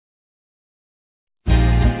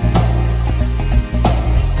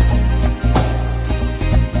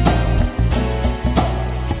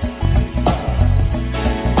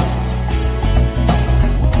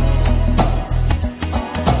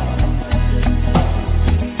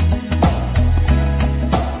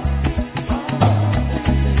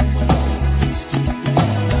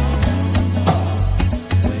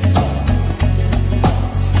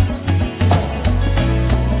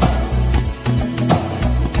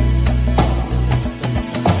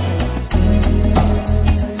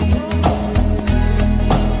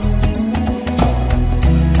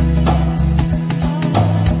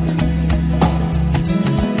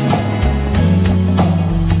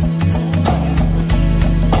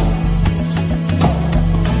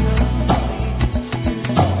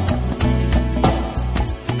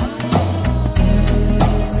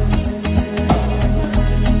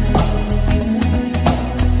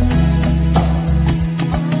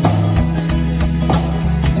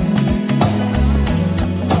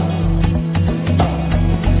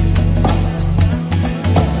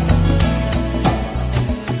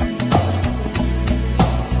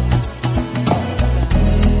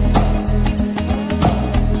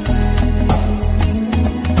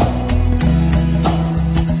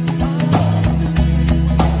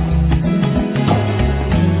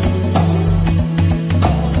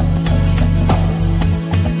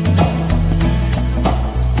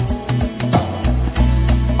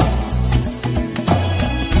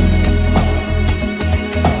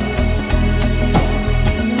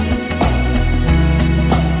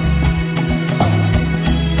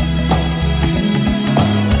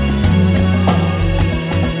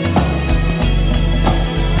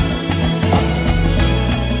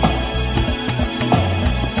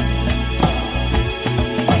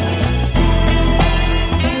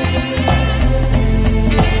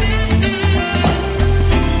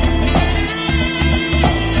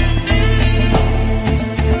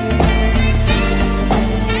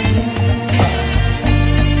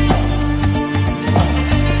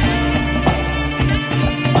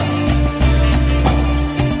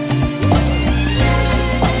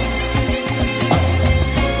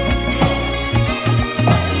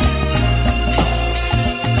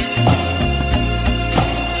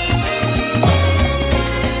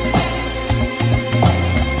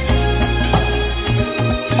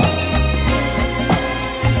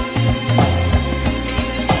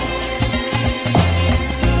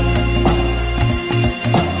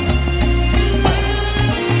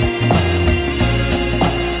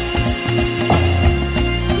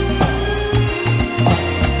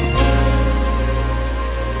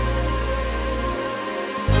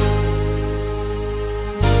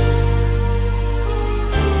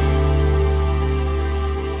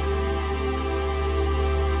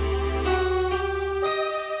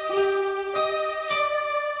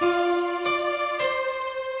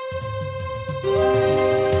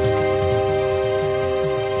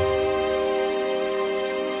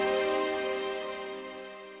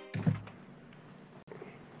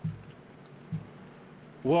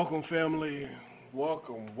Welcome, family.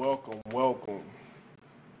 Welcome, welcome, welcome.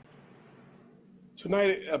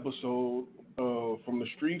 Tonight's episode From the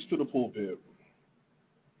Streets to the Pulpit.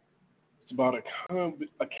 It's about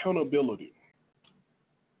accountability.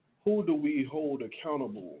 Who do we hold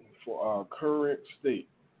accountable for our current state?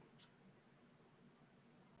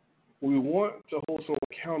 We want to hold someone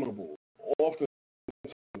accountable, often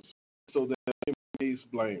so that they may face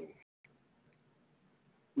blame.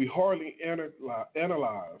 We hardly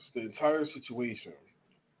analyze the entire situation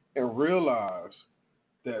and realize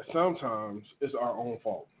that sometimes it's our own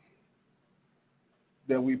fault,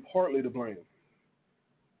 that we partly to blame.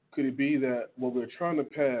 Could it be that what we're trying to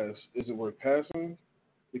pass isn't worth passing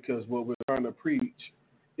because what we're trying to preach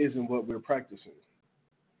isn't what we're practicing?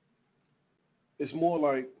 It's more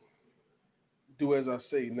like do as I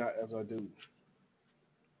say, not as I do.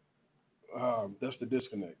 That's the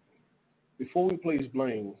disconnect. Before we place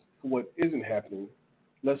blame for what isn't happening,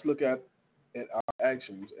 let's look at our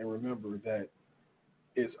actions and remember that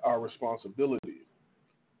it's our responsibility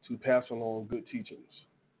to pass along good teachings.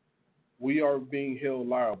 We are being held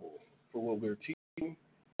liable for what we're teaching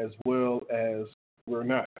as well as we're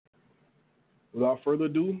not. Without further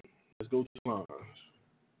ado, let's go to the lines.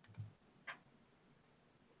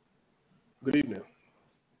 Good evening.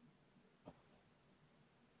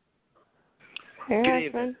 Hey, Good husband.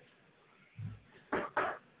 evening.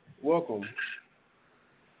 Welcome.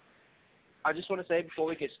 I just want to say before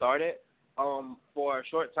we get started, for a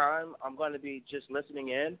short time, I'm going to be just listening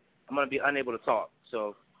in. I'm going to be unable to talk,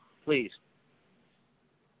 so please.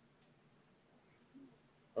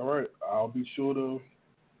 All right. I'll be sure to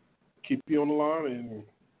keep you on the line and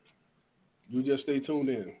you just stay tuned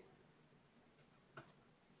in.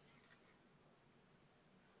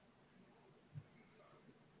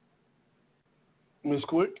 Miss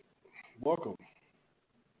Quick, welcome.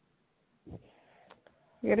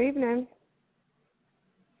 Good evening.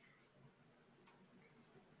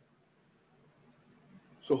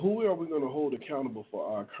 So who are we going to hold accountable for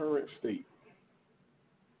our current state?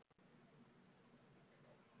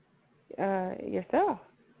 Yourself.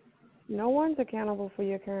 No one's accountable for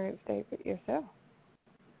your current state but yourself.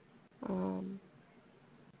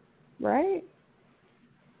 Right?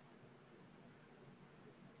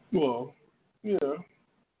 Well, yeah.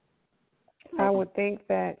 I would think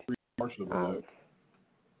that Partial to that.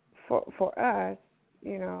 for us,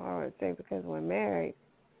 I would say because we're married,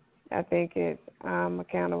 I think it's I'm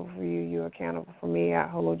accountable for you, you're accountable for me, I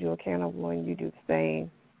hold you accountable, and you do the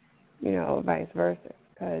same, vice versa,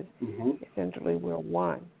 because essentially we're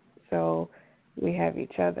one. So we have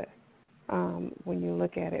each other. When you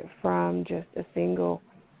look at it from just a single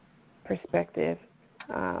perspective,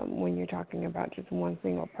 when you're talking about just one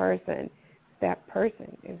single person, that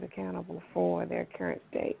person is accountable for their current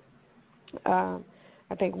state. I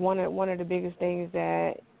think one of the biggest things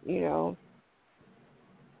that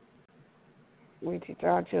we teach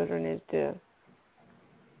our children is to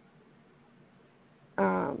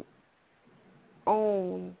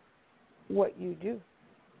own what you do,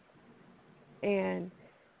 and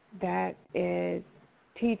that is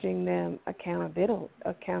teaching them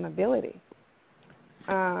accountability.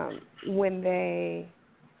 When they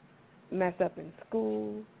mess up in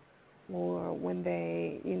school, or when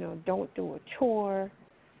they don't do a chore,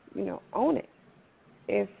 own it.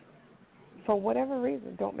 If for whatever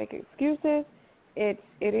reason, don't make excuses. It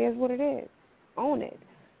is what it is. Own it,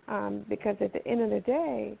 because at the end of the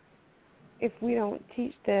day, if we don't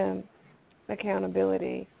teach them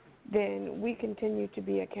accountability, then we continue to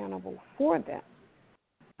be accountable for them.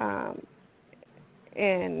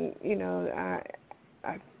 And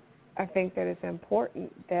I think that it's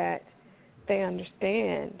important that they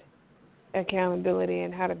understand accountability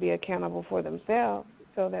and how to be accountable for themselves,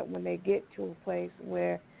 so that when they get to a place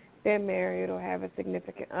where they're married or have a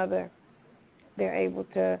significant other, they're able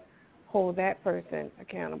to hold that person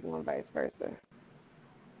accountable and vice versa.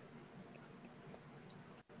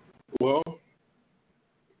 Well,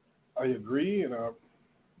 I agree and I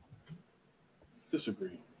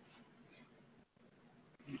disagree.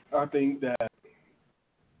 I think that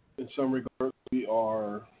in some regards we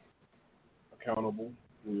are accountable.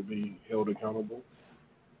 We'll be held accountable.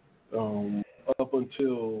 Up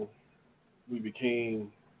until we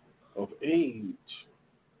became of age,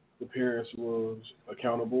 the parents was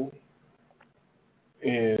accountable,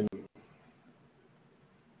 and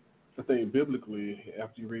I think biblically,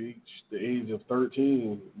 after you reach the age of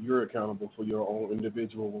 13, you're accountable for your own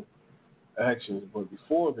individual actions. But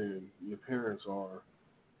before then, your parents are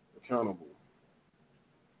accountable.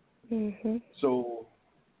 So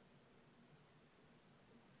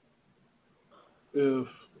if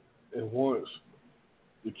and once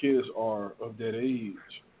the kids are of that age,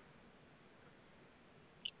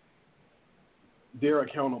 they're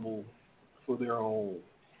accountable for their own.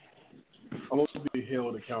 I'm going to be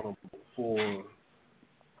held accountable for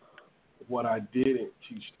what I didn't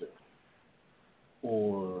teach them,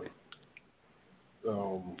 or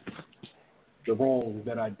the wrong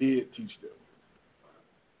that I did teach them.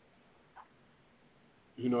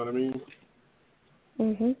 You know what I mean?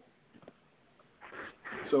 Mhm.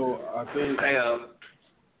 So I think.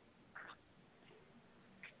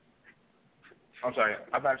 I'm sorry.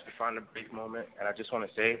 I've actually found a brief moment, and I just want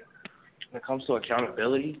to say, when it comes to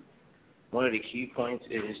accountability, one of the key points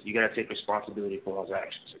is you got to take responsibility for one's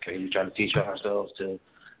actions. Okay, you try to teach ourselves to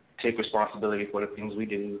take responsibility for the things we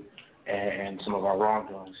do and some of our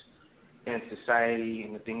wrongdoings. In society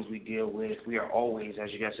and the things we deal with, we are always,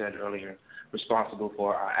 as you guys said earlier, responsible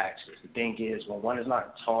for our actions. The thing is, when one is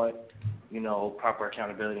not taught, proper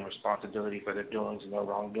accountability and responsibility for their doings and their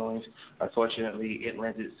wrongdoings, unfortunately, it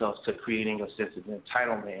lends itself to creating a sense of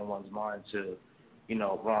entitlement in one's mind to,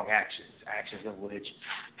 wrong actions of which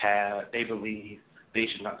they believe they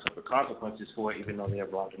should not suffer consequences for, even though they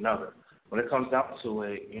have wronged another. When it comes down to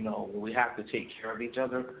it, we have to take care of each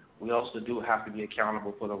other. We also do have to be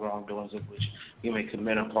accountable for the wrongdoings of which we may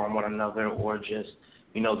commit upon one another, or just,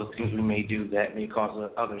 the things we may do that may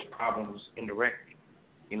cause others problems indirectly,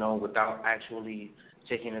 without actually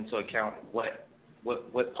taking into account what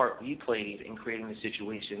part we played in creating the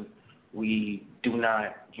situation. We do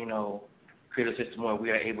not, create a system where we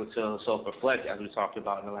are able to self-reflect, as we talked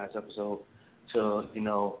about in the last episode, to,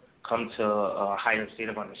 come to a higher state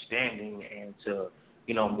of understanding and to,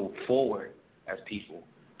 move forward as people,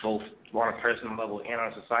 both on a personal level and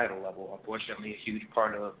on a societal level. Unfortunately, a huge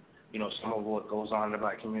part of, some of what goes on in the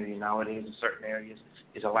Black community nowadays in certain areas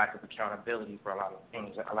is a lack of accountability for a lot of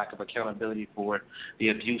things, a lack of accountability for the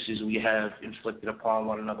abuses we have inflicted upon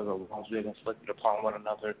one another, the wrongs we have inflicted upon one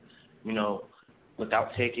another,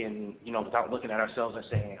 without without looking at ourselves and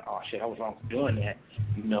saying, oh, shit, I was wrong for doing that.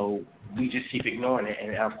 We just keep ignoring it,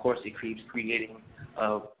 and of course it keeps creating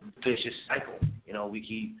a vicious cycle. We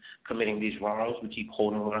keep committing these wrongs, we keep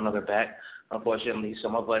holding one another back. Unfortunately,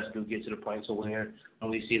 some of us do get to the point to where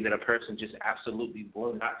when we see that a person just absolutely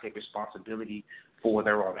will not take responsibility for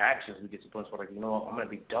their wrong actions, we get to the point where, I'm going to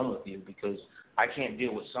be done with you because I can't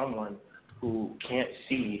deal with someone who can't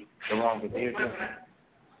see the wrong that they're doing.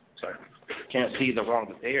 Can't see the wrong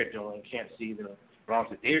that they are doing, can't see the wrongs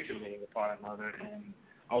that they're committing upon another, and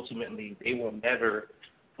ultimately they will never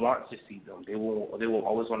want to see them. They will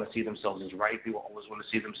always want to see themselves as right. They will always want to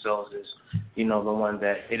see themselves as, the one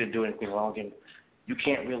that they didn't do anything wrong, and you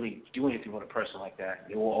can't really do anything with a person like that.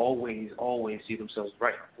 They will always see themselves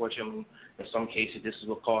right. Unfortunately, in some cases, this is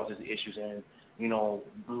what causes issues in,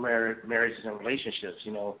 marriages and relationships.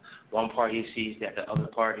 One party sees that the other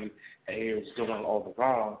party is doing all the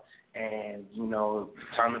wrong, and,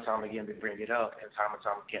 time and time again they bring it up, and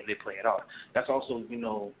time again they play it off. That's also,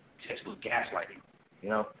 textbook gaslighting,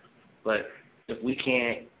 But if we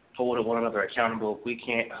can't hold one another accountable, if we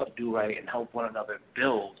can't do right and help one another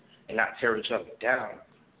build and not tear each other down,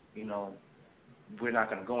 we're not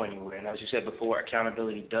going to go anywhere. And as you said before,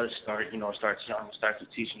 accountability does start starts young. It starts with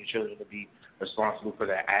teaching your children to be responsible for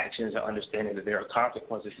their actions and understanding that there are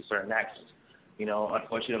consequences to certain actions.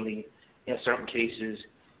 Unfortunately, in certain cases,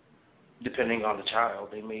 depending on the child,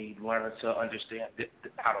 they may learn to understand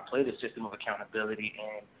how to play the system of accountability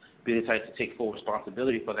and be the type to take full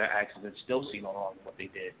responsibility for their actions and still see no wrong in what they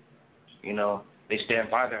did. They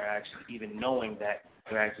stand by their actions, even knowing that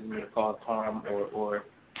their actions may cause harm or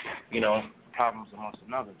problems amongst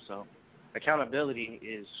another. So accountability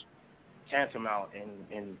is tantamount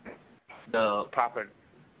in the proper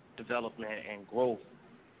development and growth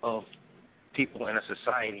of people in a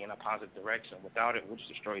society in a positive direction. Without it, we'll just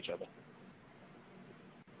destroy each other.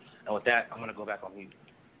 And with that, I'm going to go back on mute.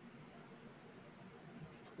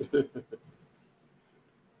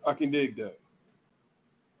 I can dig that.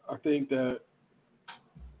 I think that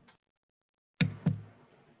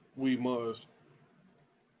we must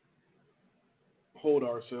hold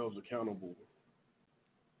ourselves accountable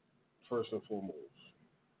first and foremost.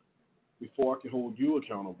 Before I can hold you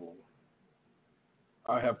accountable,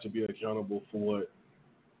 I have to be accountable for what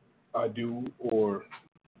I do or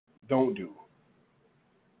don't do.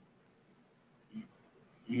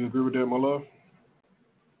 You agree with that, my love?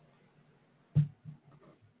 Of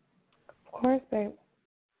course, babe.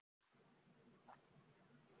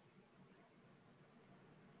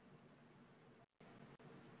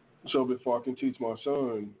 So before I can teach my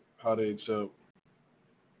son how to accept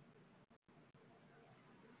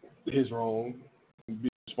his wrong and be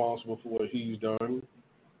responsible for what he's done,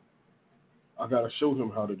 I got to show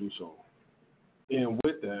him how to do so. And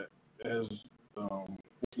with that, as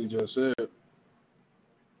Wesley just said,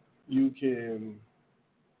 you can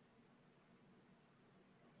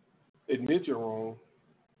admit you're wrong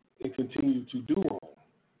and continue to do wrong.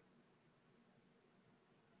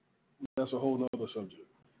 That's a whole nother subject.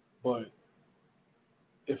 But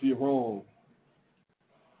if you're wrong,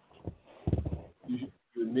 you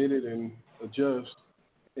admit it and adjust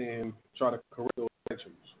and try to correct those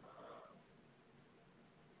actions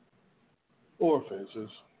or offenses.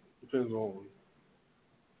 Depends on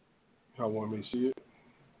how one may see it.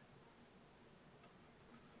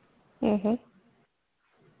 Mhm.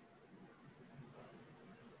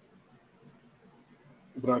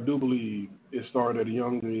 But I do believe it started at a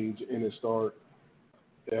young age and it started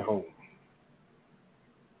at home.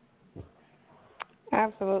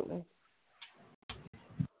 Absolutely.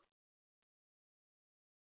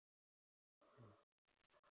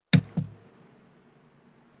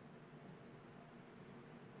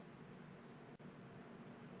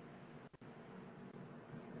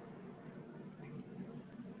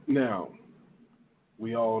 Now,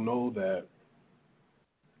 we all know that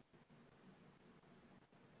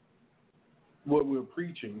what we're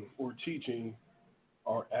preaching or teaching,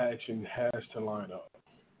 our action has to line up.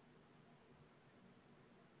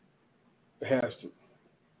 It has to.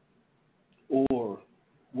 Or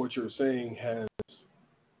what you're saying has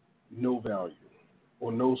no value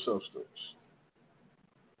or no substance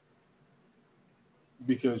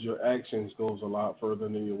because your actions goes a lot further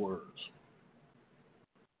than your words.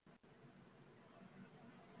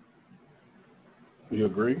 You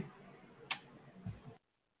agree?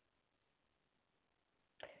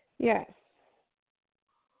 Yes.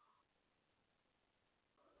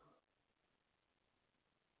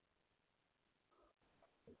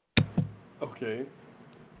 Okay.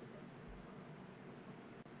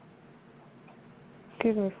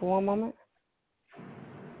 Excuse me for one moment.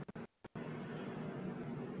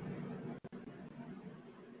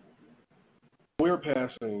 We're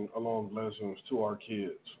passing along lessons to our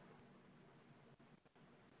kids.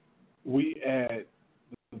 We add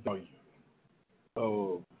the value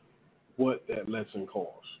of what that lesson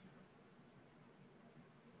costs.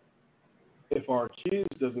 If our kids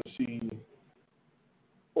doesn't see,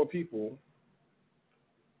 or people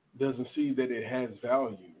doesn't see that it has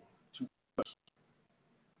value to us,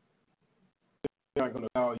 they're not going to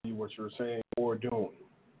value what you're saying or doing.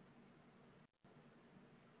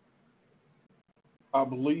 I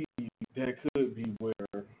believe that could be where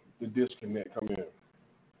the disconnect come in.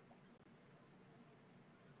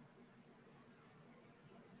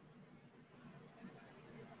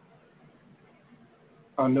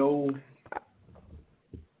 I know.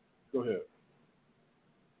 Go ahead.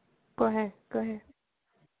 Go ahead. Go ahead.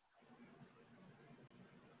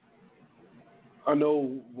 I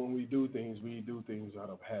know when we do things out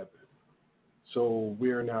of habit. So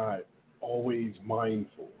we're not always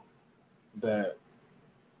mindful that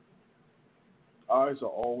eyes are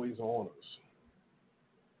always on us.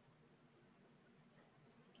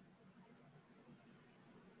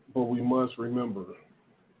 But we must remember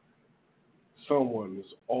someone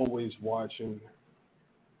is always watching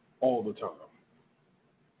all the time.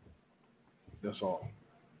 That's all.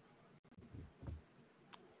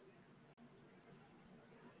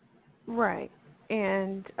 Right.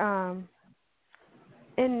 And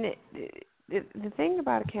the thing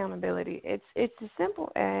about accountability, it's as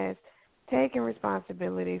simple as taking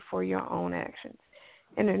responsibility for your own actions.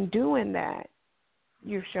 And in doing that,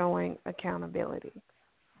 you're showing accountability.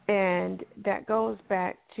 And that goes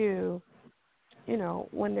back to,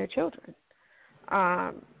 when they're children,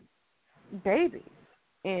 babies.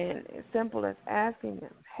 And as simple as asking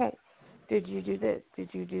them, hey, did you do this? Did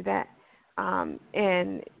you do that? And,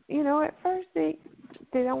 at first they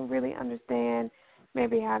don't really understand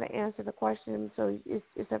maybe how to answer the question, so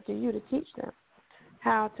it's up to you to teach them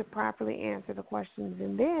how to properly answer the questions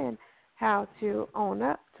and then how to own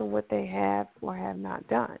up to what they have or have not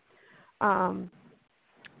done. And,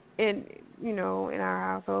 in our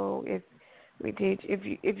household, if we teach,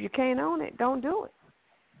 if you can't own it, don't do it.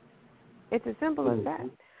 It's as simple as that.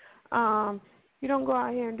 You don't go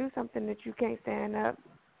out here and do something that you can't stand up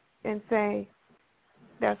and say,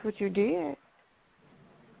 that's what you did.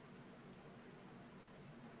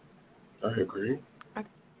 I agree.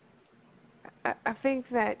 I think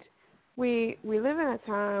that we live in a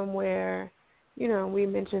time where, we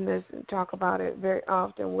mention this and talk about it very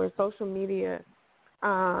often, where social media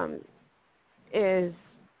is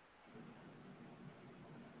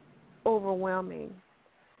overwhelming,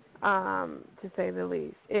 to say the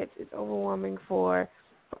least. It's overwhelming for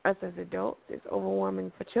for us as adults, it's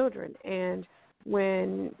overwhelming for children. And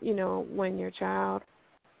when you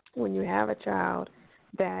have a child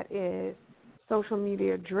that is social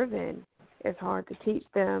media driven, it's hard to teach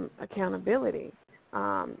them accountability,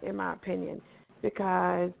 in my opinion,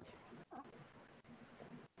 because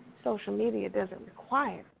social media doesn't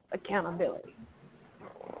require accountability.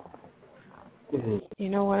 Mm-hmm. You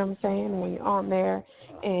know what I'm saying? When you're on there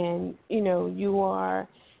and,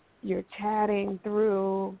 you're chatting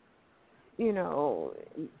through,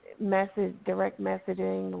 direct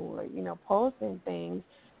messaging or, posting things,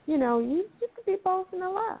 you could be posting a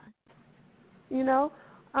lot,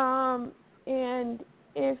 and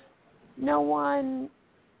if no one,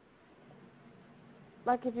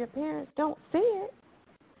 like if your parents don't see it,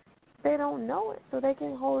 they don't know it, so they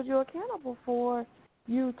can hold you accountable for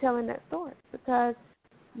you telling that story, because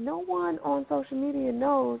no one on social media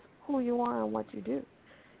knows who you are and what you do.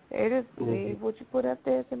 They just believe what you put up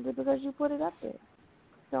there simply because you put it up there.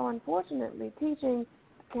 So unfortunately, teaching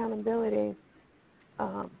accountability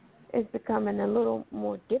is becoming a little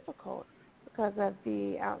more difficult because of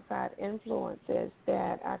the outside influences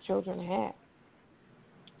that our children have.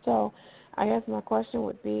 So I guess my question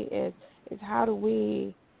would be is how do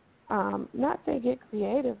we, not say get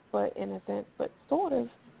creative, but in a sense, but sort of,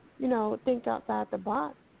 think outside the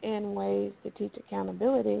box in ways to teach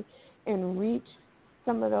accountability and reach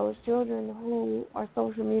some of those children who are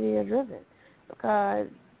social media driven. Because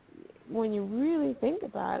when you really think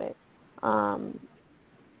about it,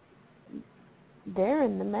 they're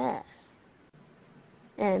in the mass.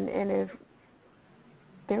 And if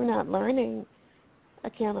they're not learning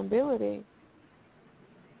accountability,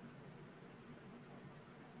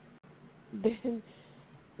 then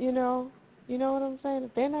you know what I'm saying?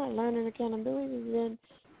 If they're not learning accountability,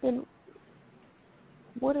 then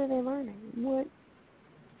what are they learning?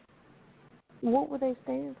 What would they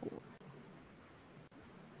stand for?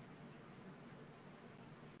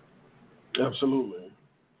 Absolutely.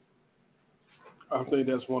 I think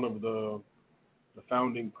that's one of the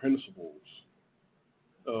founding principles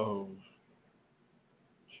of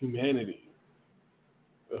humanity.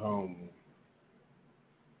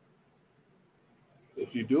 If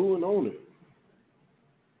you do and own it,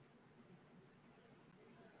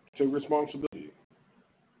 take responsibility.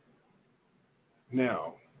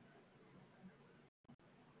 Now,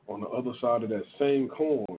 on the other side of that same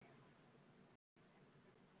coin,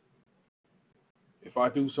 if I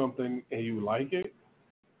do something and you like it,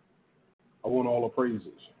 I want all the praises.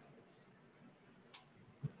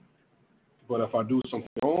 But if I do something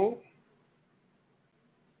wrong,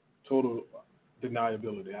 total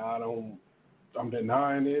deniability. I'm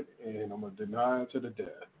denying it, and I'm going to deny it to the death.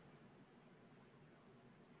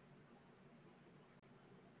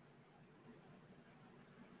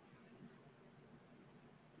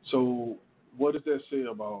 So what does that say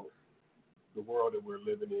about the world that we're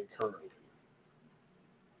living in currently?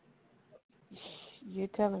 You're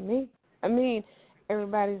telling me. I mean,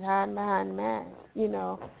 everybody's hiding behind the mask,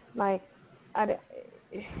 like,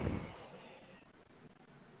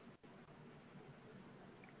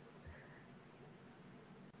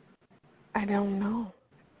 I don't know.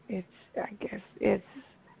 I guess it's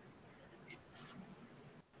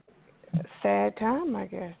a sad time, I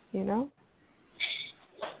guess,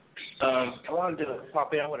 I wanted to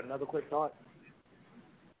pop in with another quick thought.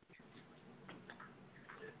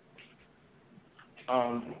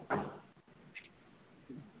 When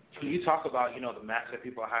you talk about, the mask that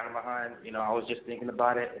people are hiding behind, I was just thinking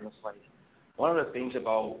about it, and it's like, one of the things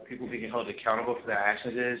about people being held accountable for their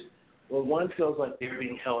actions is, well, one feels like they're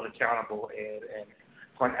being held accountable and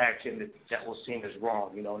for an action that was seen as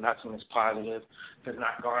wrong, not seen as positive, does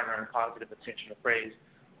not garner positive attention or praise.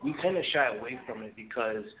 We tend to shy away from it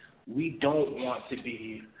because we don't want to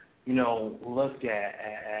be, looked at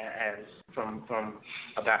as from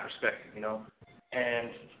a bad perspective,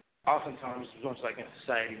 And oftentimes, just like in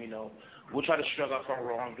society, we'll try to shrug off our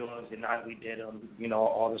wrongdoings, deny we did them,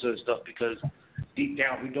 all this other stuff, because deep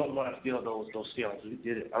down we don't want to feel those feelings. We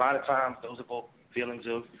did it. A lot of times those evoke feelings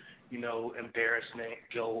of, embarrassment,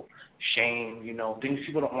 guilt, shame, things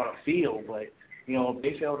people don't want to feel, but,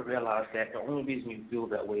 they fail to realize that the only reason you feel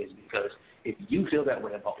that way is because if you feel that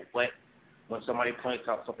way about when somebody points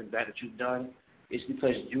out something bad that you've done, it's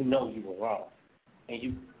because you know you were wrong.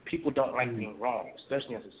 And people don't like being wrong,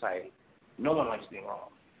 especially in society. No one likes being wrong,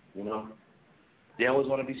 They always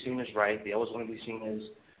want to be seen as right. They always want to be seen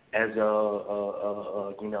as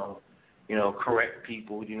correct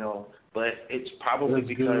people, But it's probably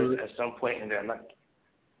because at some point in their life.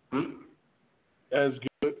 As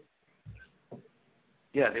good.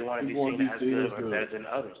 Yeah, they want to be seen as good or better than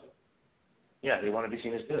others. yeah, they want to be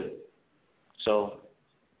seen as good. So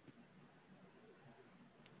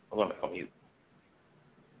I'm going to mute.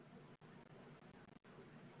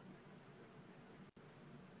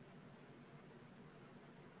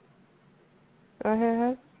 Go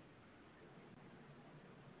ahead.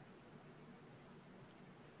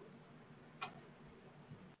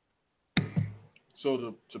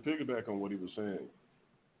 So to piggyback on what he was saying,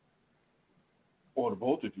 or the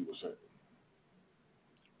both of you were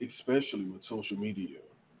saying, especially with social media,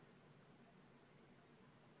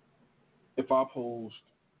 if I post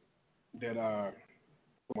that I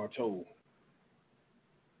my toe,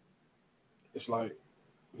 it's like,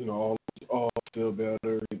 all feel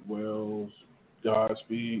better, get well,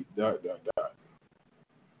 Godspeed, dot dot dot.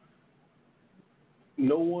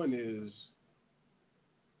 No one is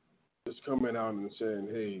just coming out and saying,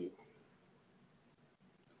 "Hey,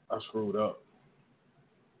 I screwed up."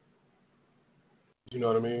 You know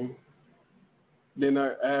what I mean? They're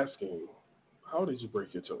not asking, "How did you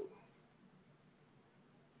break your toe?"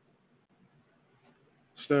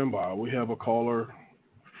 Stand by. We have a caller,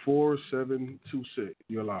 4726.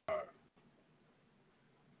 You're live.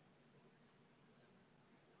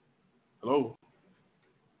 Hello.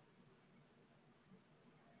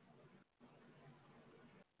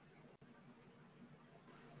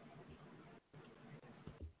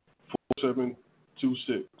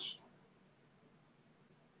 4726.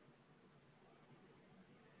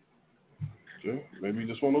 Okay, maybe you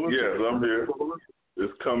just want to listen. Yes, I'm here.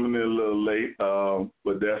 It's coming in a little late,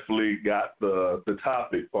 but definitely got the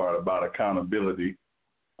topic part about accountability.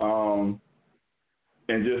 And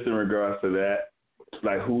just in regards to that,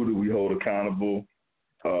 like who do we hold accountable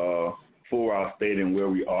for our state and where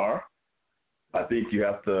we are? I think you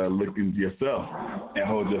have to look into yourself and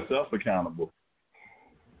hold yourself accountable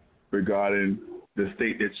regarding the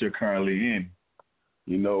state that you're currently in.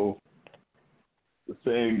 You know, the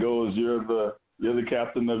saying goes, you're the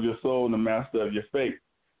captain of your soul and the master of your fate.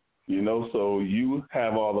 You know, so you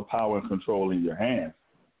have all the power and control in your hands.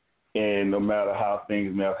 And no matter how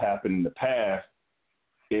things may have happened in the past,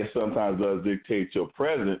 it sometimes does dictate your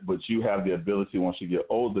present, but you have the ability once you get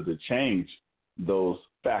older to change those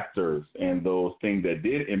factors and those things that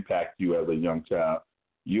did impact you as a young child.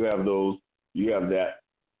 You have that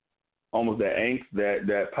almost that angst,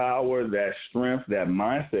 that power, that strength, that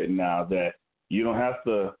mindset now that you don't have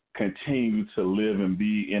to continue to live and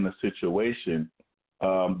be in a situation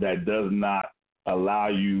that does not allow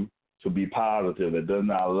you to be positive, that does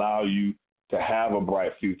not allow you to have a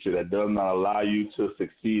bright future, that does not allow you to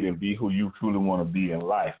succeed and be who you truly want to be in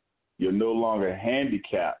life. You're no longer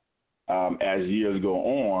handicapped as years go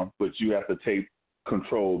on, but you have to take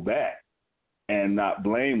control back and not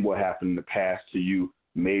blame what happened in the past to you,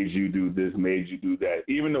 made you do this, made you do that.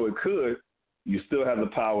 Even though it could, you still have the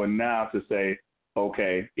power now to say,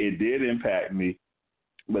 okay, it did impact me,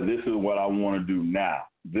 but this is what I want to do now.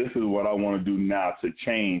 This is what I want to do now to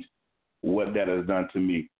change what that has done to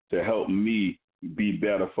me, to help me be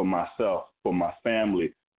better for myself, for my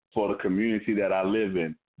family, for the community that I live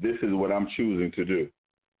in. This is what I'm choosing to do.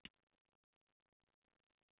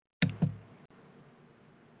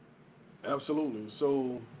 Absolutely.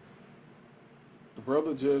 So the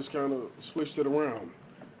brother just kind of switched it around,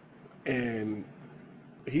 and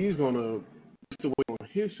he's going to put the weight on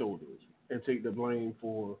his shoulders and take the blame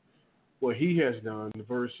for what he has done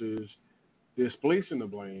versus displacing the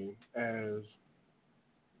blame as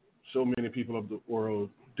so many people of the world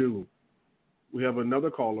do. We have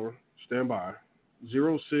another caller. Stand by.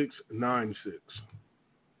 0696.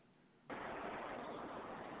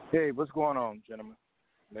 Hey, what's going on, gentlemen,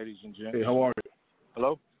 ladies and gents? Hey, how are you?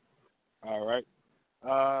 Hello? All right.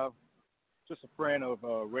 Just a friend of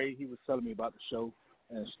Ray. He was telling me about the show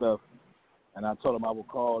and stuff, and I told him I would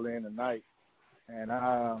call in tonight. And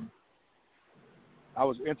I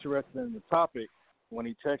was interested in the topic when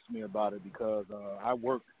he texted me about it because I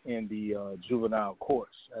work in the juvenile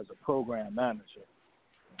courts as a program manager.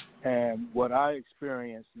 And what I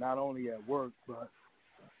experienced, not only at work, but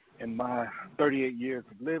in my 38 years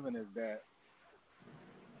of living, is that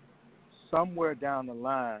somewhere down the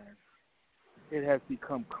line, it has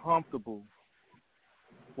become comfortable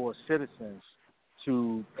for citizens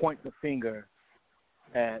to point the finger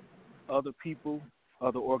at other people,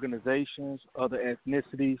 other organizations, other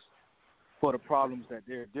ethnicities for the problems that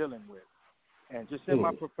they're dealing with. And just in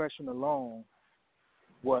my profession alone,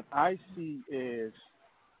 what I see is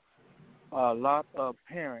a lot of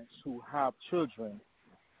parents who have children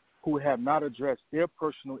who have not addressed their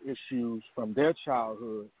personal issues from their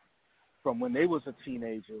childhood, from when they was a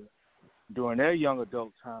teenager, during their young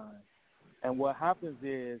adult time. And what happens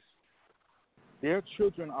is their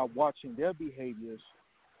children are watching their behaviors,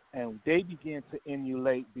 and they begin to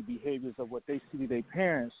emulate the behaviors of what they see their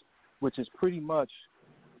parents, which is pretty much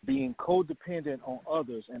being codependent on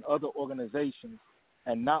others and other organizations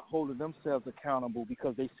and not holding themselves accountable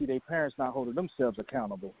because they see their parents not holding themselves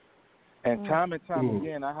accountable. And time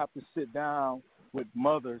again, I have to sit down with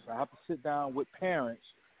mothers, I have to sit down with parents,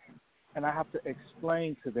 and I have to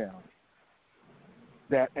explain to them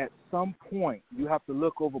that at some point you have to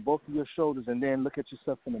look over both of your shoulders and then look at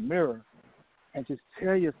yourself in the mirror and just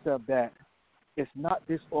tell yourself that it's not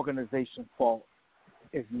this organization's fault.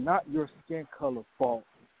 It's not your skin color fault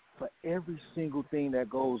for every single thing that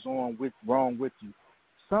goes on wrong with you.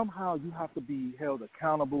 Somehow you have to be held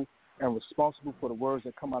accountable and responsible for the words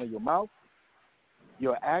that come out of your mouth,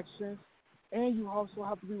 your actions, and you also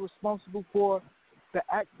have to be responsible for the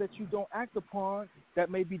acts that you don't act upon that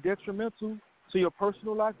may be detrimental to your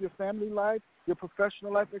personal life, your family life, your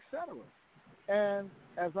professional life, etc. And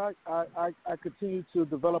as I continue to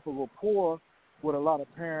develop a rapport with a lot of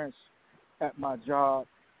parents at my job,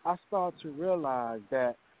 I started to realize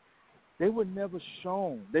that they was never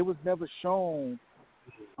shown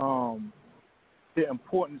the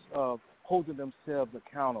importance of holding themselves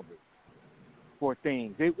accountable for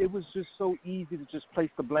things. It was just so easy to just place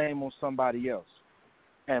the blame on somebody else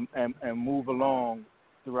and move along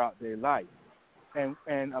throughout their life.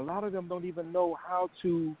 And a lot of them don't even know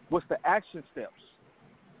what's the action steps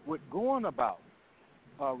with going about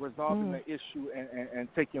resolving the issue and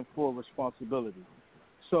taking full responsibility.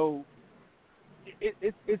 So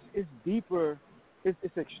it's deeper.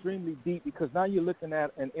 It's extremely deep because now you're looking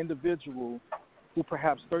at an individual who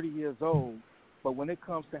perhaps 30 years old, but when it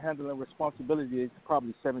comes to handling responsibility, it's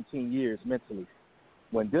probably 17 years mentally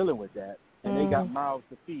when dealing with that, and they got mouths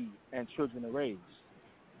to feed and children to raise.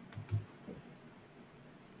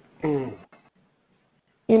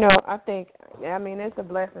 You know, it's a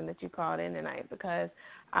blessing that you called in tonight because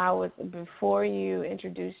before you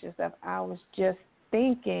introduced yourself, I was just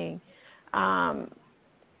thinking and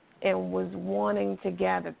was wanting to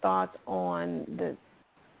gather thoughts on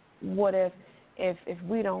what if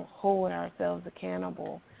we don't hold ourselves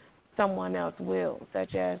accountable, someone else will,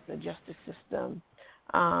 such as the justice system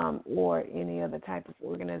or any other type of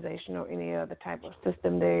organization or any other type of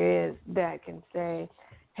system there is that can say,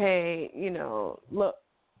 hey, look,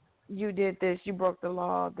 you did this, you broke the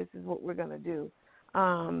law, this is what we're going to do.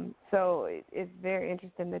 So it's very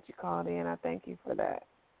interesting that you called in. I thank you for that.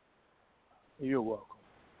 You're welcome.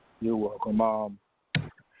 You're welcome.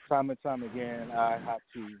 Time and time again, I have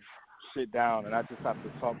to sit down and I just have to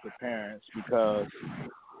talk to parents because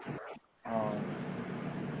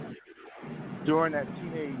during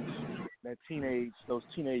those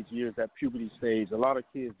teenage years, that puberty stage, a lot of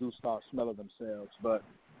kids do start smelling themselves. But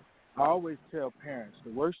I always tell parents,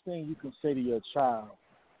 the worst thing you can say to your child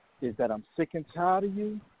is that I'm sick and tired of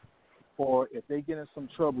you, or if they get in some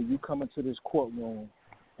trouble, you come into this courtroom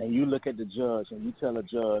and you look at the judge and you tell the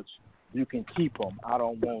judge, you can keep them. I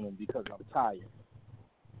don't want them because I'm tired.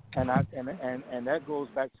 And that goes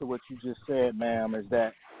back to what you just said, ma'am, is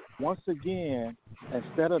that once again,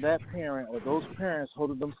 instead of that parent or those parents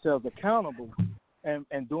holding themselves accountable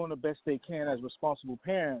and doing the best they can as responsible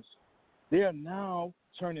parents, they are now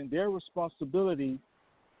turning their responsibility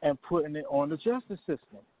and putting it on the justice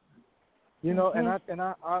system. And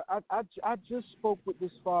I just spoke with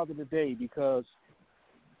this father today because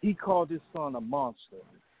he called his son a monster.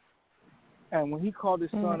 And when he called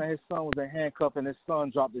his son and his son was in handcuffs and his son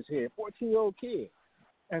dropped his head, 14-year-old kid.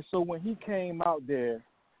 And so when he came out there,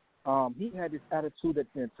 he had this attitude that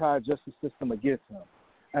the entire justice system against him.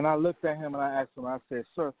 And I looked at him and I asked him, I said,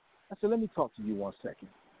 sir, let me talk to you 1 second.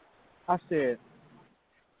 I said,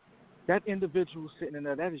 that individual sitting in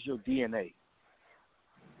there, that is your DNA.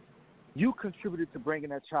 You contributed to bringing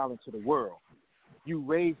that child into the world. You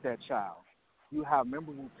raised that child. You have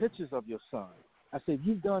memorable pictures of your son. I said,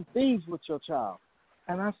 you've done things with your child.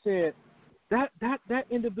 And I said, that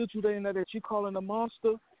individual in there that you're calling a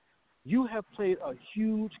monster, you have played a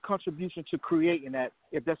huge contribution to creating that,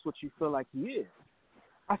 if that's what you feel like he is.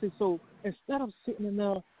 I said, so instead of sitting in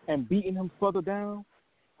there and beating him further down,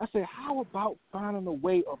 I said, how about finding a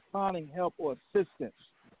way of finding help or assistance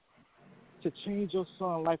to change your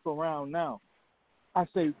son's life around now? I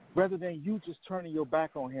say, rather than you just turning your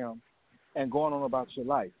back on him and going on about your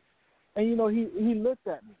life. And, he looked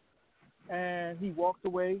at me, and he walked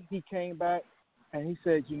away. He came back, and he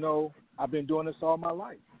said, I've been doing this all my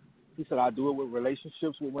life. He said, I do it with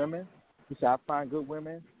relationships with women. He said, I find good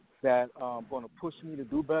women that are going to push me to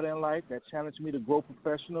do better in life, that challenge me to grow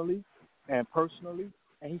professionally and personally.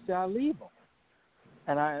 And he said, I leave them.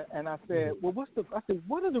 And I said, well,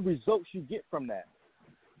 what are the results you get from that?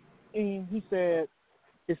 And he said,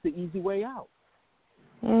 it's the easy way out.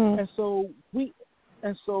 And so we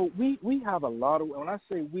have a lot of, when I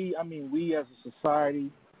say we, I mean we as a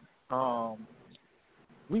society,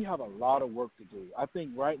 we have a lot of work to do. I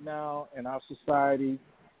think right now in our society,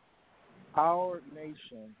 our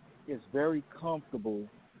nation is very comfortable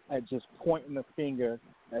at just pointing the finger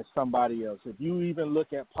at somebody else. If you even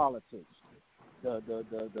look at politics,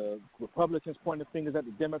 the Republicans point the fingers at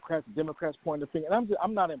the Democrats point the finger. And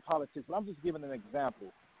I'm not in politics, but I'm just giving an example.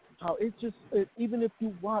 How even if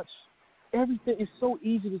you watch everything, it's so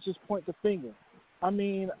easy to just point the finger. I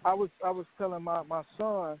mean, I was telling my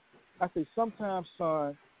son, I say, sometimes,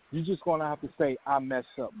 son, you're just going to have to say, I messed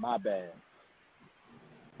up, my bad.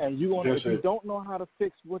 And you're going to, if you don't know how to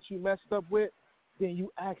fix what you messed up with, then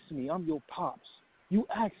you ask me. I'm your pops. You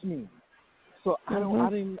ask me. So I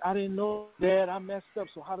didn't know, Dad, I messed up,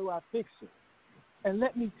 so how do I fix it? And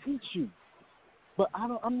let me teach you. But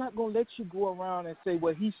I'm not going to let you go around and say,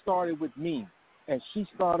 well, he started with me and she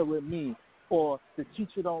started with me, or the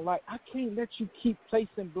teacher don't like. I can't let you keep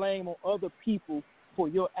placing blame on other people for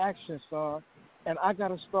your actions, son. And I got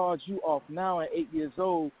to start you off now at 8 years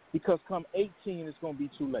old, because come 18, it's going to be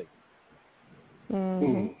too late.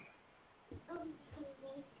 Mm.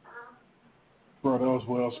 Bro, that was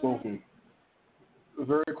well spoken.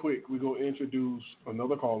 Very quick, we're going to introduce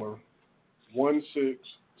another caller.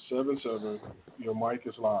 1677, your mic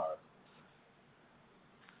is live.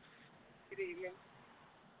 Good evening.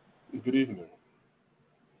 Good evening.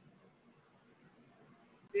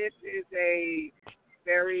 This is a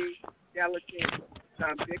very delicate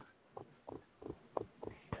subject.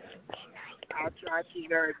 I'll try to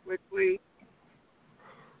very quickly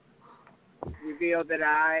reveal that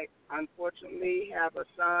I unfortunately have a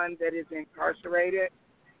son that is incarcerated.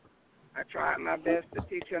 I tried my best to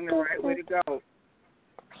teach him the right way to go.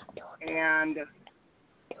 And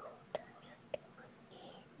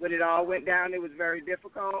when it all went down, it was very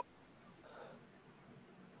difficult.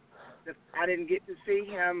 I didn't get to see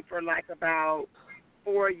him for like about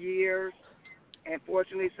 4 years. And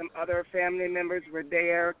fortunately, some other family members were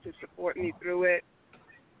there to support me through it.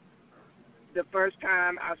 The first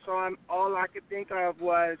time I saw him, all I could think of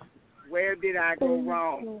was, where did I go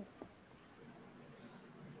wrong?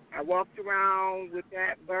 I walked around with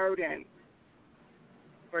that burden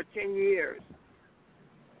for 10 years.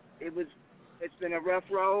 It's been a rough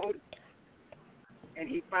road. And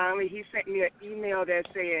he sent me an email that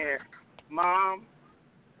said, Mom,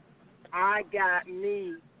 I got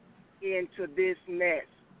me into this mess.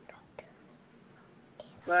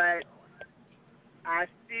 But I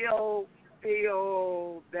still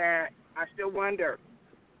feel that I still wonder,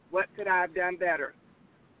 what could I have done better?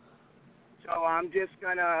 So I'm just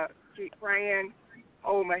going to keep praying,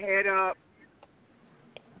 hold my head up,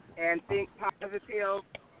 and think positive,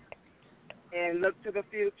 and look to the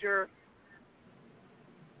future,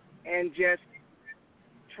 and just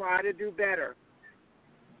try to do better.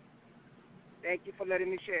 Thank you for letting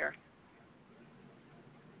me share.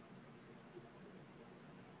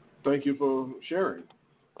 Thank you for sharing.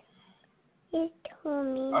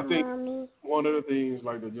 I think one of the things,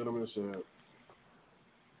 like the gentleman said,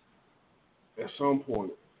 at some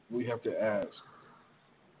point we have to ask,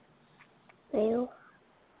 will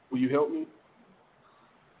you help me?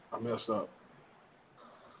 I messed up.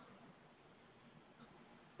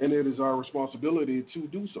 And it is our responsibility to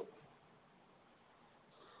do so.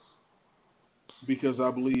 Because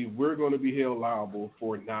I believe we're going to be held liable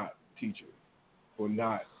for not teaching, for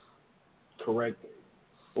not correcting,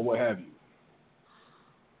 or what have you.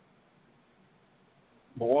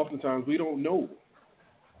 But oftentimes we don't know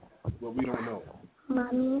what we don't know.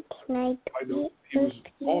 Mommy, can I do He was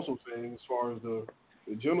also saying, as far as the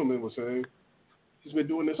gentleman was saying, he's been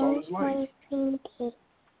doing this all his life.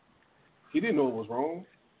 He didn't know it was wrong.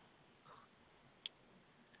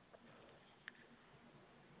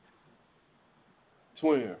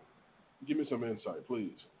 Twin, give me some insight,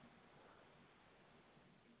 please.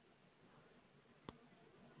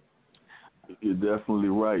 You're definitely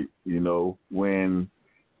right. You know, when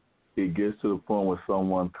it gets to the point where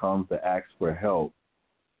someone comes to ask for help,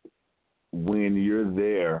 when you're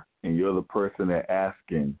there and you're the person they're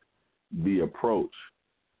asking, the approach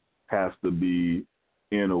has to be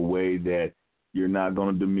in a way that you're not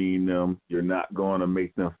going to demean them, you're not going to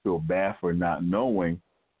make them feel bad for not knowing,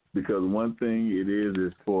 because one thing it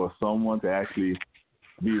is for someone to actually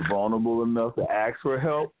be vulnerable enough to ask for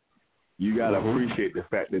help, you got to appreciate the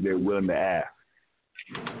fact that they're willing to ask,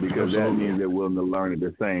 because that means they're willing to learn at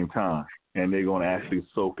the same time, and they're going to actually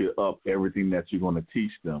soak it up, everything that you're going to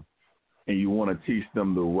teach them. and you want to teach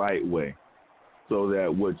them the right way, so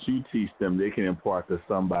that what you teach them, they can impart to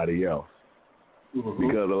somebody else. Mm-hmm.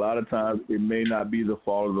 Because a lot of times it may not be the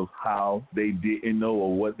fault of how they didn't know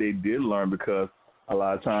or what they did learn, because a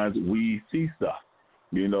lot of times we see stuff.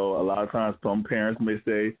 A lot of times some parents may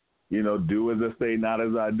say, do as I say, not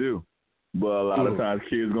as I do. But a lot of times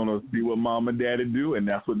kids are going to see what mom and daddy do, and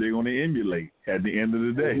that's what they're going to emulate at the end of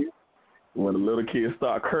the day. When the little kids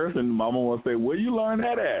start cursing, mama will say, where you learn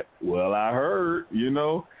that at? Well, I heard,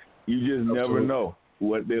 You just never know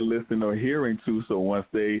what they're listening or hearing to. So once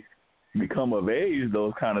they become of age,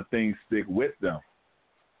 those kind of things stick with them.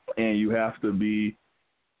 And you have to be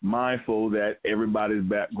mindful that everybody's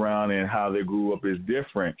background and how they grew up is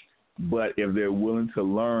different. But if they're willing to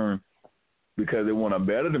learn because they want to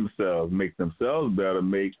better themselves, make themselves better,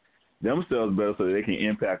 make themselves better so that they can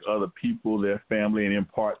impact other people, their family, and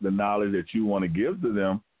impart the knowledge that you want to give to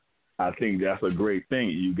them, I think that's a great thing.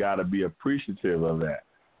 You got to be appreciative of that.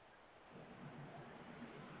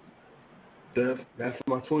 That's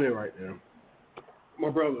my twin right there. My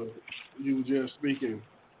brother, you were just speaking,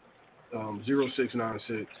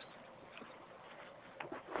 0696.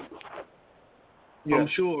 Yeah. I'm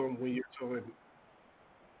sure when you're telling,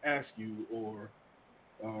 ask you, or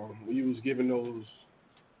when you was giving those,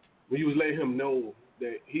 when you was letting him know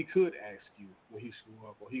that he could ask you when he screw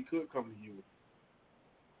up, or he could come to you,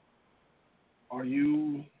 are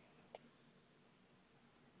you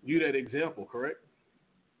that example, correct?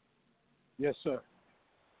 Yes, sir.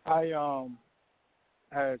 I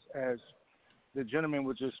as the gentleman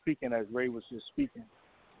was just speaking, as Ray was just speaking,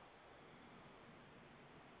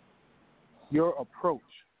 your approach,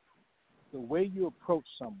 the way you approach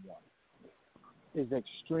someone is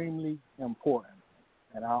extremely important.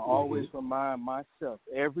 And I always remind myself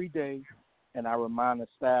every day, and I remind the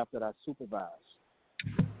staff that I supervise,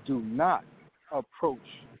 do not approach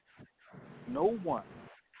no one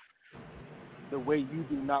the way you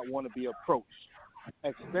do not want to be approached,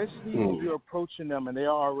 especially when you're approaching them and they're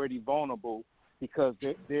already vulnerable because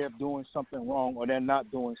they're doing something wrong or they're not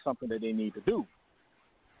doing something that they need to do.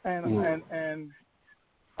 And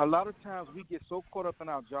a lot of times we get so caught up in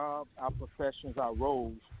our jobs, our professions, our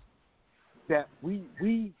roles, that we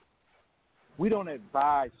don't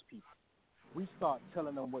advise people. We start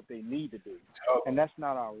telling them what they need to do, and that's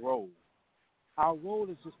not our role. Our role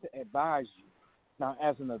is just to advise you. Now,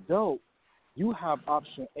 as an adult, you have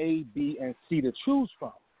option A, B, and C to choose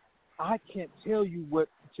from. I can't tell you what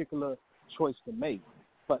particular choice to make,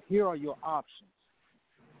 but here are your options.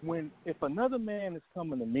 If another man is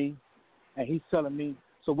coming to me and he's telling me,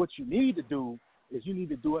 so what you need to do is you need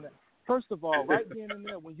to do it. First of all, right then and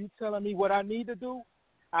there, when you telling me what I need to do,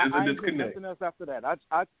 I ain't doing nothing else after that.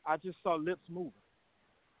 I just saw lips moving.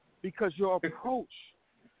 Because your approach,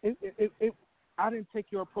 I didn't take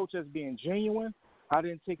your approach as being genuine. I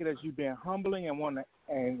didn't take it as you being humbling and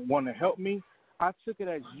want to help me. I took it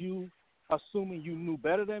as you assuming you knew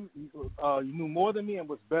better than you knew more than me and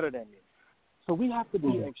was better than me. So we have to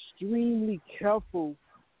be extremely careful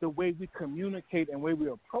the way we communicate and the way we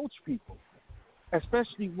approach people,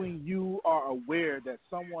 especially when you are aware that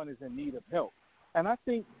someone is in need of help. And I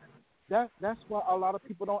think that's why a lot of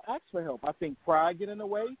people don't ask for help. I think pride get in the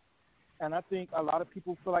way, and I think a lot of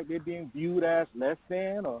people feel like they're being viewed as less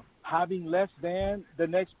than or having less than the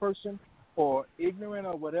next person or ignorant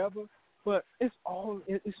or whatever. But it's all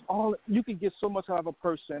you can get so much out of a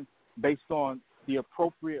person based on the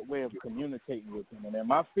appropriate way of communicating with them. And in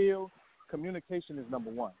my field, communication is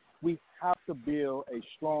number one. We have to build a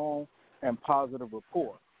strong and positive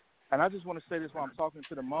rapport. And I just want to say this while I'm talking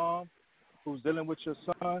to the mom who's dealing with your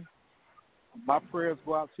son. My prayers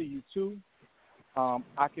go out to you too.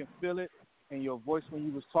 I can feel it in your voice when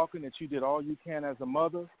you was talking that you did all you can as a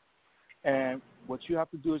mother. And what you have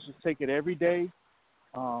to do is just take it every day.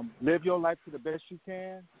 Live your life to the best you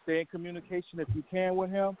can. Stay in communication if you can with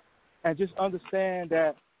him. And just understand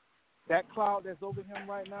that cloud that's over him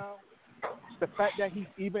right now, the fact that he's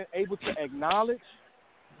even able to acknowledge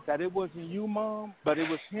that it wasn't you, Mom, but it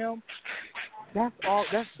was him, that's all.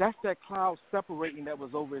 That's that cloud separating that was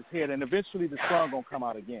over his head. And eventually the sun going to come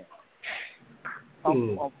out again.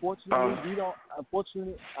 Unfortunately,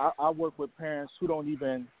 I work with parents who don't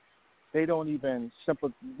even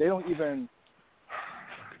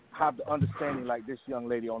have the understanding like this young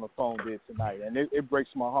lady on the phone did tonight, and it breaks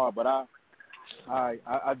my heart. But I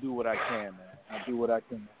do what I can, man. I do what I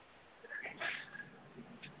can.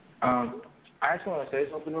 I just want to say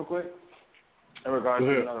something real quick in regards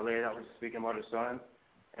to another lady that was speaking about her son,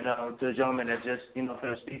 and to the gentleman that just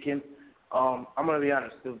finished speaking. I'm gonna be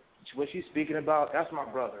honest. What she's speaking about, that's my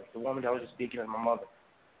brother. The woman that was just speaking is my mother.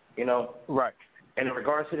 Right. in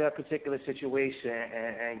regards to that particular situation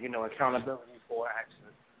and accountability for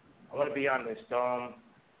actions, I want to be honest.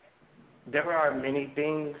 There are many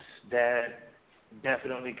things that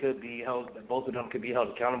definitely could be held, both of them could be held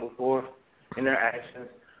accountable for in their actions,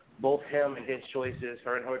 both him and his choices,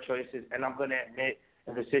 her and her choices. And I'm going to admit,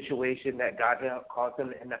 in the situation that caused him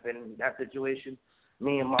to end up in that situation,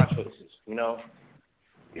 me and my choices,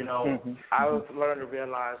 I've learned to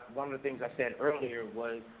realize one of the things I said earlier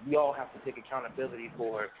was we all have to take accountability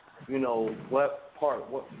for, what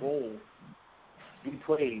role we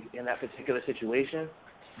played in that particular situation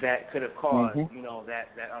that could have caused,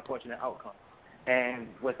 that unfortunate outcome. And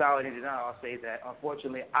without any denial, I'll say that,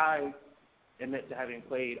 unfortunately, I admit to having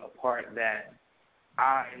played a part that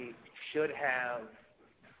I should have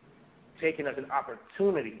taken as an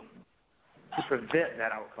opportunity to prevent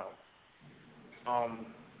that outcome.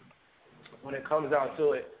 When it comes down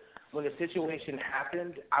to it, when the situation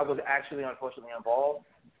happened, I was actually unfortunately involved.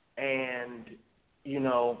 And,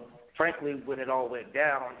 frankly, when it all went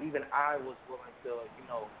down, even I was willing to,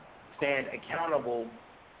 stand accountable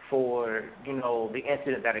for, the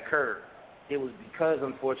incident that occurred. It was because,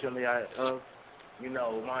 unfortunately, of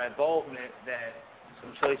my involvement that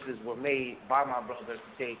some choices were made by my brother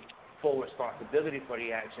to take full responsibility for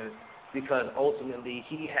the actions, because ultimately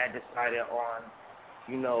he had decided on,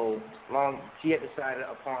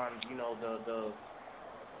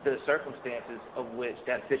 the circumstances of which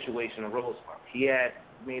that situation arose from. He had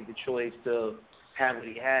made the choice to have what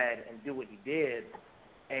he had and do what he did,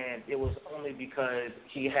 and it was only because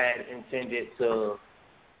he had intended to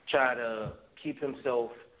try to keep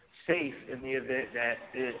himself safe in the event that,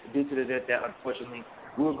 due to the event that unfortunately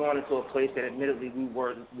we were going into a place that admittedly we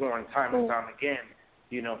were warned time and time again,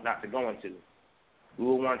 not to go into. We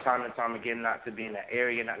were warned time and time again not to be in that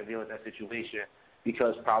area, not to deal with that situation,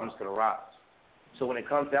 because problems could arise. So when it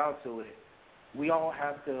comes down to it, we all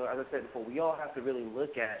have to, as I said before, we all have to really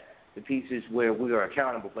look at the pieces where we are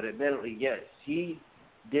accountable. But admittedly, yes, he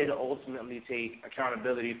did ultimately take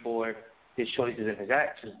accountability for his choices and his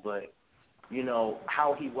actions, but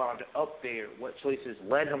how he wound up there, what choices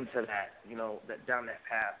led him to that, down that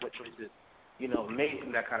path, what choices, made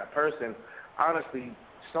him that kind of person. Honestly,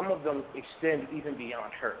 some of them extend even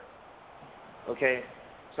beyond her. Okay?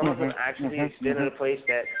 Some of them actually extend in a place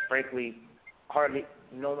that, frankly, hardly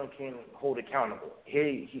no one can hold accountable.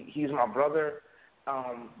 He's my brother.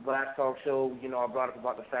 Last talk show, I brought up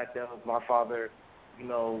about the fact that my father,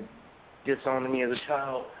 disowned me as a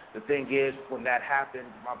child. The thing is, when that happened,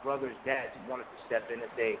 my brother's dad wanted to step in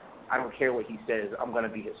and say, I don't care what he says, I'm going to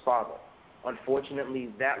be his father. Unfortunately,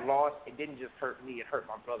 that loss, it didn't just hurt me, it hurt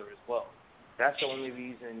my brother as well. That's the only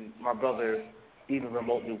reason my brother even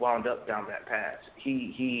remotely wound up down that path.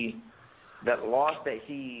 That loss that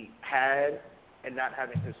he had and not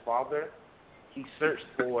having his father, he searched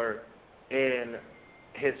for in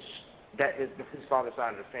his father's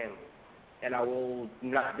side of the family. And I will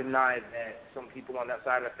not deny that some people on that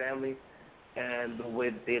side of the family and the way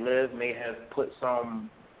that they live may have put some,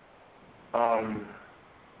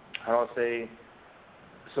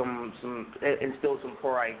 instilled some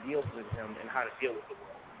poor ideals in him and how to deal with the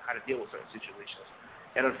world, how to deal with certain situations.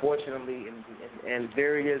 And unfortunately, in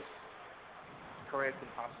various correct and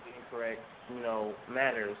possibly incorrect,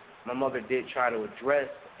 manners, my mother did try to address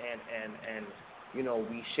and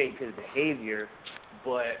reshape his behavior,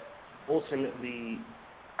 but ultimately,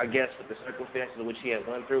 I guess with the circumstances in which he had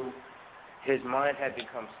went through, his mind had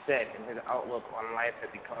become set and his outlook on life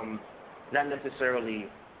had become not necessarily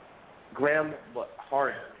grim, but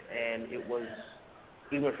hardened. And it was,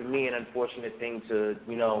 even for me, an unfortunate thing to,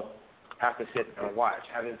 have to sit and watch.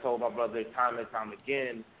 Having told my brother time and time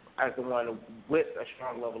again, as the one with a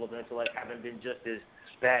strong level of intellect, having been just as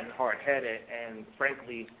bad and hard-headed, and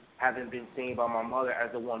frankly, having been seen by my mother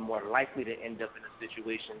as the one more likely to end up in a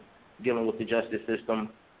situation dealing with the justice system,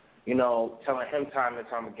 telling him time and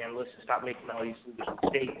time again, listen, stop making all these foolish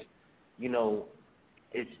mistakes.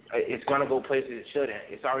 It's going to go places it shouldn't.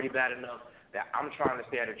 It's already bad enough that I'm trying to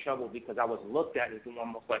stay out of trouble because I was looked at as the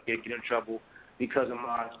one most likely to get in trouble because of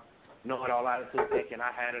my know-it-all attitude, thinking I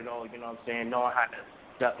had it all, knowing how to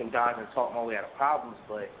duck and dodge and talk my way out of problems.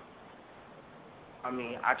 But,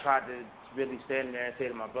 I tried to really stand there and say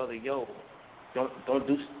to my brother, yo, don't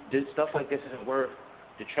do stuff like this isn't worth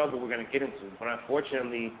the trouble we're going to get into. But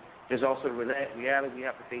unfortunately, there's also reality we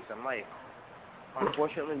have to face in life.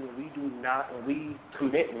 Unfortunately, when we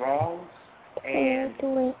commit wrongs and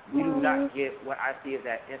we do not get what I see as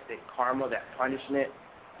that instant karma, that punishment,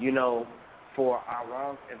 for our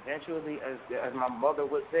wrongs, eventually, as my mother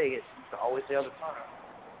would say, it used to always say all the time,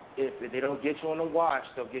 if they don't get you on the wash,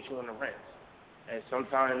 they'll get you on the rinse. And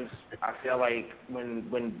sometimes I feel like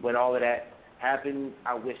when all of that happened,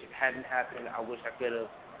 I wish it hadn't happened. I wish I could have,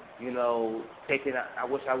 I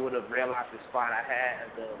wish I would have realized the spot I had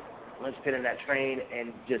as the linchpin in that train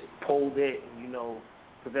and just pulled it, and,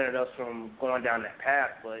 prevented us from going down that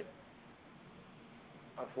path. But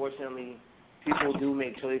unfortunately, people do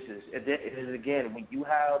make choices. It is, again, when you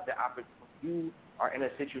have the opportunity, you are in a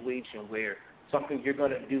situation where something you're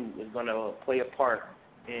going to do is going to play a part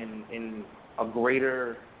in a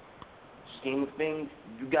greater scheme of things,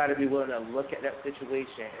 you got to be willing to look at that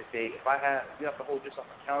situation and say, you have to hold yourself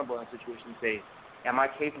accountable in a situation and say, am I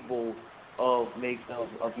capable of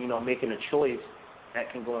making a choice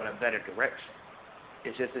that can go in a better direction?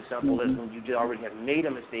 It's just as simple as when you already have made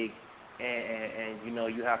a mistake and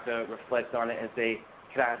you have to reflect on it and say,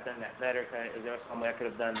 could I have done that better? Is there some way I could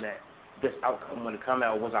have done that? This outcome would have come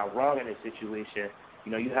out. Was I wrong in this situation?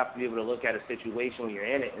 You have to be able to look at a situation when you're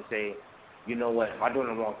in it and say, you know what, am I doing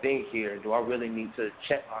the wrong thing here? Do I really need to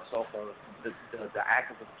check myself on the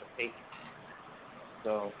actions that I'm taking?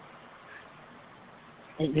 So,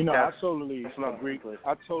 I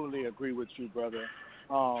totally agree with you, brother.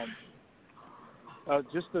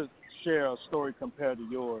 Just to share a story compared to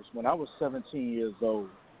yours, when I was 17 years old,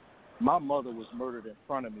 my mother was murdered in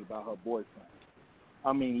front of me by her boyfriend.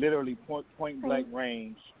 I mean, literally point blank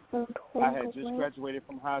range. I had just graduated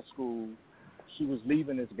from high school. She was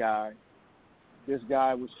leaving this guy. This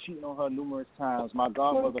guy was cheating on her numerous times. My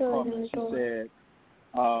godmother called me and she said,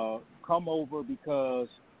 come over because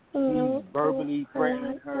he's verbally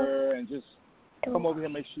threatening her, and just come over here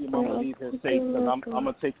and make sure your mama leave here safe, because I'm going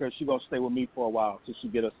to take her. She's going to stay with me for a while till she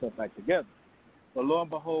get herself back together. But lo and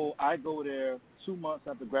behold, I go there 2 months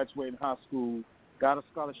after graduating high school, got a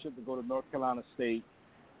scholarship to go to North Carolina State,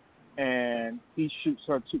 and he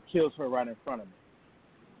kills her right in front of me.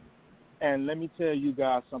 And let me tell you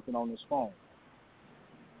guys something on this phone.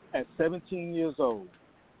 At 17 years old,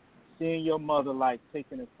 seeing your mother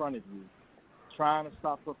taken in front of you, trying to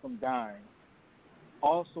stop her from dying,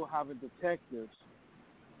 also having detectives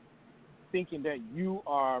thinking that you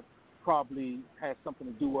are probably had something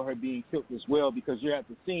to do with her being killed as well, because you're at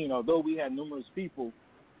the scene, although we had numerous people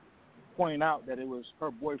point out that it was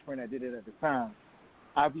her boyfriend that did it at the time.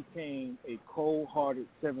 I became a cold-hearted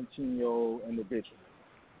 17-year-old individual.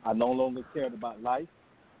 I no longer cared about life.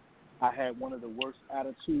 I had one of the worst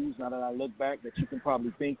attitudes, now that I look back, that you can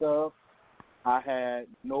probably think of. I had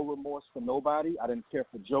no remorse for nobody. I didn't care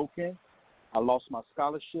for joking. I lost my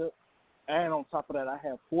scholarship. And on top of that, I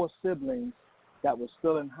had 4 siblings that were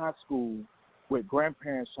still in high school with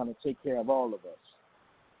grandparents trying to take care of all of us.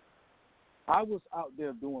 I was out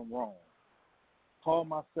there doing wrong. Called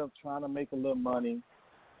myself trying to make a little money,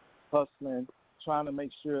 hustling, trying to make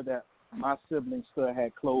sure that my siblings still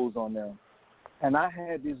had clothes on them. And I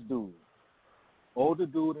had this dude, older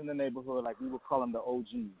dude in the neighborhood, like we would call him the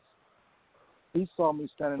OGs. He saw me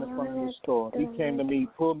standing in front of his store. He came to me,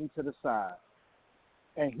 pulled me to the side,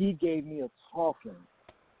 and he gave me a talking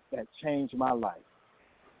that changed my life.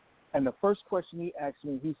 And the first question he asked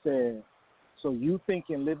me, he said, so you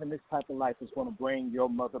thinking living this type of life is going to bring your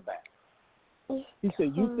mother back? He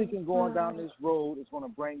said, you thinking going down this road is going to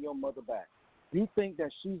bring your mother back? You think that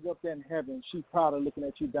she's up there in heaven, she's proud of looking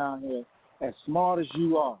at you down here, as smart as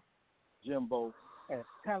you are, Jimbo, as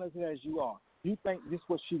talented as you are. You think this is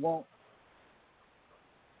what she wants?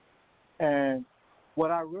 And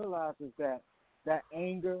what I realized is that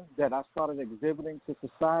anger that I started exhibiting to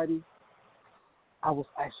society, I was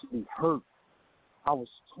actually hurt. I was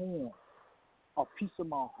torn. A piece of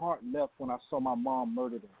my heart left when I saw my mom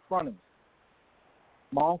murdered in front of me.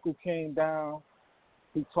 My uncle came down.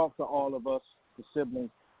 He talked to all of us, the siblings,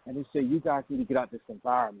 and he said, you guys need to get out of this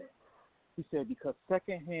environment. He said, because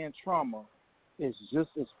secondhand trauma is just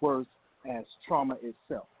as worse as trauma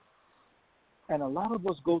itself. And a lot of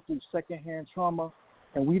us go through secondhand trauma,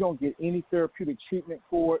 and we don't get any therapeutic treatment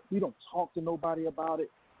for it. We don't talk to nobody about it.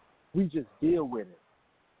 We just deal with it.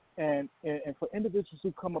 And for individuals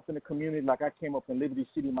who come up in the community, like I came up in Liberty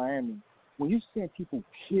City, Miami, when you're seeing people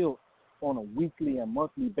killed on a weekly and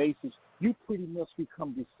monthly basis, you pretty much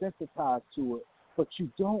become desensitized to it, but you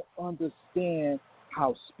don't understand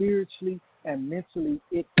how spiritually and mentally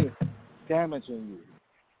it is damaging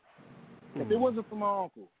you. If it wasn't for my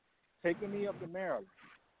uncle taking me up to Maryland,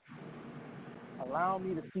 allowing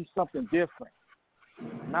me to see something different,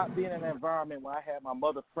 not being in an environment where I had my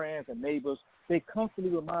mother friends and neighbors, they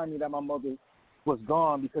constantly remind me that my mother was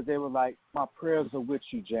gone, because they were like, my prayers are with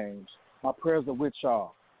you, James. My prayers are with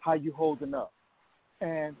y'all. How you holding up?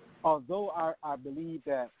 And although I believe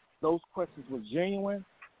that those questions were genuine,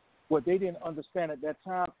 what they didn't understand at that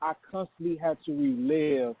time, I constantly had to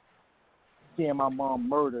relive seeing my mom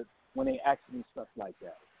murdered when they asked me stuff like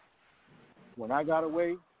that. When I got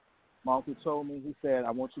away, my uncle told me, he said,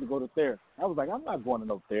 I want you to go to therapy. I was like, I'm not going to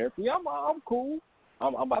no therapy. I'm cool.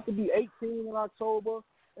 I'm about to be 18 in October.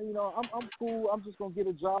 And, you know, I'm cool. I'm just going to get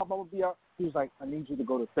a job. I'm going to be out. He was like, I need you to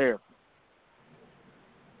go to therapy.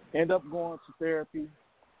 End up going to therapy.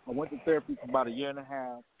 I went to therapy for about a year and a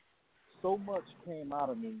half. So much came out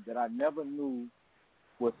of me that I never knew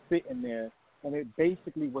was sitting there, and it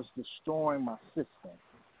basically was destroying my system.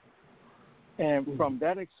 And from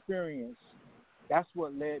that experience, that's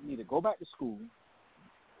what led me to go back to school,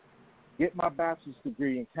 get my bachelor's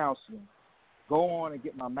degree in counseling, go on and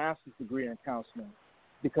get my master's degree in counseling,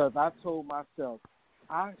 because I told myself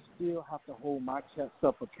I still have to hold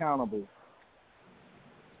myself accountable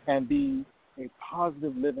and be a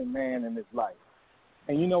positive living man in this life.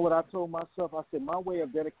 And you know what I told myself? I said my way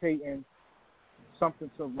of dedicating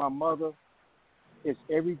something to my mother is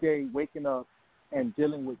every day waking up and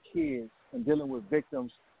dealing with kids and dealing with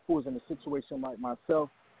victims who is in a situation like myself,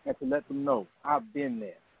 and to let them know I've been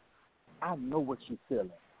there. I know what you're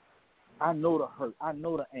feeling. I know the hurt. I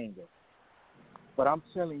know the anger. But I'm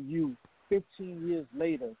telling you, 15 years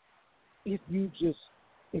later, if you just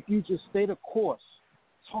stay the course,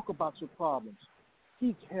 talk about your problems,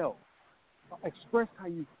 seek help, express how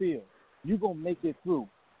you feel, you're going to make it through.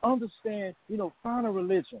 Understand, find a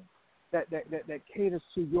religion that caters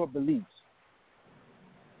to your beliefs,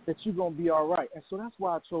 that you're going to be all right. And so that's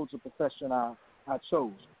why I chose the profession I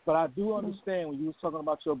chose. But I do understand when you was talking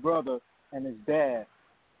about your brother and his dad,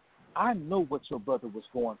 I know what your brother was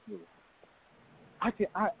going through.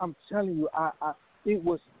 I'm telling you, it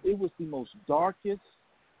was the most darkest,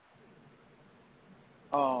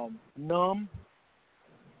 numb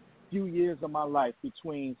few years of my life,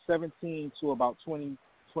 between 17 to about 20,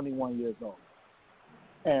 21 years old.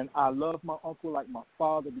 And I love my uncle like my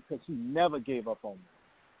father because he never gave up on me.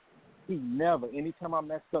 He never. Anytime I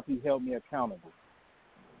messed up, he held me accountable.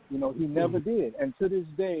 He never did. And to this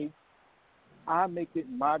day, I make it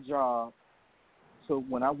my job. So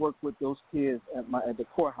when I work with those kids at the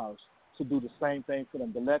courthouse, to do the same thing for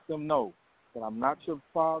them, to let them know that I'm not your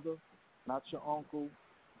father, not your uncle,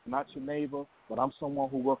 not your neighbor, but I'm someone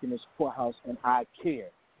who works in this courthouse, and I care,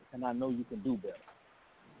 and I know you can do better.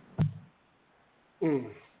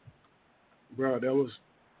 Bro, that was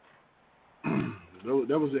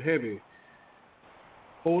a heavy.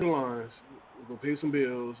 Hold the lines. We'll pay some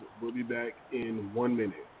bills. We'll be back in 1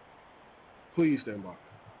 minute. Please stand by.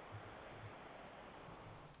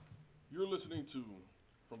 You're listening to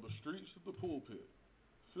From the Streets to the Pulpit.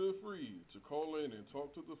 Feel free to call in and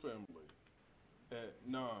talk to the family at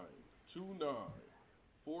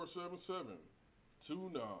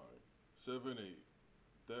 929-477-2978.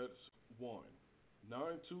 That's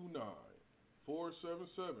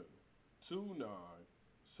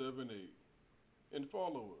 1-929-477-2978. And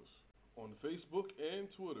follow us on Facebook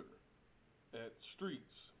and Twitter at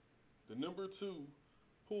Streets, 2,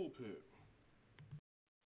 Pulpit.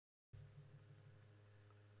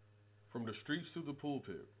 From the Streets to the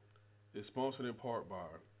Pulpit is sponsored in part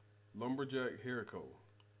by Lumberjack Hair Co.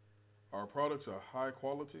 Our products are high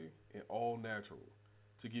quality and all natural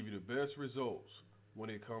to give you the best results when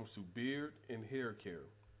it comes to beard and hair care.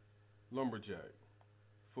 Lumberjack,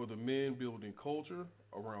 for the men building culture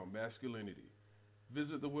around masculinity.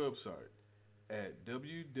 Visit the website at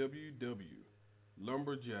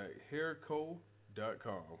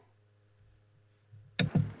www.lumberjackhairco.com.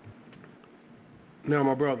 Now,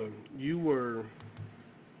 my brother, you were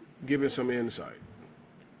giving some insight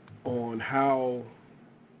on how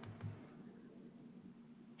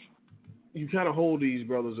you kind of hold these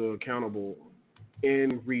brothers accountable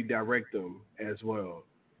and redirect them as well.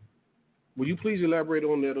 Will you please elaborate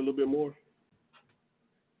on that a little bit more?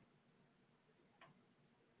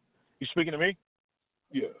 You speaking to me?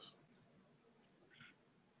 Yes.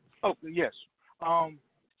 Oh, yes.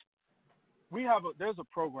 There's a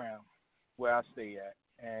program where I stay at,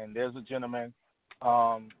 and there's a gentleman.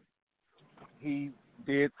 He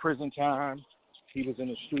did prison time. He was in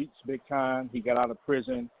the streets big time. He got out of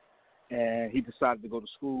prison, and he decided to go to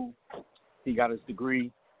school. He got his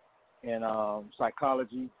degree in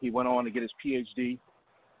psychology. He went on to get his PhD,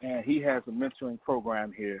 and he has a mentoring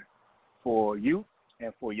program here for youth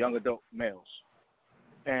and for young adult males.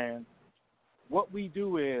 And what we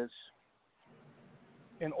do is,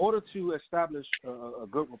 in order to establish a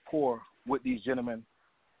good rapport with these gentlemen,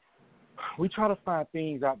 we try to find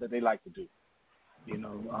things out that they like to do.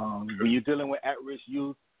 When you're dealing with at-risk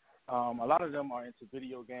youth, a lot of them are into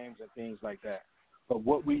video games and things like that. But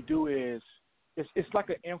what we do is, it's like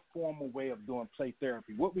an informal way of doing play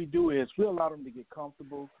therapy. What we do is we allow them to get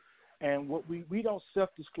comfortable, And what we don't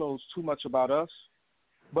self-disclose too much about us,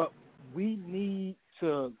 but we need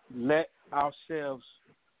to let ourselves,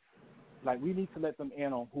 like we need to let them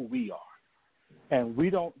in on who we are. And we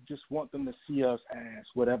don't just want them to see us as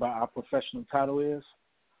whatever our professional title is,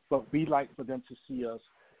 but we like for them to see us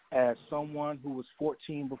as someone who was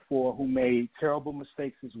 14 before, who made terrible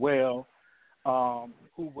mistakes as well,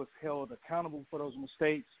 who was held accountable for those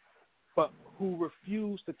mistakes, but who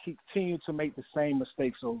refused to continue to make the same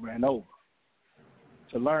mistakes over and over,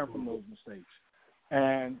 to learn from those mistakes.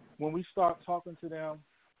 And when we start talking to them,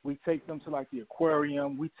 we take them to like the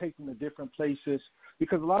aquarium, we take them to different places,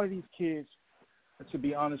 because a lot of these kids, to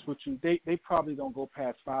be honest with you, they probably don't go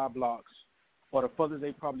past 5 blocks, or the furthest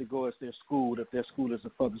they probably go is their school, if their school is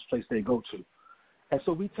the furthest place they go to. And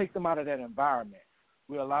so we take them out of that environment.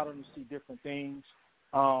 We allow them to see different things.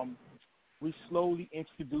 We slowly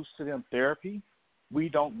introduce to them therapy. We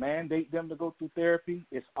don't mandate them to go through therapy.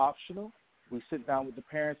 It's optional. We sit down with the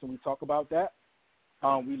parents and we talk about that.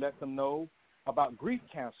 We let them know about grief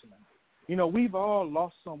counseling. You know, we've all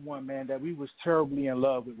lost someone, man, that we was terribly in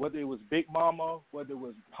love with, whether it was Big Mama, whether it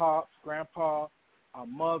was Pops, Grandpa, our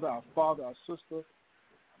mother, our father, our sister.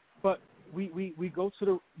 But we go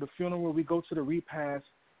to the funeral, we go to the repast,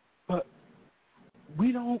 but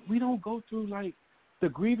we don't go through like the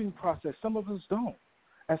grieving process. Some of us don't.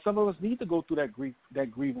 And some of us need to go through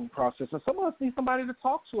that grieving process. And some of us need somebody to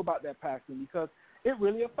talk to about that passing, because it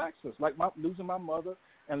really affects us. Like losing my mother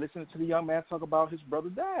and listening to the young man talk about his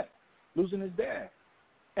brother's dad, losing his dad.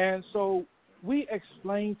 And so we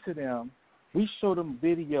explain to them, we show them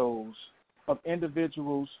videos of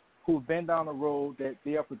individuals who've been down a road that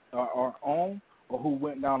they are on, or who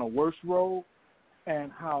went down a worse road,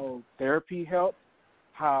 and how therapy helped,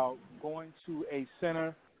 how going to a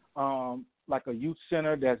center, like a youth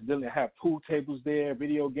center that's going to have pool tables there,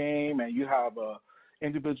 video game, and you have a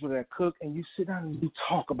individual that cook, and you sit down and you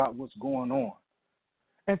talk about what's going on.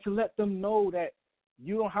 And to let them know that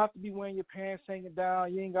you don't have to be wearing your pants hanging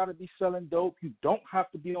down. You ain't got to be selling dope. You don't have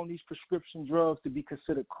to be on these prescription drugs to be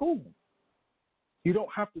considered cool. You don't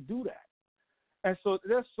have to do that. And so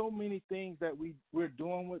there's so many things that we're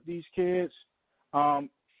doing with these kids. I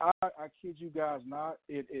kid you guys not.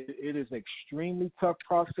 It is an extremely tough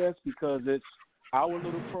process, because it's our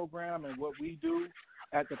little program and what we do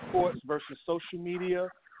at the courts versus social media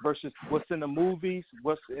versus what's in the movies,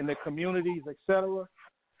 what's in the communities, etc.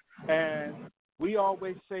 And we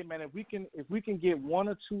always say, man, if we can get 1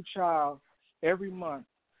 or 2 child every month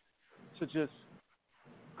to just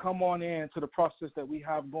come on in to the process that we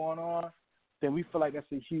have going on, then we feel like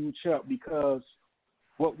that's a huge help, because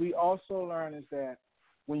what we also learn is that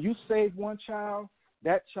when you save one child,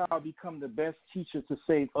 that child becomes the best teacher to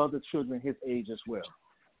save other children his age as well.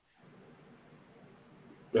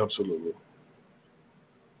 Absolutely.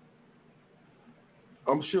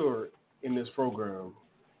 I'm sure in this program,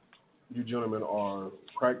 you gentlemen are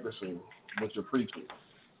practicing what you're preaching,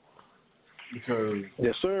 because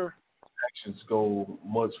yes, sir, actions go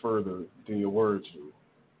much further than your words do.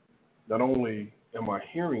 Not only am I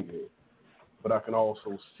hearing it, but I can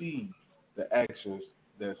also see the actions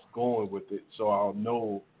that's going with it, so I'll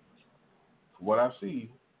know what I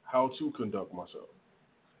see, how to conduct myself.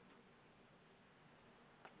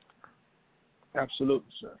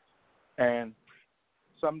 Absolutely, sir. And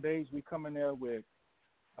some days we come in there with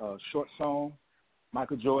short song,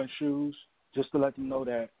 Michael Jordan shoes, just to let them know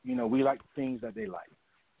that, you know, we like the things that they like.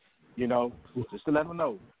 You know, just to let them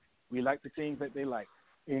know we like the things that they like.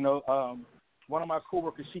 You know, one of my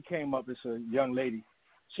coworkers, she came up, it's a young lady,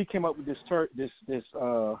 she came up with this term,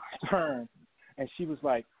 and she was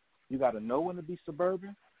like, you got to know when to be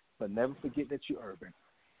suburban, but never forget that you're urban.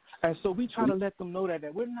 And so we try to let them know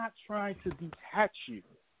that we're not trying to detach you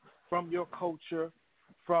from your culture,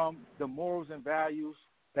 from the morals and values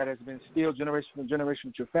that has been instilled generation from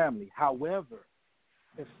generation with your family. However,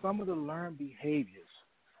 if some of the learned behaviors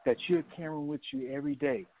that you're carrying with you every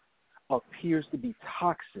day appears to be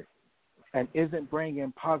toxic and isn't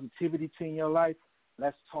bringing positivity to your life,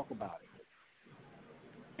 let's talk about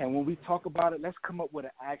it. And when we talk about it, let's come up with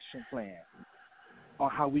an action plan on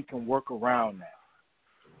how we can work around that.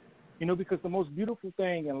 You know, because the most beautiful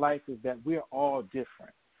thing in life is that we're all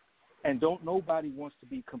different. And nobody wants to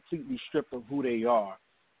be completely stripped of who they are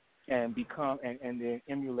and become and then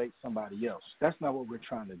emulate somebody else. That's not what we're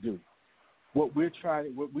trying to do. What we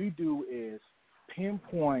do is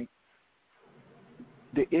pinpoint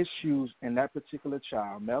the issues in that particular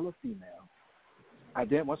child, male or female.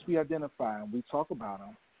 Once we identify them, we talk about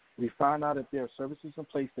them. We find out if there are services in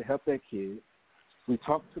place to help that kid. We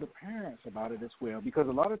talk to the parents about it as well, because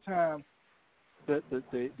a lot of times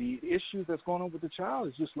the issue that's going on with the child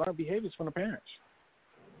is just learned behaviors from the parents.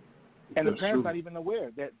 And the parents not even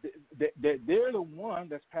aware that they're the one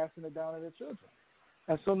that's passing it down to their children.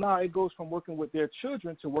 And so now it goes from working with their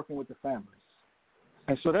children to working with the families.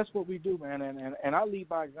 And so that's what we do, man. And I lead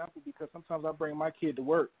by example because sometimes I bring my kid to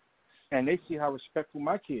work and they see how respectful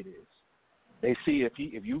my kid is. They see if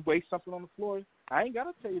you waste something on the floor, I ain't got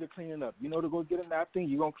to tell you to clean it up. You know to go get a napkin,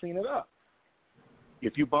 you're going to clean it up.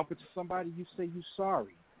 If you bump into somebody, you say you're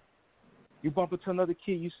sorry. You bump into another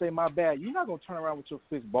kid, you say my bad. You're not going to turn around with your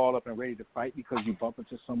fist balled up and ready to fight because you bump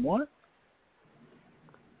into someone.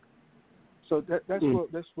 So that's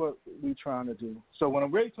what we're trying to do. So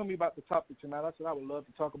when Ray told me about the topic tonight, I said I would love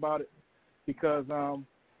to talk about it because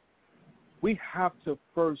we have to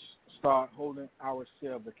first start holding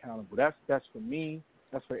ourselves accountable. That's for me.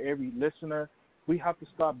 That's for every listener. We have to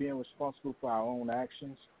start being responsible for our own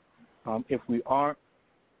actions. If we aren't,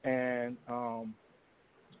 and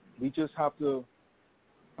we just have to,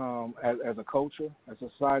 as a culture, as a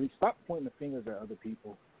society, stop pointing the fingers at other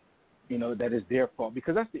people. You know, that is their fault,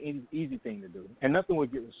 because that's the easy thing to do. And nothing will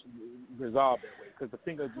get resolved that way, because the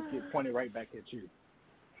finger just gets pointed right back at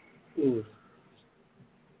you.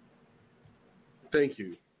 Thank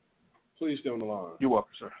you. Please stay on the line. You're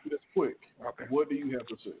welcome, sir. Just quick. Okay. What do you have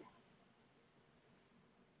to say?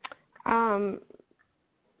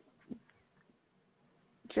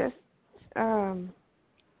 Just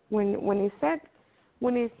when he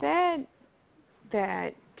said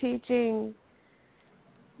that teaching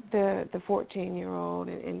the 14-year-old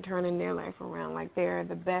and turning their life around, like they're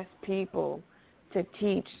the best people to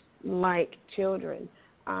teach like children,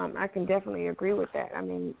 I can definitely agree with that. I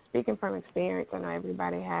mean, speaking from experience, I know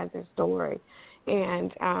everybody has their story,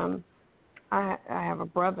 and I have a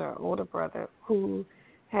brother, older brother, who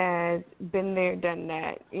has been there, done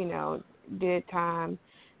that, you know, did time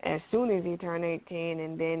as soon as he turned 18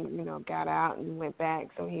 and then, you know, got out and went back.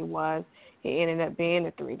 So he ended up being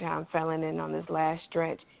a 3-time felon, and on this last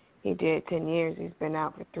stretch, he did 10 years. He's been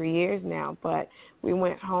out for 3 years now. But we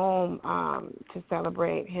went home to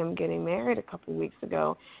celebrate him getting married a couple weeks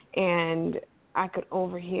ago, and I could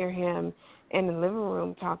overhear him in the living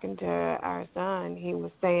room talking to our son. He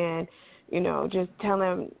was saying, you know, just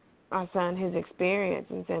telling our son his experience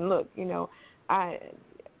and saying, look, you know, I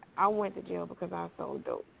went to jail because I sold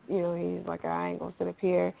dope. You know, he's like, I ain't going to sit up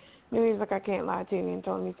here. You know, he's like, I can't lie to you. And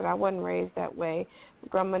told me, he said, I wasn't raised that way.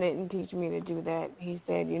 Grandma didn't teach me to do that. He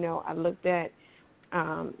said, you know, I looked at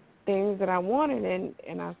things that I wanted,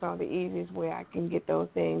 and I saw the easiest way I can get those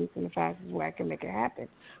things and the fastest way I can make it happen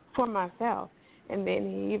for myself. And then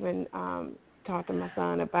he even talked to my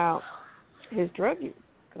son about his drug use,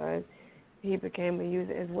 because he became a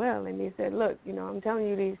user as well. And he said, look, you know, I'm telling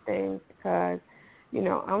you these things because, you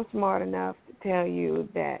know, I'm smart enough to tell you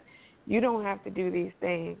that you don't have to do these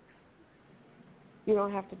things. You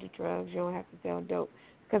don't have to do drugs. You don't have to sell dope,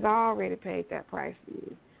 because I already paid that price for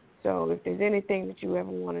you. So if there's anything that you ever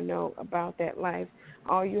want to know about that life,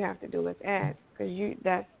 all you have to do is ask, because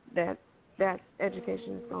that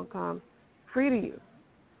education is going to come free to you.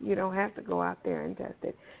 You don't have to go out there and test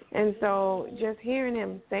it. And so just hearing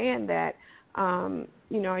him saying that,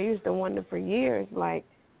 you know, I used to wonder for years, like,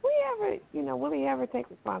 will he ever take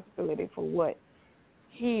responsibility for what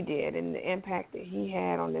he did and the impact that he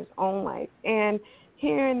had on his own life? And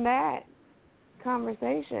hearing that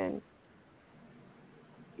conversation,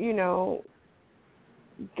 you know,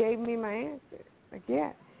 gave me my answer. Like,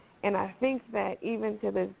 yeah. And I think that even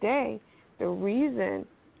to this day, the reason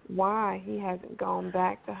why he hasn't gone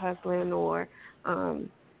back to hustling or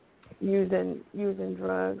using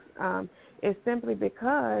drugs is simply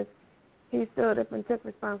because he stood up and took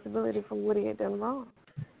responsibility for what he had done wrong,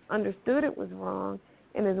 understood it was wrong,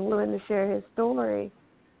 and is willing to share his story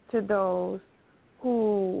to those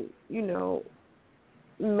who, you know,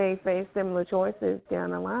 may face similar choices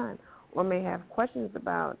down the line or may have questions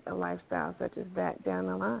about a lifestyle such as that down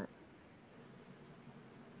the line.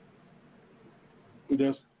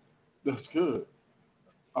 That's good.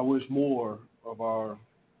 I wish more of our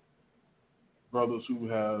brothers who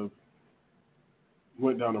have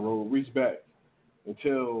went down the road reach back and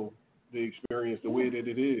tell the experience the way that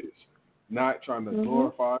it is, not trying to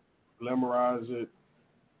glorify it, glamorize it.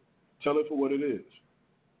 Tell it for what it is.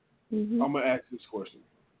 I'm going to ask this question.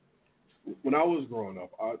 When I was growing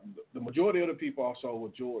up, the majority of the people I saw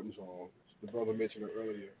with Jordans on, the brother mentioned it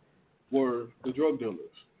earlier, were the drug dealers.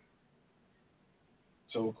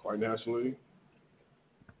 So quite naturally,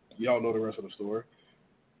 y'all know the rest of the story.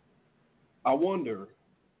 I wonder,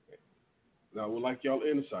 and I would like y'all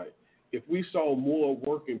insight, if we saw more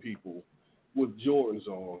working people with Jordans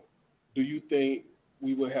on, do you think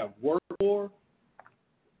we would have worked more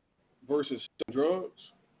versus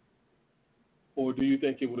drugs, or do you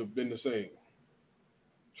think it would have been the same?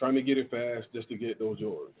 Trying to get it fast just to get those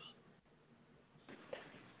yards.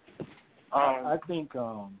 I think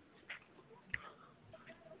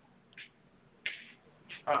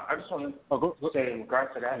I just want go. to say in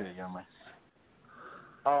regards to that, Yeah, young man.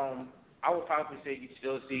 I would probably say you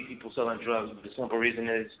still see people selling drugs, but the simple reason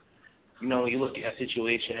is, you look at that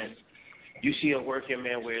situation, you see a working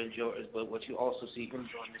man wearing Jordans, but what you also see him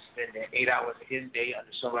doing is spending 8 hours of his day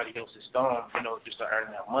under somebody else's thumb, just to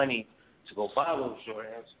earn that money to go buy those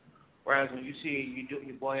Jordans. Whereas when you see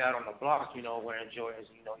your boy out on the block, wearing Jordans,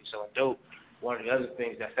 he's selling dope, one of the other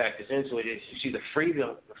ththings that factors into it is you see the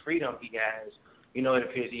freedom he has, it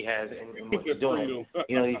appears he has in what he's doing.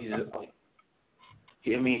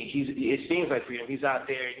 It seems like freedom. He's out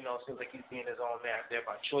there, it seems like he's being his own man out there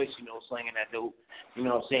by choice, slinging that dope,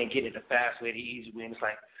 getting it the fast way, the easy way, and it's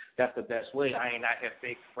like, that's the best way. I ain't out here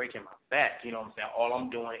fake breaking my back, All I'm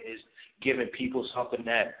doing is giving people something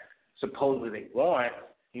that supposedly they want,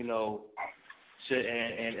 and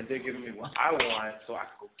they're giving me what I want so I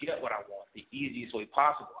can go get what I want the easiest way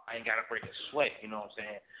possible. I ain't got to break a sweat,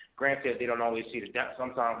 Granted, they don't always see the depth.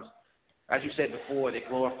 Sometimes, as you said before, they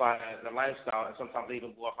glorify the lifestyle, and sometimes they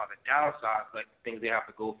even glorify the downsides, like things they have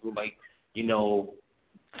to go through, like,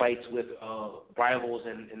 fights with rivals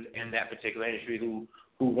in that particular industry who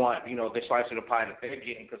want, their slice of the pie that they're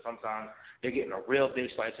getting, because sometimes they're getting a real big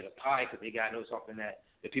slice of the pie because they got to know something that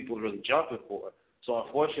the people are really jumping for. So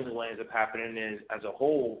unfortunately, what ends up happening is, as a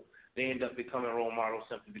whole, they end up becoming role models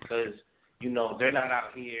simply because, they're not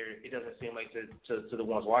out here. It doesn't seem like to the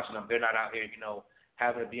ones watching them, they're not out here,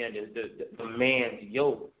 having to be under the man's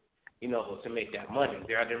yoke, to make that money.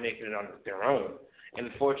 They're out there making it on their own. And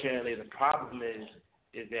unfortunately, the problem is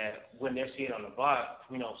that when they're seeing on the block,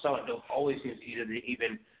 selling dope always seems easier than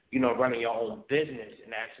even, running your own business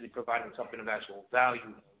and actually providing something of actual value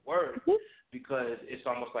and worth, because it's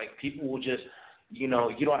almost like people will just, you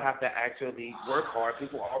don't have to actually work hard.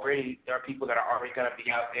 There are people that are already going to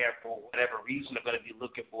be out there for whatever reason. They're going to be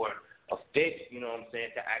looking for a fix,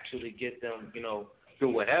 to actually get them,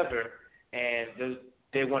 through whatever. And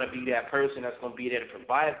they want to be that person that's going to be there to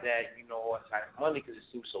provide that, type of money, because it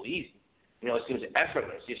seems so easy. It seems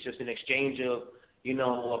effortless. It's just an exchange of,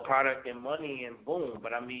 a product and money and boom.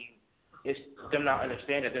 But it's them not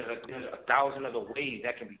understanding that there's 1,000 other ways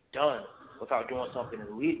that can be done without doing something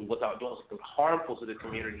illegal, without doing something harmful to the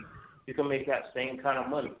community. You can make that same kind of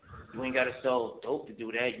money. You ain't got to sell dope to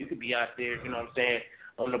do that. You could be out there,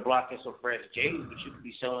 on the block in some fresh J's, but you could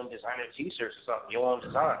be selling designer T-shirts or something, your own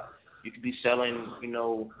design. You could be selling,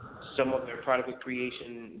 some of your product of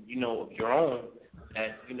creation, of your own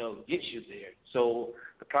that, gets you there. So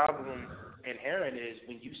the problem inherent is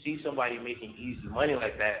when you see somebody making easy money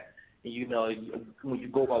like that, and when you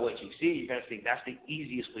go by what you see, you're going to think that's the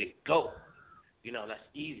easiest way to go. That's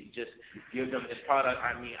easy. Just give them this product.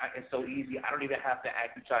 It's so easy. I don't even have to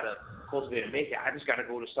actually try to cultivate and make it. I just got to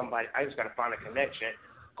go to somebody. I just got to find a connection,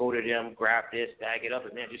 go to them, grab this, bag it up,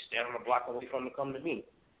 and then just stand on the block and wait for them to come to me.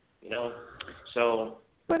 So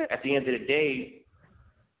at the end of the day,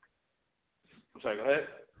 I'm sorry, go ahead.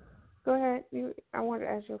 Go ahead. I wanted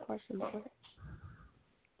to ask you a question. Go ahead.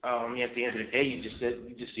 At the end of the day, you just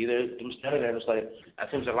see them standing there, and it's like, that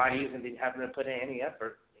seems a lot easier than having to put in any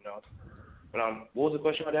effort, But what was the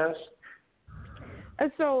question I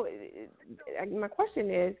asked? So my question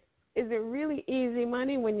is it really easy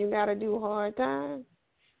money when you got to do hard time?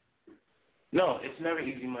 No, it's never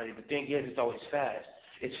easy money. The thing is, it's always fast.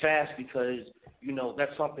 It's fast because,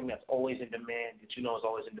 that's something that's always in demand, that is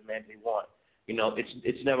always in demand they want.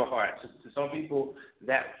 It's never hard. To some people,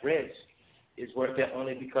 that risk is worth it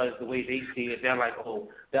only because the way they see it, they're like, oh,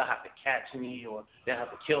 they'll have to catch me or they'll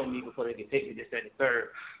have to kill me before they can take me this, that, and third,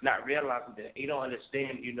 not realizing that they don't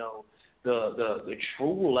understand, the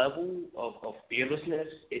true level of fearlessness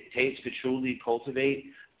it takes to truly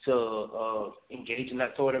cultivate, to engage in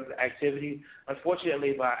that sort of activity.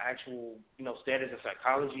 Unfortunately, by actual, standards of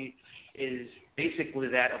psychology, is basically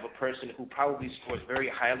that of a person who probably scores very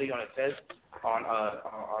highly on a test, on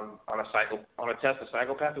a test of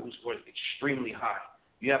psychopath, who scores extremely high.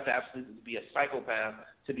 You have to absolutely be a psychopath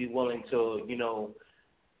to be willing to,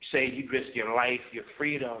 say you risk your life, your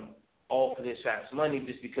freedom, all for this fast money,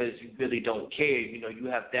 just because you really don't care. You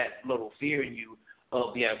have that little fear in you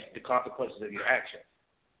of the consequences of your actions.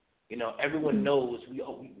 Everyone knows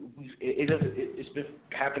it's been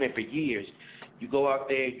happening for years. You go out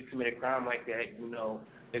there, you commit a crime like that,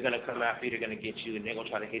 they're going to come after you, they're going to get you, and they're going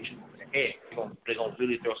to try to hit you in the head. They're going to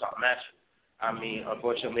really throw something at you.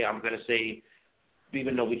 Unfortunately, I'm going to say,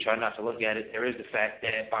 even though we try not to look at it, there is the fact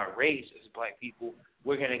that by race, as black people,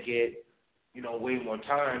 we're going to get, way more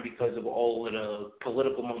time because of all of the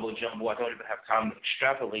political mumbo jumbo. I don't even have time to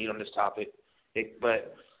extrapolate on this topic.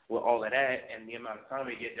 But with all of that and the amount of time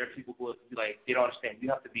we get, there are people who they don't understand. You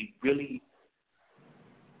have to be really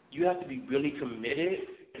committed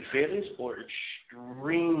and fearless, or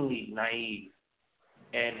extremely naive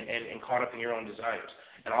and caught up in your own desires.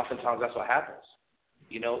 And oftentimes that's what happens.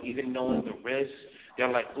 Even knowing the risks,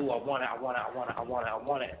 they're like, ooh, I want it, and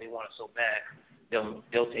they want it so bad.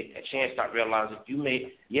 They'll take that chance, not realizing your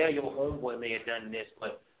homeboy may have done this,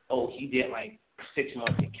 but he did like 6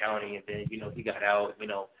 months in county, and then he got out.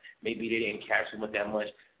 Maybe they didn't catch him with that much.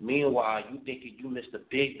 Meanwhile, you thinking you missed a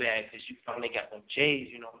big bag because you finally got them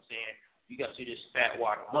J's. You know what I'm saying? You got to this fat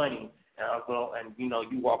wad of money, and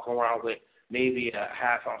you walk around with maybe a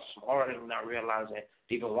half ounce of water, and not realizing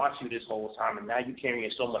they've been watching you this whole time, and now you're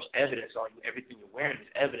carrying so much evidence on you. Everything you're wearing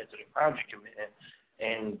is evidence of the crime you're committing,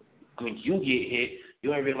 and when you get hit, you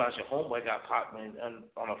don't realize your homeboy got popped on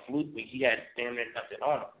a fluke when he had damn near nothing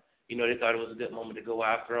on him. They thought it was a good moment to go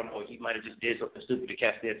after him, or he might have just did something stupid to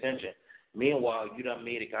catch their attention. Meanwhile, you done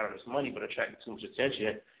made it, got all this money, but attracted too much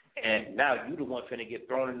attention, and now you the one finna get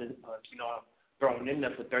thrown in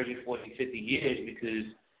there for 30, 40, 50 years because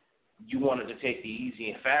you wanted to take the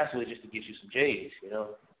easy and fast way just to get you some J's.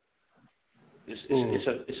 It's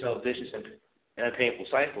a vicious and a painful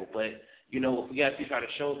cycle, but we got to try to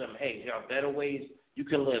show them, hey, there are better ways. You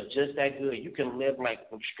can live just that good. You can live like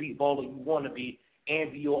a street baller you want to be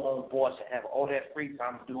and be your own boss and have all that free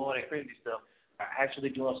time to do all that crazy stuff by actually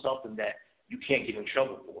doing something that you can't get in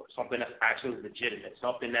trouble for, something that's actually legitimate,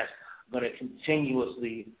 something that's going to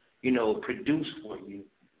continuously, produce for you.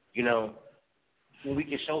 When we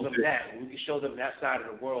can show them that, when we can show them that side of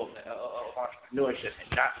the world of entrepreneurship,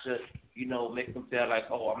 and not just, make them feel like,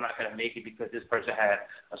 oh, I'm not going to make it because this person had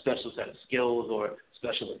a special set of skills or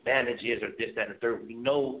special advantages or this, that, and the third. We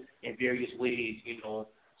know in various ways,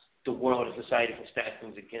 the world and society can stack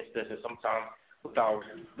things against us, and sometimes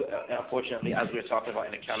unfortunately, as we were talking about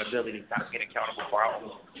in accountability, not getting accountable for our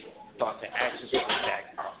own thoughts and actions or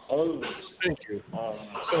our own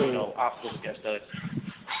obstacles against us.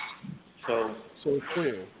 So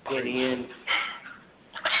clear. In the end,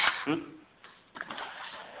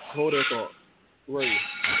 hold that thought. Right.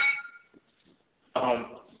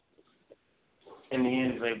 In the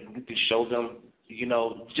end, like, we could show them,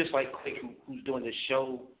 just like Quick, who's doing this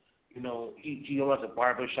show, he runs a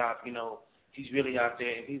barber shop, he's really out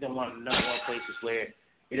there, and he's in one places where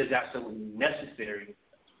it is absolutely necessary,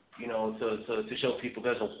 to show people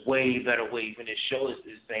there's a way better way. Even this show is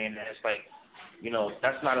saying that. It's like,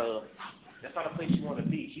 that's not a place you want to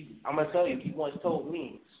be. I'm going to tell you, he once told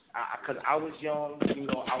me, because I was young,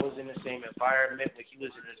 I was in the same environment, but he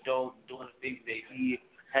was in his dope doing the things that he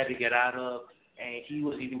had to get out of, and he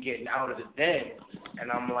was even getting out of the den.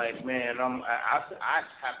 And I'm like, man, I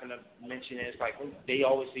happen to mention it. It's like they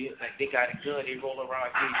always see it like they got it good. They roll around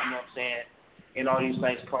here, you know what I'm saying, in all these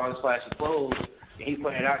nice cars, flashy clothes. And he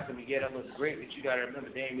pointed out to me, yeah, that looks great, but you got to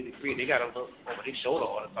remember, they ain't really free. They got to look over their shoulder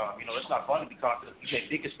all the time. It's not fun to be constantly, you may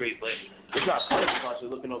think it's great, but it's not fun to be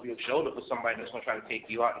constantly looking over your shoulder for somebody that's going to try to take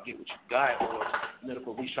you out to get what you got, or the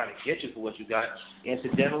police trying to get you for what you got.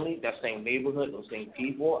 Incidentally, that same neighborhood, those same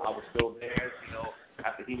people, I was still there,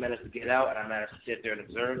 after he managed to get out and I managed to sit there and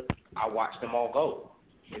observe. I watched them all go.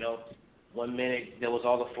 1 minute there was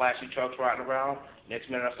all the flashy trucks riding around. Next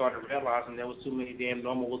minute I started realizing there was too many damn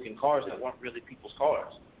normal-looking cars that weren't really people's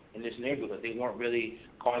cars in this neighborhood. They weren't really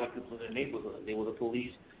cars of people in the neighborhood. They were the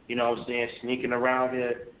police, sneaking around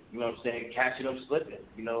there, catching them slipping.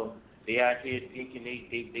 They out here thinking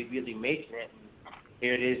they really making it. And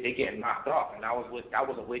here it is, they getting knocked off. And that was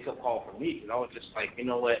a wake-up call for me, because I was just like, you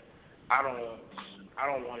know what, I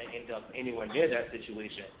don't want to end up anywhere near that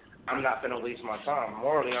situation. I'm not going to waste my time.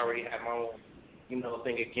 Morally, I already have my own,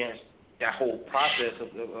 thing against that whole process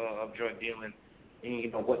of drug dealing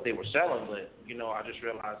and, what they were selling. But, I just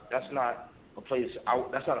realized that's not a place I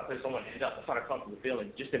want to end up. That's not a comfortable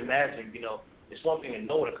feeling. Just imagine, it's one thing to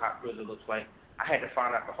know what a cop prison looks like. I had to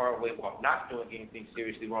find out the hard way while not doing anything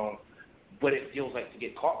seriously wrong. But it feels like to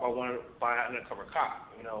get caught by an undercover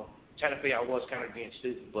cop, Technically, I was kind of being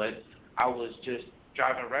stupid, but I was just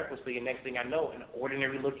driving recklessly, and next thing I know, an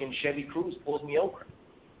ordinary-looking Chevy Cruze pulls me over,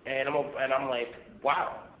 and I'm like,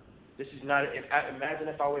 wow, this is not. Imagine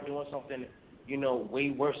if I were doing something,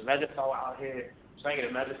 way worse. Imagine if I were out here singing.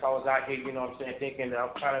 Imagine if I was out here, thinking that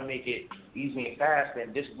I'm trying to make it easy and fast,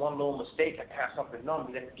 and this one little mistake, I have something on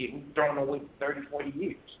me that could get me thrown away for 30, 40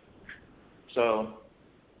 years. So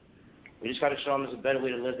we just got to show them there's a better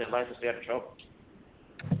way to live their life and stay out of trouble.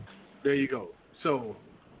 There you go. So,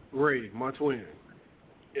 Ray, my twin,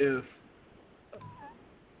 if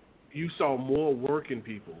you saw more working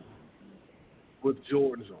people with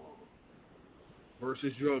Jordans on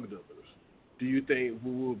versus drug dealers, do you think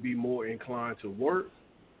we will be more inclined to work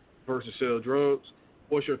versus sell drugs?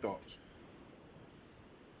 What's your thoughts?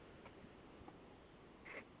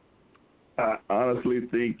 I honestly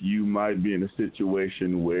think you might be in a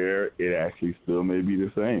situation where it actually still may be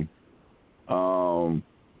the same.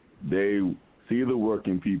 They see the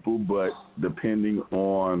working people, but depending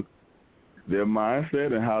on their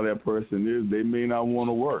mindset and how that person is, they may not want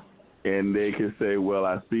to work. And they can say, well,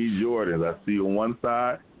 I see Jordans. I see on one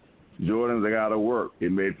side, Jordans, I got to work.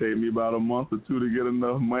 It may take me about a month or two to get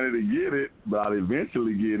enough money to get it, but I'll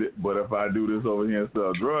eventually get it. But if I do this over here and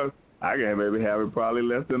sell drugs, I can maybe have it probably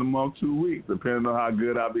less than a month, 2 weeks, depending on how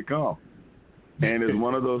good I become. And it's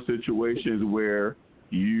one of those situations where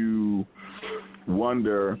you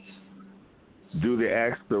wonder, do they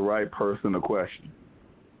ask the right person a question?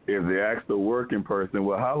 If they ask the working person,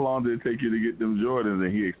 well, how long did it take you to get them Jordans?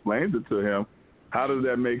 And he explains it to him, how does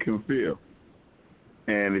that make him feel?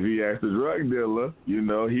 And if he asks the drug dealer, you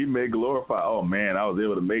know, he may glorify, oh, man, I was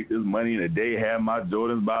able to make this money in a day, have my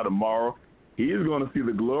Jordans by tomorrow. He is going to see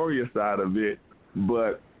the glorious side of it,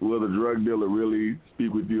 but will the drug dealer really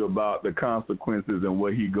speak with you about the consequences and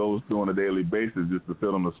what he goes through on a daily basis just to sit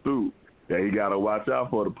on the stoop? That he got to watch out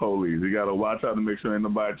for the police. He got to watch out to make sure ain't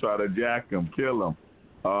nobody try to jack him, kill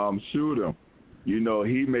him, shoot him. You know,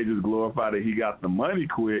 he may just glorify that he got the money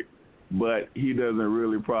quick, but he doesn't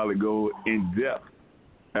really probably go in depth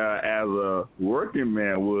as a working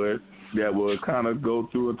man would, that would kind of go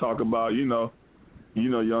through and talk about, you know,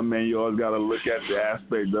 young man, you always got to look at the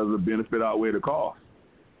aspect, does the benefit outweigh the cost?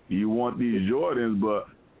 You want these Jordans, but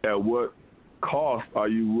at what cost are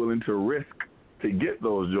you willing to risk to get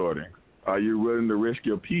those Jordans? Are you willing to risk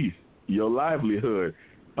your peace, your livelihood,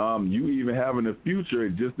 you even having a future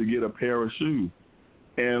just to get a pair of shoes?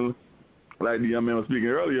 And like the young man was speaking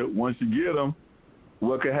earlier, once you get them,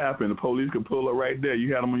 what could happen? The police could pull up right there.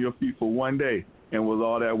 You had them on your feet for one day, and was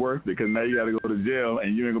all that worth it? Because now you got to go to jail,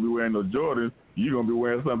 and you ain't going to be wearing no Jordans. You're going to be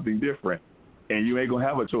wearing something different, and you ain't going to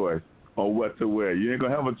have a choice on what to wear. You ain't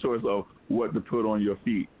going to have a choice of what to put on your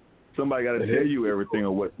feet. Somebody got to tell you everything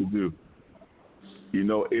on what to do. You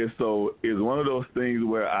know, it's one of those things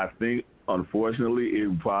where I think, unfortunately,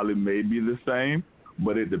 it probably may be the same,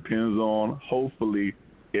 but it depends on, hopefully,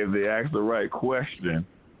 if they ask the right question,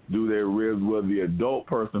 will the adult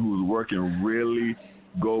person who's working really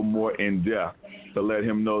go more in depth to let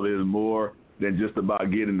him know there's more than just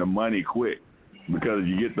about getting the money quick? Because if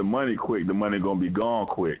you get the money quick, the money going to be gone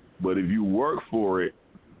quick. But if you work for it,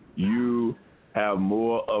 you have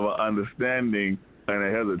more of an understanding and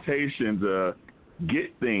a hesitation to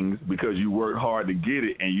get things because you work hard to get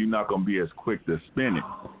it, and you're not going to be as quick to spend it.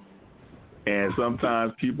 And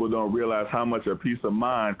sometimes people don't realize how much a peace of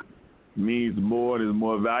mind means more and is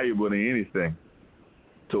more valuable than anything.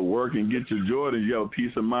 To work and get your Jordans, you have a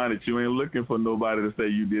peace of mind that you ain't looking for nobody to say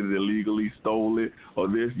you did it illegally, stole it, or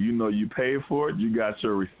this. You know you paid for it. You got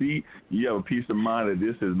your receipt. You have a peace of mind that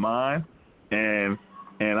this is mine, and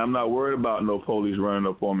I'm not worried about no police running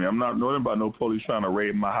up on me. I'm not worried about no police trying to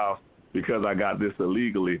raid my house because I got this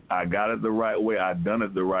illegally. I got it the right way. I done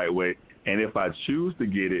it the right way. And if I choose to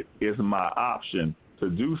get it, it's my option to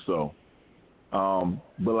do so.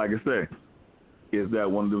 But like I say, is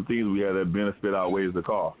that one of the things we have that benefit outweighs the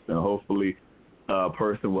cost. And hopefully a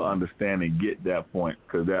person will understand and get that point,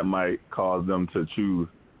 because that might cause them to choose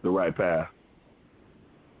the right path.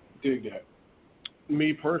 Dig that.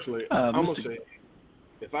 Me personally, I'm going to say,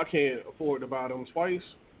 if I can't afford to buy them twice,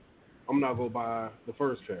 I'm not going to buy the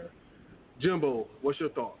first pair. Jimbo, what's your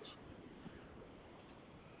thoughts?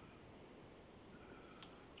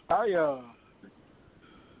 I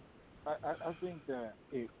think that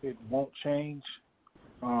it won't change.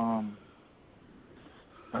 I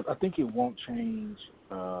think it won't change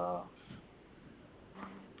our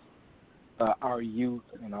youth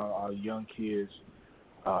and our young kids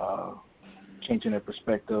changing their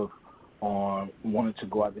perspective on wanting to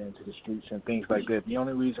go out there into the streets and things like that. The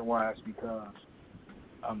only reason why is because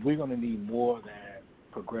we're going to need more than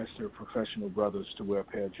progressive professional brothers to wear a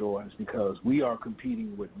pair of Jordans, because we are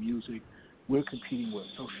competing with music, we're competing with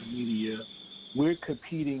social media, we're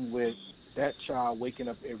competing with that child waking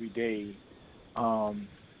up every day,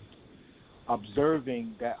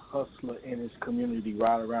 observing that hustler in his community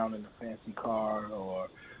ride around in a fancy car or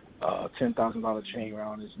a $10,000 chain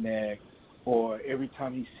around his neck, or every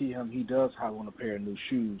time he see him, he does have on a pair of new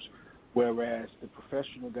shoes, whereas the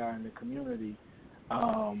professional guy in the community,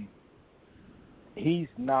 he's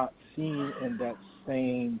not seen in that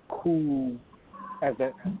same cool, as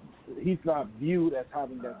that, he's not viewed as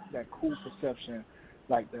having that cool perception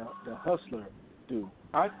like the hustler do.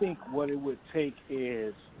 I think what it would take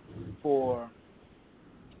is for,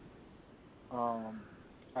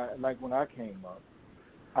 like when I came up,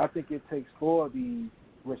 I think it takes for the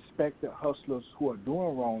respected hustlers who are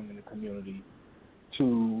doing wrong in the community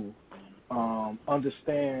to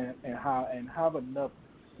understand and have enough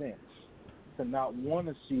sense to not want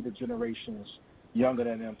to see the generations younger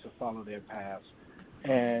than them to follow their paths,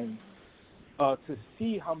 and to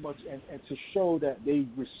see how much and to show that they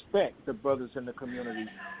respect the brothers in the community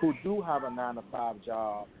who do have a 9-to-5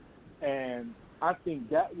 job. And I think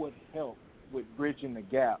that would help with bridging the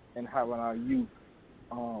gap and having our youth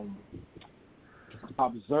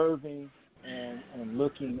observing and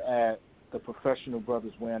looking at the professional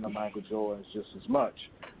brothers wearing the Michael Jordans just as much,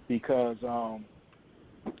 because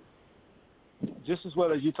just as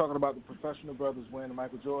well as you're talking about the professional brothers wearing the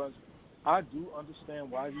Michael Jordans, I do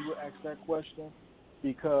understand why you would ask that question,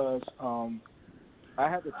 because I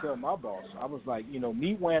had to tell my boss, I was like,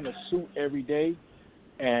 me wearing a suit every day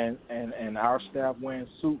and our staff wearing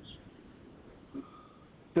suits,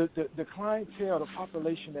 the clientele, the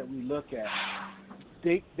population that we look at,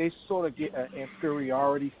 they sort of get an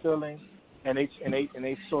inferiority feeling, and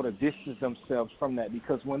they sort of distance themselves from that,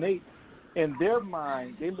 because when they, in their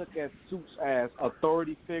mind, they look at suits as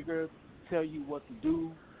authority figures, tell you what to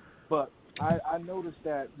do. But I noticed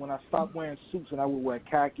that when I stopped wearing suits and I would wear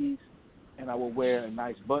khakis and I would wear a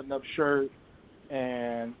nice button-up shirt,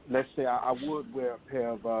 and let's say I would wear a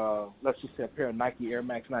pair of, let's just say a pair of Nike Air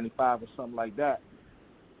Max 95 or something like that,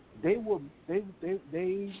 they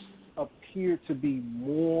appear to be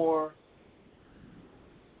more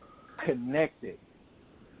connected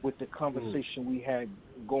with the conversation we had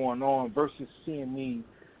going on versus seeing me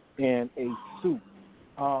in a suit.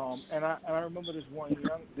 And I remember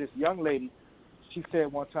this young lady, she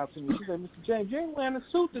said one time to me, she said, "Mr. James, you ain't wearing a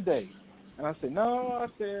suit today." And I said, "No," I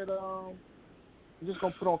said, "I'm just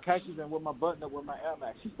going to put on khakis and wear my button up with my Air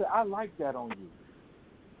Max." She said, "I like that on you."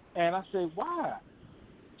 And I said, "Why?"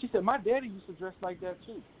 She said, "My daddy used to dress like that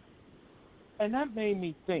too." And that made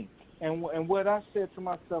me think. And what I said to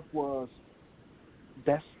myself was,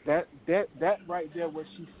 that right there, what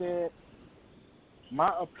she said,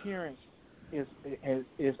 my appearance is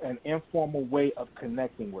an informal way of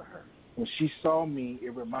connecting with her. When she saw me,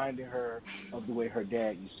 it reminded her of the way her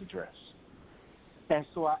dad used to dress. And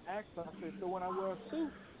so I asked her, I said, "So when I wear a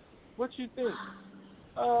suit, what you think?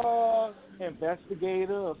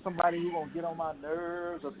 Investigator or somebody who's going to get on my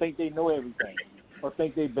nerves or think they know everything or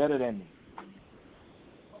think they better than me?"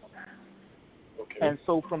 Okay. And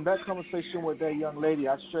so from that conversation with that young lady,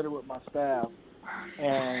 I shared it with my staff,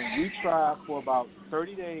 and we tried for about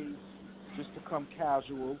 30 days just to come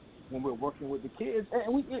casual when we're working with the kids,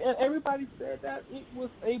 and everybody said that it was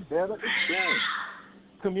a better experience.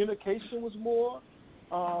 Communication was more,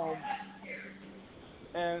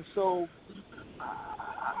 and so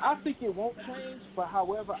I think it won't change, but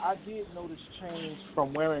however, I did notice change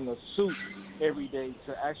from wearing a suit every day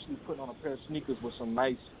to actually putting on a pair of sneakers with some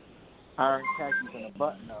nice iron khakis and a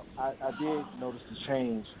button-up. I did notice the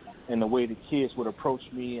change in the way the kids would approach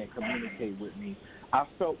me and communicate with me. I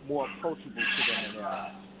felt more approachable to them in their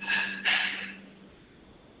eyes.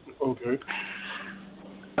 Okay.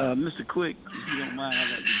 Mr. Quick, if you don't mind, I'd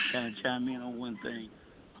like to kind of chime in on one thing.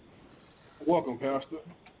 Welcome, Pastor.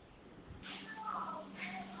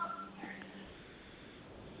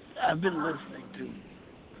 I've been listening to,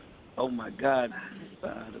 oh my God,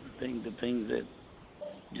 the things that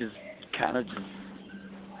just kind of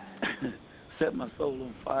just set my soul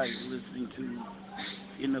on fire, listening to,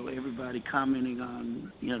 everybody commenting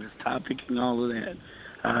on, this topic and all of that.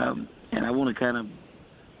 And I want to kind of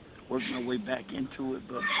work my way back into it.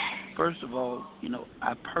 But first of all,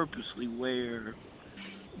 I purposely wear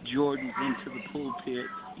Jordans into the pulpit,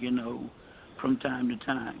 from time to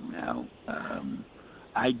time. Now,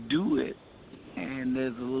 I do it, and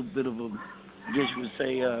there's a little bit of a, I guess you would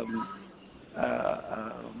say,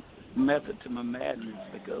 method to my madness,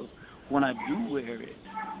 because when I do wear it,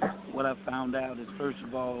 what I found out is, first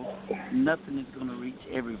of all, nothing is going to reach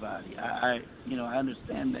everybody. I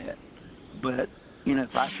understand that, but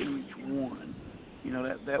if I can reach one,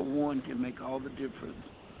 that one can make all the difference.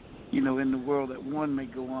 In the world, that one may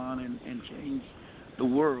go on and change the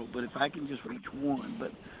world, but if I can just reach one.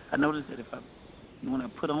 But I noticed that when I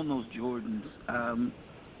put on those Jordans,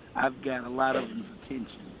 I've got a lot of them's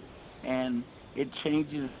attention, and it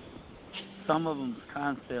changes some of them's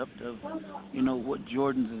concept of, what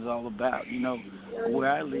Jordans is all about. Where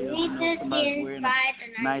I live, somebody's wearing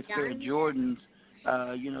a nice pair of Jordans,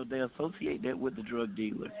 they associate that with the drug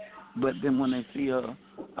dealer. But then when they see a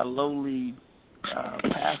lowly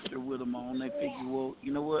pastor with them on, they figure, well,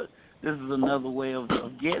 you know what? This is another way of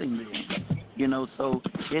getting them. So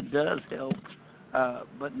it does help.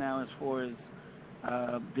 But now as far as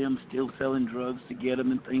them still selling drugs to get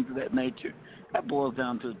them and things of that nature, that boils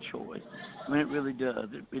down to a choice. I mean, it really does.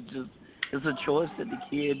 It's a choice that the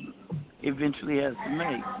kid eventually has to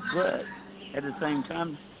make. But at the same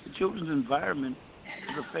time, the children's environment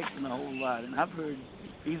is affecting a whole lot. And I've heard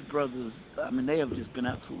these brothers, I mean, they have just been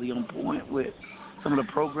absolutely on point with some of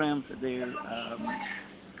the programs that they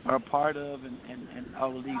are a part of and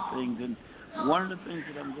all of these things. And one of the things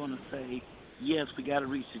that I'm going to say, yes, we got to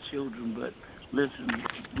reach the children, but listen,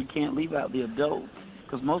 we can't leave out the adults,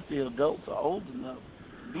 because most of the adults are old enough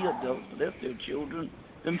to be adults, but they're still children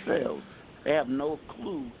themselves. They have no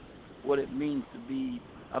clue what it means to be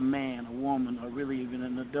a man, a woman, or really even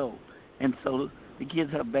an adult. And so the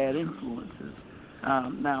kids have bad influences.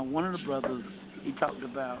 Now, one of the brothers, he talked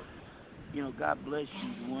about, God bless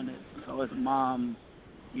you, the one that saw his mom,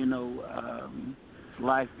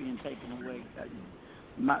 life being taken away.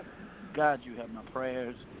 God, you have my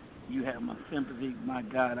prayers. You have my sympathy. My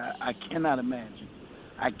God, I cannot imagine.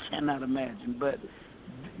 But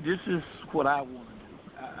this is what I want to do.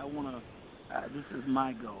 I want to, this is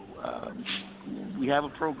my goal. We have a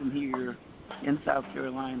program here in South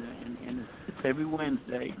Carolina, and it's every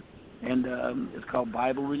Wednesday, and it's called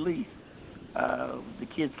Bible Release. The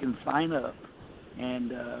kids can sign up,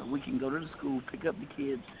 and we can go to the school, pick up the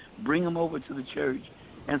kids, bring them over to the church,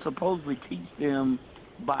 and supposedly teach them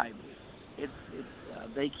Bible.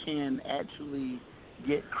 They can actually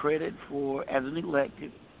get credit for, as an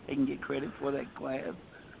elective, they can get credit for that class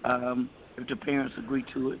if the parents agree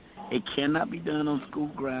to it. It cannot be done on school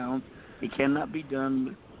grounds. It cannot be done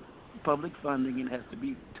with public funding. It has to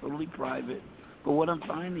be totally private. But what I'm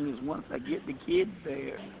finding is once I get the kids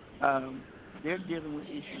there, they're dealing with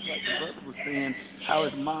issues like the brother was saying, how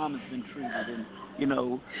his mom has been treated, and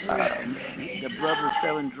the brother's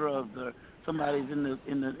selling drugs, or somebody's in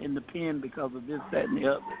the pen because of this, that, and the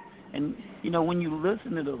other. And when you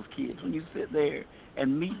listen to those kids, when you sit there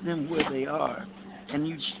and meet them where they are, and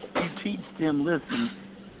you teach them, listen,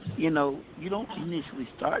 you don't initially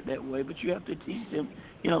start that way, but you have to teach them,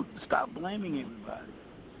 stop blaming everybody,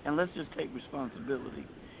 and let's just take responsibility.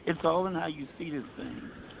 It's all in how you see this thing.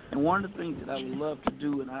 And one of the things that I would love to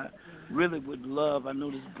do, and I really would love, I know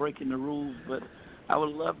this is breaking the rules, but I would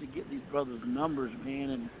love to get these brothers' numbers, man,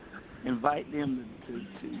 and invite them to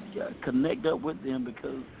connect up with them,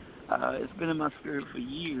 because it's been in my spirit for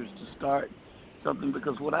years to start something,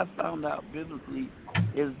 because what I found out biblically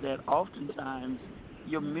is that oftentimes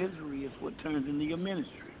your misery is what turns into your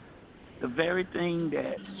ministry. The very thing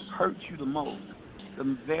that hurts you the most,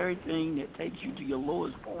 the very thing that takes you to your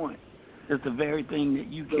lowest point, is the very thing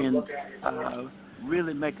that you can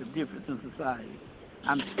really make a difference in society.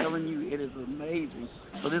 I'm telling you, it is amazing.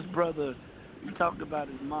 So this brother, he talked about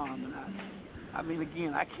his mom, and I mean,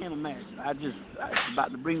 again, I can't imagine. It's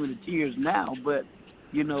about to bring me to tears now, but,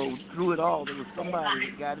 through it all, there was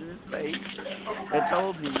somebody that got in his face that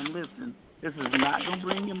told him, listen, this is not going to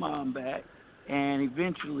bring your mom back, and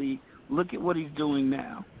eventually, look at what he's doing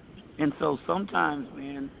now. And so sometimes,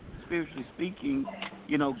 man, spiritually speaking,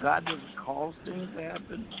 God doesn't cause things to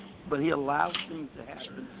happen, but he allows things to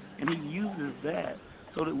happen, and he uses that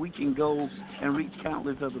so that we can go and reach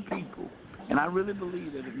countless other people. And I really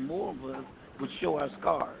believe that if more of us would show our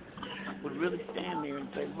scars, would really stand there and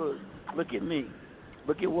say, look at me.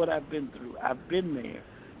 Look at what I've been through. I've been there.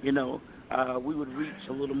 We would reach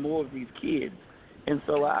a little more of these kids. And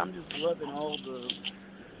so I'm just loving all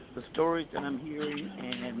the stories that I'm hearing,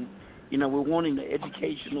 and, we're wanting the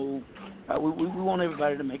educational, we want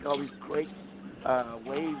everybody to make all these great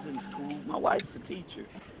waves in school. My wife's a teacher,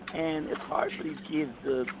 and it's hard for these kids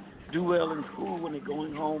to do well in school when they're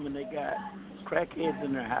going home and they got crackheads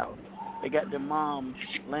in their house. They got their mom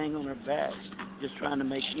laying on her back just trying to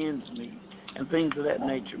make ends meet and things of that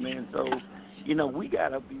nature, man. So, we got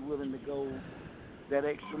to be willing to go that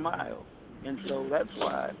extra mile. And so that's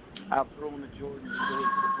why I'll throw on the Jordans and go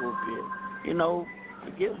into the pulpit.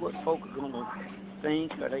 Forget what folk are going to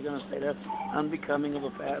think. Are they going to say that's unbecoming of a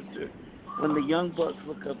pastor? When the young bucks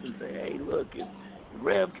look up and say, hey, look, if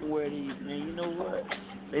Rev can wear these, man, you know what?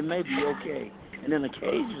 They may be okay. And then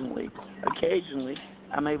occasionally,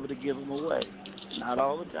 I'm able to give them away. Not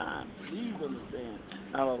all the time. Please understand,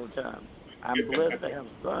 not all the time. I'm blessed to have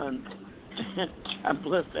sons. I'm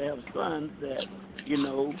blessed to have sons that,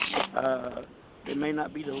 they may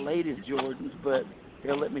not be the latest Jordans, but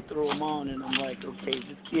they'll let me throw them on, and I'm like, okay, if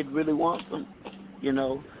this kid really wants them,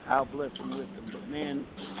 I'll bless them with them. But, man,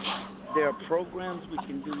 there are programs we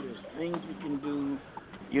can do. There's things we can do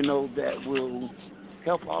that will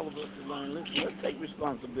help all of us to learn. Listen, let's take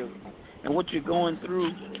responsibility. And what you're going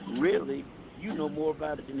through, really, you know more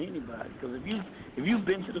about it than anybody. Because if you've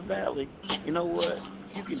been to the valley, you know what?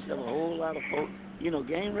 You can tell a whole lot of folks.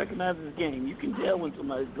 Game recognizes game. You can tell when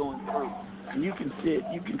somebody's going through. And you can sit,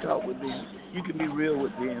 you can talk with them, you can be real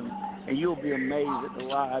with them, and you'll be amazed at the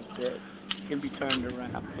lives that can be turned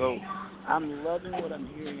around. So I'm loving what I'm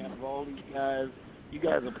hearing out of all these guys. You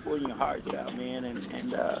guys are pouring your hearts out, man,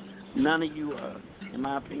 and none of you are, in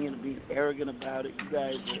my opinion, being arrogant about it. You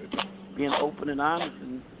guys are being open and honest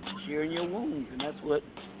and sharing your wounds, and that's what,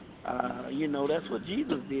 that's what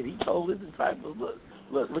Jesus did. He told his disciples,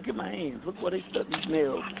 look at my hands. Look where they stuck these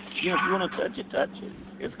nails. If you want to touch it, touch it.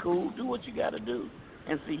 It's cool. Do what you got to do.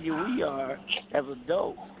 And see, here we are as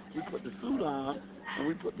adults. We put the suit on and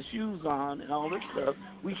we put the shoes on and all this stuff.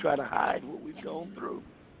 We try to hide what we've gone through.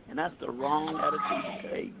 And that's the wrong attitude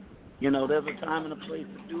to take. There's a time and a place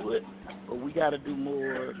to do it, but we got to do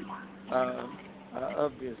more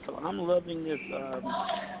of this. So I'm loving this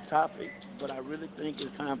topic, but I really think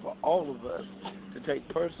it's time for all of us to take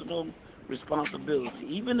personal responsibility.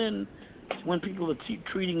 Even when people are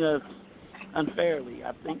treating us unfairly,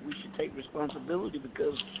 I think we should take responsibility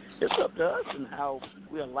because it's up to us and how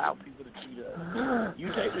we allow people to treat us. You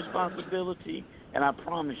take responsibility, and I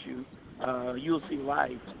promise you, you'll see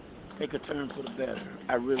life take a turn for the better.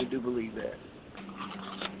 I really do believe that.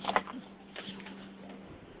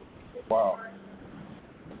 Wow.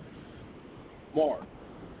 Mark,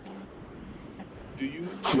 do you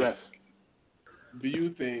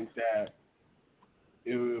think that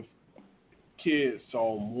if kids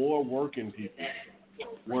saw more working people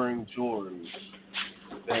wearing Jordans,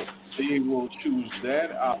 that they will choose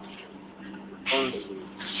that option versus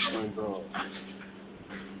wearing drugs?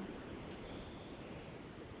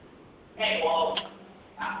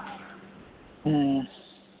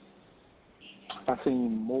 I've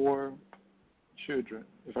seen more children.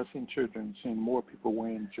 If I've seen children, I've seen more people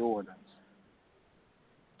wearing Jordans.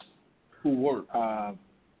 Who work?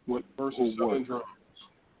 Versus selling drugs.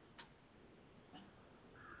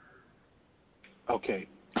 Okay.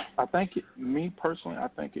 I think me personally, I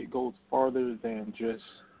think it goes farther than just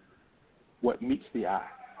what meets the eye.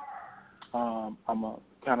 I'm going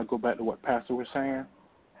to kind of go back to what Pastor was saying.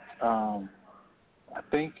 I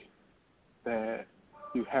think that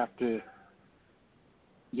you have to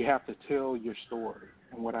tell your story.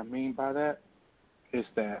 And what I mean by that is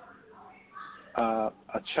that a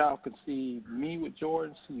child can see me with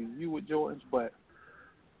Jordans, see you with Jordans, but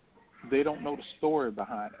they don't know the story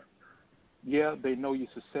behind it. Yeah, they know you're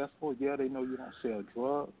successful. Yeah, they know you don't sell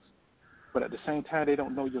drugs. But at the same time, they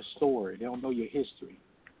don't know your story. They don't know your history.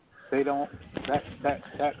 They don't,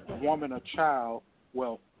 that woman or child,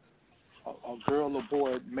 well, a girl or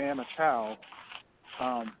boy, man or child,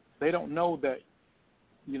 they don't know that,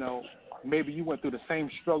 maybe you went through the same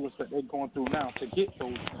struggles that they're going through now to get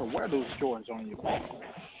those, to wear those Jordans on your feet.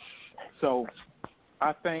 So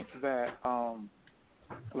I think that,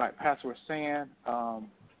 like Pastor was saying,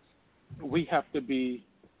 we have to be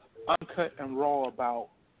uncut and raw about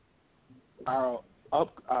our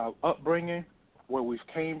upbringing, where we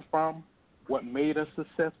came from, what made us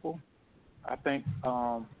successful. I think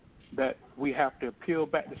that we have to peel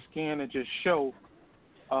back the skin and just show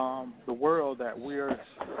the world that we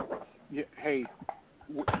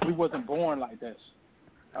wasn't born like this.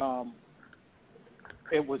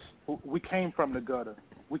 We came from the gutter.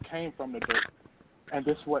 We came from the dirt. And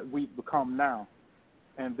this is what we've become now.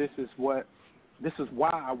 And this is why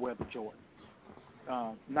I wear the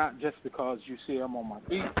Jordans. Not just because you see them on my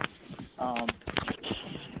feet.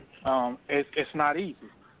 It's not easy.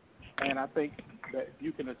 And I think that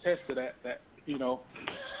you can attest to that,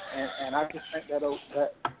 and I just think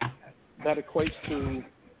that equates to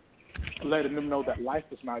letting them know that life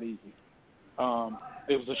is not easy.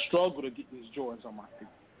 It was a struggle to get these Jordans on my feet.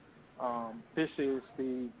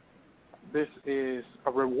 This is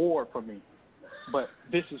a reward for me, but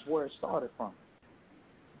this is where it started from.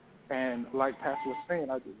 And like Pastor was saying,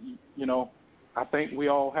 I think we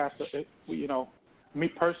all have to, me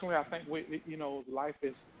personally, I think life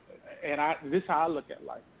is, and this is how I look at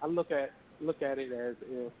life. I look at it as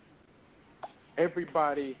if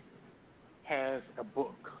everybody has a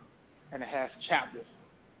book and it has chapters,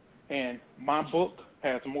 and my book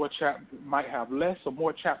has more chapters, might have less or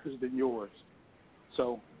more chapters than yours.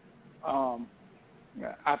 So,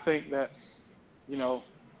 I think that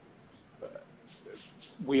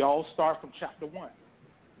we all start from chapter 1.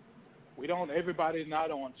 Everybody's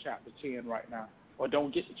not on chapter 10 right now, or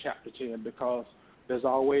don't get to chapter 10 because there's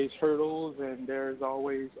always hurdles and there's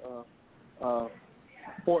always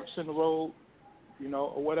forks in the road.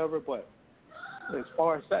 or whatever. But as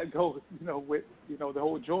far as that goes, with the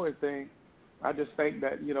whole Jordan thing, I just think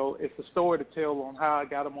that it's a story to tell on how I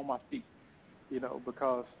got them on my feet.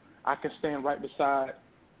 Because I can stand right beside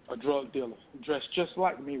a drug dealer dressed just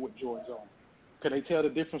like me with Jordans on. Can they tell the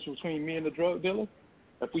difference between me and the drug dealer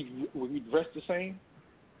if we dress the same?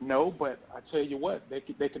 No, but I tell you what, they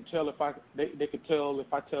can tell if I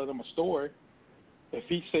tell them a story. If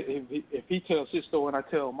he tells his story and I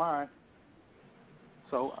tell mine.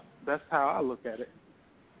 So that's how I look at it.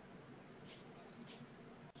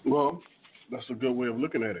 Well, that's a good way of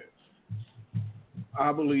looking at it.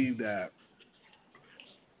 I believe that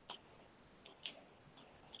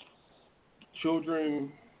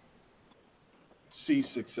children see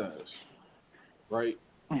success, right?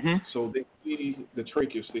 Mm-hmm. So they see the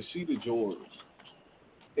trinkets, they see the Jordans,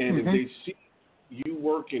 and Mm-hmm. if they see you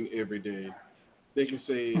working every day, they can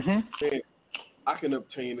say, Mm-hmm. man, I can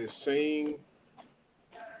obtain the same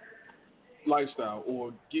lifestyle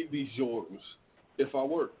or get these Jordans if I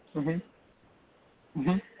work. Mm-hmm.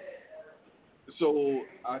 Mm-hmm. So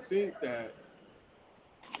I think that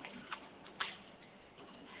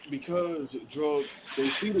because they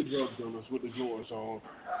see the drug dealers with the Jordans on,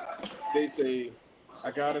 they say, I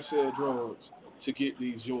gotta sell drugs to get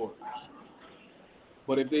these Jordans.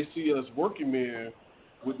 But if they see us working men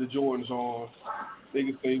with the Jordans on, they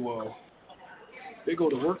can say, well, they go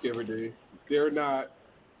to work every day. They're not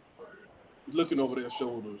looking over their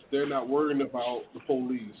shoulders. They're not worrying about the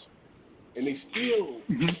police. And they still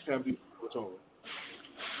have these Jordans on.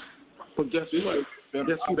 But guess what?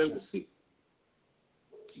 Guess who they will see?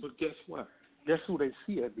 But guess what? Guess who they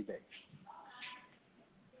see every day?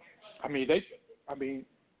 I mean,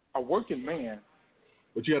 a working man.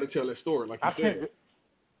 But you got to tell that story, like you said.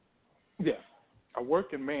 Yeah, a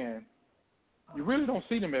working man. You really don't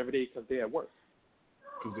see them every day because they're at work.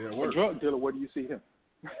 Because they're at work. A drug dealer, where do you see him?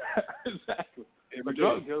 Exactly. Every a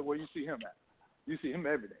drug day. dealer, where do you see him at? You see him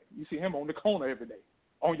every day. You see him on the corner every day.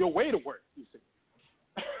 On your way to work, you see.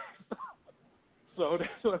 So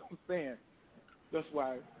that's what I'm saying. That's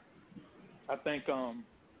why I think the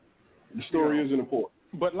story isn't important.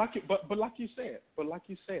 But like you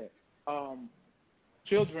said,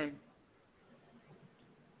 children.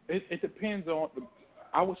 It depends on.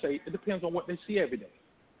 I would say it depends on what they see every day.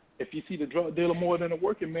 If you see the drug dealer more than a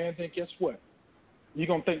working man, then guess what? You're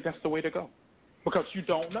gonna think that's the way to go, because you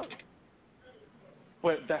don't know.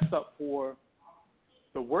 But that's up for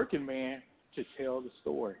the working man to tell the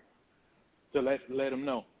story, to let them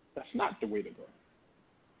know that's not the way to go.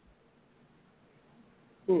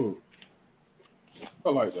 I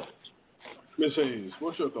like that. Miss Hayes,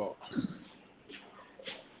 what's your thoughts?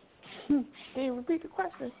 Can you repeat the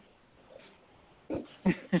question?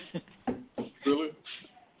 Really?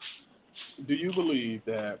 Do you believe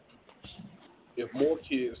that if more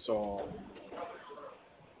kids saw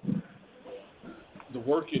the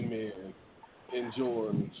working man in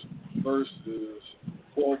Jordans versus,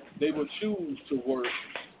 well, they would choose to work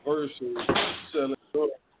versus selling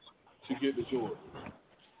drugs to get the Jordans?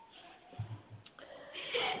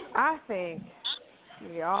 I think,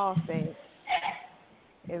 we all think,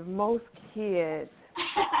 if most kids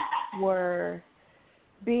were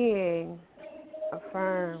being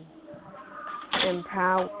affirmed,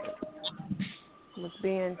 empowered, was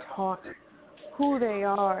being taught who they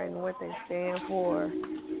are and what they stand for,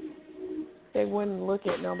 they wouldn't look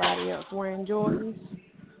at nobody else wearing Jordans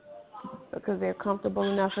because they're comfortable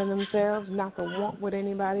enough in themselves not to want what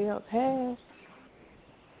anybody else has.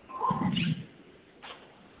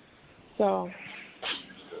 So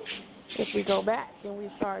if we go back and we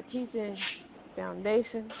start teaching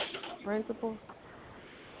foundation principles,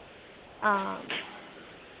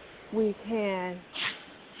 we can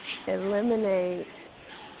eliminate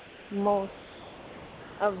most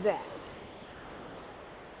of that.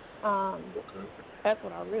 That's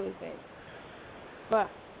what I really think.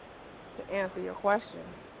 But to answer your question,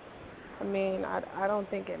 I mean, I don't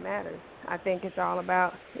think it matters. I think it's all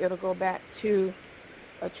about, it'll go back to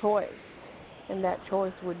a choice. And that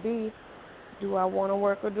choice would be, do I want to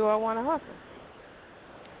work or do I want to hustle?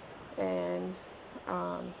 And,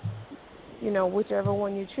 whichever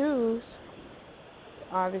one you choose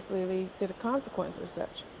obviously leads to the consequences such.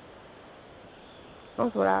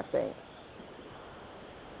 That's what I think.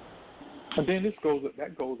 And then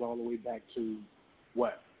that goes all the way back to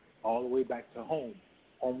what? All the way back to home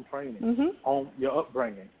training, home, your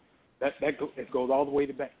upbringing. It goes all the way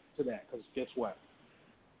back to that, because guess what?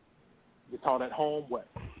 You're taught at home what?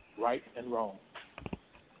 Right and wrong.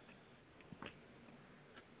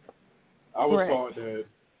 I was taught that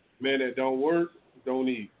men that don't work don't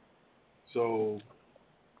eat. So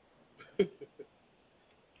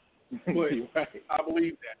But right. I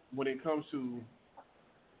believe that when it comes to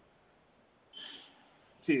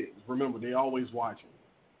kids, remember, they always watching.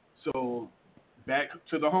 So back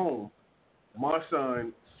to the home, my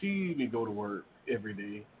son sees me go to work every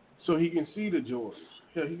day, so he can see the Jordans.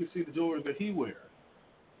 Hell, he can see the Jordans that he wears.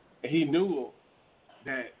 And he knew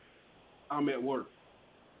that I'm at work.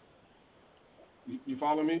 You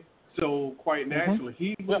follow me? So quite naturally,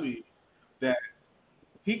 he believes that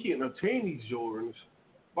he can obtain these Jordans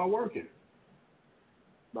by working.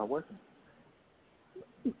 By working.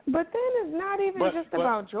 But then it's not even just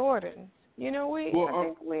about Jordans. You know, I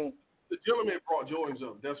think the gentleman brought Jordans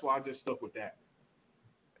up. That's why I just stuck with that.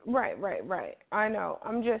 Right. I know.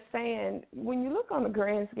 I'm just saying, when you look on the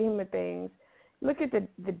grand scheme of things, look at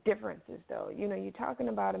the differences, though. You know, you're talking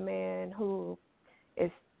about a man who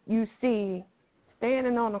is, you see,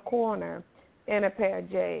 standing on a corner in a pair of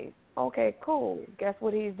J's. Okay, cool. Guess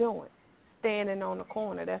what he's doing? Standing on the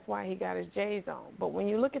corner. That's why he got his J's on. But when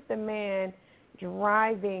you look at the man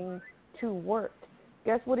driving to work,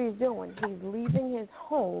 guess what he's doing? He's leaving his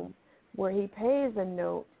home where he pays a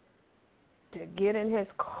note to get in his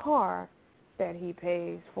car that he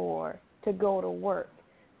pays for to go to work.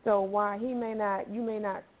 So while you may not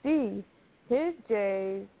see his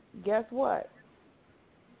J's, guess what?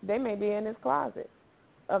 They may be in his closet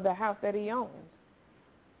of the house that he owns.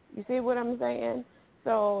 You see what I'm saying?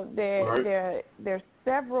 So there's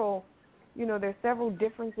several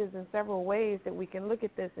differences and several ways that we can look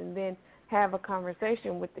at this and then have a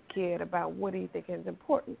conversation with the kid about what do you think is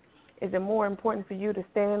important. Is it more important for you to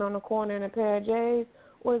stand on the corner in a pair of J's,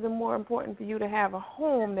 or is it more important for you to have a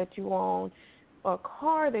home that you own, a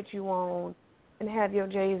car that you own, and have your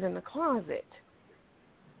J's in the closet?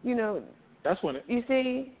 You know, that's when you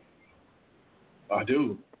see. I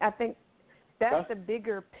do. I think that's the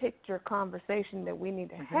bigger picture conversation that we need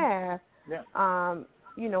to have. Yeah.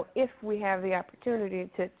 You know, if we have the opportunity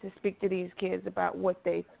to speak to these kids about what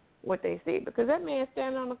they see, because that man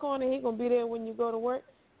standing on the corner, he gonna be there when you go to work.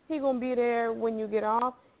 He gonna be there when you get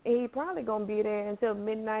off, and he probably gonna be there until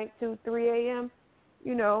midnight, 2, 3 a.m.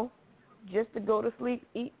 You know, just to go to sleep,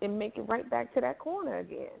 eat, and make it right back to that corner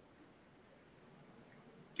again.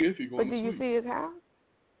 If you're going but do you see his house?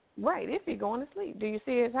 Right. If you're going to sleep, do you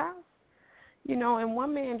see his house? You know, and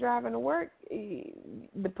one man driving to work,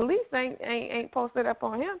 the police ain't posted up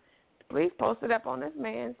on him. The police posted up on this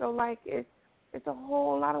man. So like it's a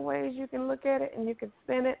whole lot of ways you can look at it and you can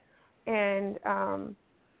spin it. And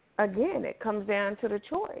again, it comes down to the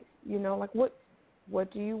choice. You know, like what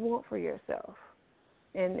do you want for yourself?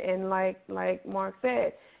 And like Mark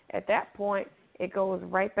said, at that point it goes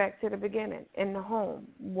right back to the beginning in the home.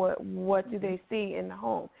 What do they see in the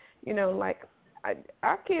home? You know, like.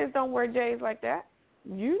 Our kids don't wear J's like that.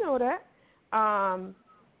 You know that.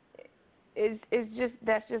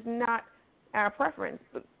 That's just not our preference.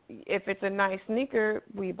 If it's a nice sneaker,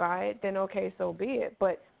 we buy it. Then okay, so be it.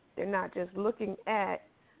 But they're not just looking at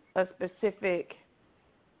a specific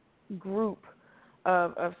group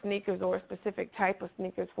of sneakers or a specific type of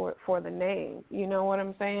sneakers for the name. You know what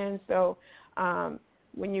I'm saying? So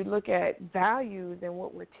when you look at values and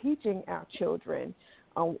what we're teaching our children.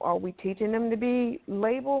 Are we teaching them to be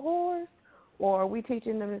label whores, or are we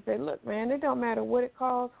teaching them to say, look, man, it don't matter what it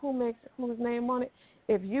costs, whose name on it.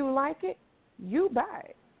 If you like it, you buy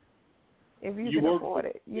it. If you can afford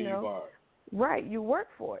it, you know. You buy it. Right, you work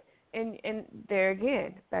for it. And there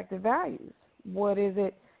again, back to values. What is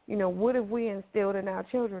it, you know, what have we instilled in our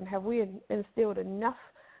children? Have we instilled enough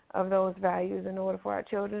of those values in order for our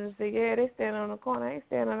children to say, yeah, they stand on the corner, I ain't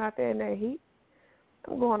standing out there in that heat.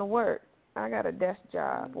 I'm going to work. I got a desk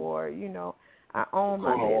job, or, you know, I own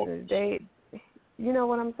my business. You know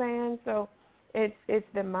what I'm saying? So it's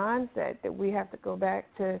the mindset that we have to go back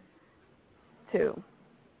to.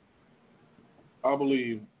 I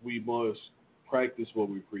believe we must practice what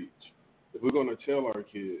we preach. If we're going to tell our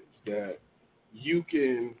kids that you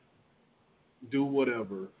can do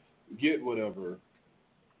whatever, get whatever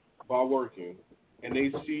by working, and they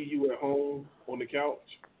see you at home on the couch,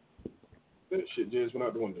 that shit just went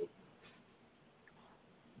out the window.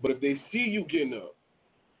 But if they see you getting up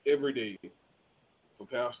every day for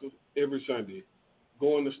pastor, every Sunday,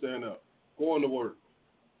 going to stand up, going to work,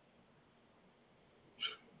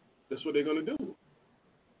 that's what they're going to do.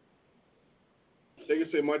 They can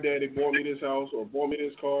say, my daddy bought me this house or bought me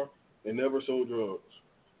this car and never sold drugs.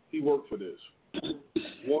 He worked for this.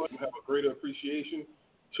 One, have a greater appreciation.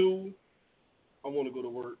 Two, I want to go to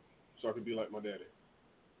work so I can be like my daddy.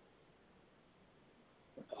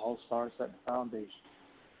 It all starts at the foundation.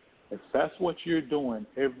 If that's what you're doing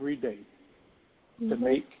every day to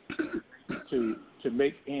make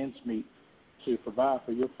ends meet, to provide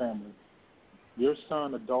for your family, your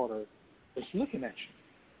son or daughter is looking at you.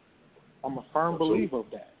 I'm a firm believer of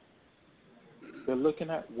that. They're looking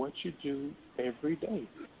at what you do every day.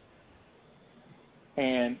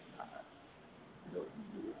 And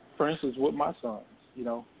for instance, with my sons,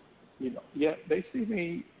 yeah, they see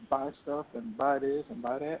me buy stuff and buy this and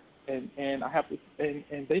buy that, and I have to,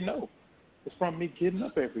 and they know it's from me getting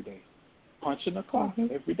up every day, punching the clock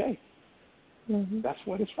every day. That's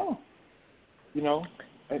what it's from,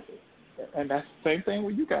 and that's the same thing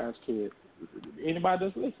with you guys, kids. Anybody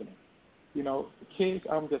that's listening, kids,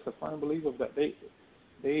 I'm just a firm believer that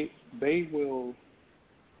they will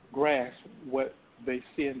grasp what they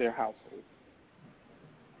see in their household.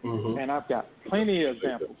 And I've got plenty of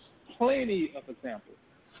examples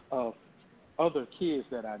of other kids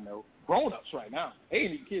that I know, grown-ups right now. They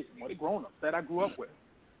ain't even kids anymore, they grown-ups that I grew up with.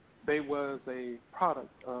 They was a product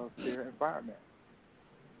of their environment.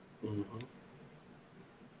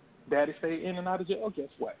 Daddy stayed in and out of jail, guess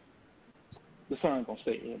what? The son going to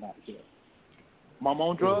stay in and out of jail. Mom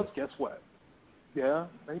on drugs, guess what? Yeah,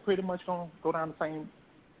 they pretty much going to go down the same,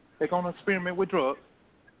 they're going to experiment with drugs.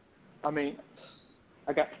 I mean,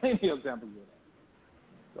 I got plenty of examples of that.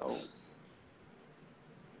 So,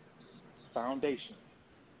 foundation.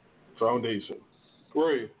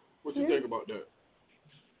 Ray, what you think about that?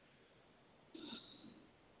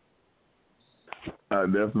 I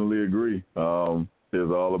definitely agree.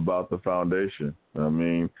 It's all about the foundation. I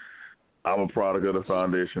mean, I'm a product of the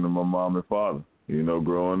foundation of my mom and father.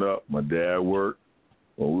 Growing up, my dad worked.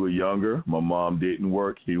 When we were younger, my mom didn't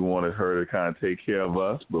work. He wanted her to kind of take care of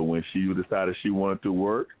us. But when she decided she wanted to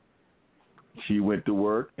work, she went to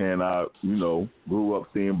work. And I, grew up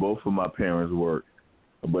seeing both of my parents work.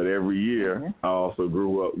 But every year, I also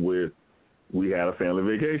grew up with, we had a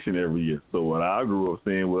family vacation every year. So what I grew up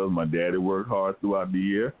seeing was my daddy worked hard throughout the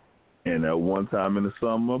year. And at one time in the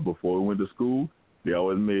summer, before we went to school, they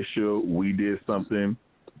always made sure we did something,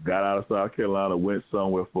 got out of South Carolina, went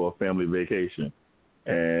somewhere for a family vacation.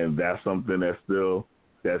 And that's something that's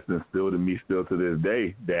instilled in me still to this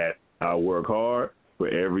day, that I work hard,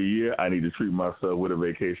 but every year I need to treat myself with a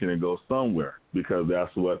vacation and go somewhere, because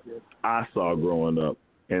that's what I saw growing up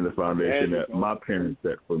and the foundation that my parents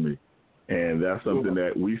set for me. And that's something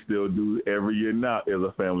that we still do every year now, is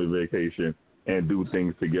a family vacation and do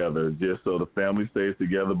things together, just so the family stays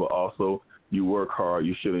together, but also you work hard,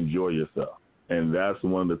 you should enjoy yourself. And that's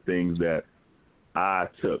one of the things that I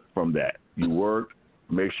took from that. You work,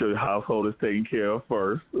 make sure the household is taken care of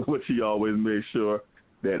first, which you always made sure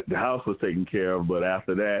that the house was taken care of. But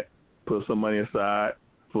after that, put some money aside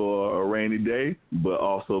for a rainy day, but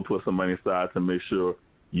also put some money aside to make sure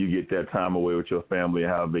you get that time away with your family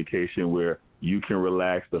and have a vacation where you can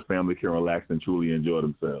relax, the family can relax and truly enjoy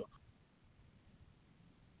themselves.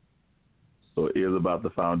 So it is about the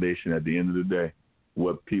foundation at the end of the day.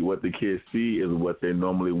 What the kids see is what they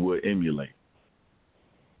normally would emulate.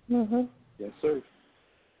 Yes, sir.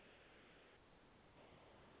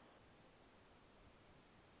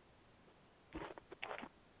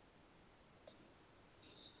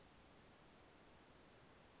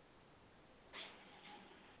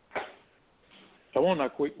 Come on now,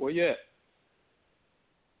 quick. Where you at?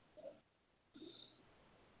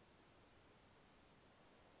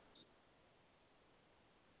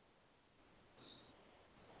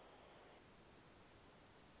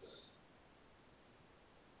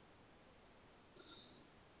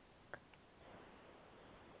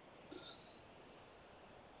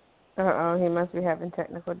 He must be having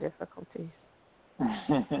technical difficulties.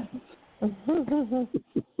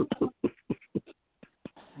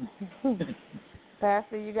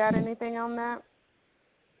 Pastor, you got anything on that?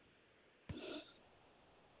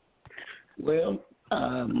 Well,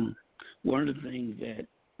 one of the things that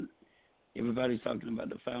everybody's talking about,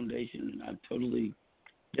 the foundation, and I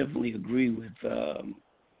definitely agree with that.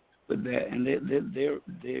 And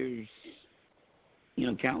there's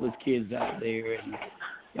countless kids out there, and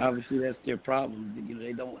obviously that's their problem.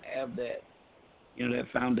 They don't have that that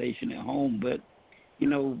foundation at home. But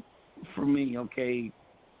for me, okay,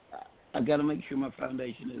 I got to make sure my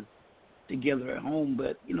foundation is together at home.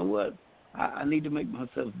 But you know what? I need to make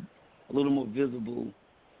myself a little more visible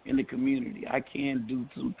in the community. I can do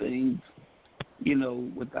some things,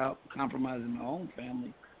 without compromising my own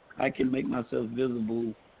family. I can make myself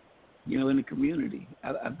visible, in the community.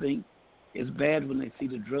 I think it's bad when they see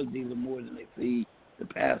the drug dealer more than they see the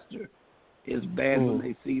pastor. It's bad when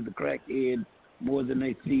they see the crackhead more than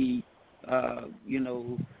they see,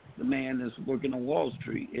 the man that's working on Wall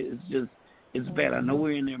Street. It's bad. I know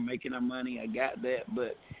we're in there making our money. I got that.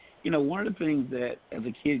 But, one of the things that as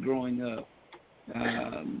a kid growing up,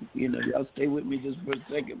 Y'all stay with me just for a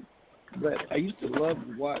second. But I used to love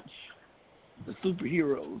to watch the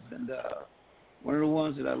superheroes, and one of the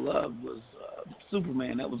ones that I loved was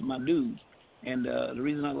Superman. That was my dude. And the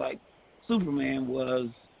reason I liked Superman was,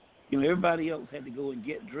 everybody else had to go and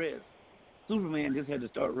get dressed. Superman just had to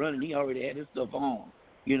start running. He already had his stuff on.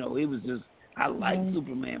 It was just, I liked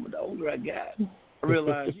Superman, but the older I got, I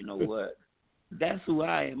realized, you know what? That's who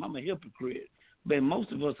I am. I'm a hypocrite. But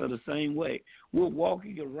most of us are the same way. We're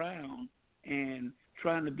walking around and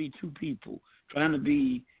trying to be two people, trying to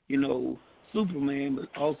be, Superman, but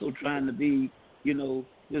also trying to be,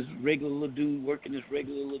 this regular little dude working this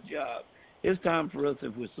regular little job. It's time for us,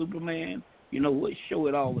 if we're Superman, what, show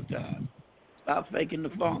it all the time. Stop faking the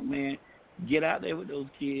funk, man. Get out there with those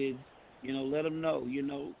kids, let them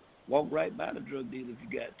know, walk right by the drug dealer if you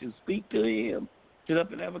got to. Speak to him. Sit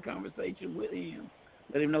up and have a conversation with him.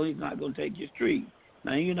 Let him know he's not going to take your street.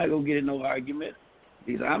 Now, you're not going to get in no argument,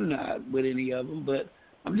 because I'm not with any of them, but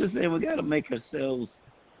I'm just saying we got to make ourselves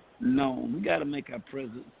known. We got to make our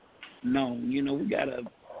presence known. We got to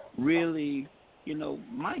really,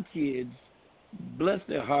 my kids, bless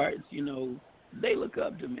their hearts, they look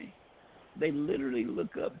up to me. They literally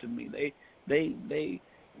look up to me.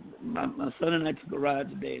 My son and I took a ride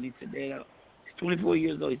today, and he said, Dad, he's 24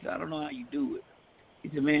 years old. He said, I don't know how you do it. He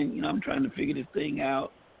said, man, I'm trying to figure this thing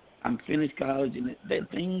out. I'm finished college, and that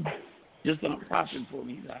thing just aren't popping for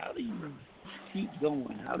me. He said, how do you keep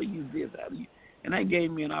going? How do you this? How do you? And that gave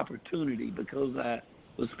me an opportunity, because I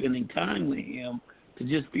was spending time with him, to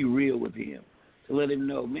just be real with him, to let him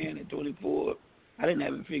know, man, at 24, I didn't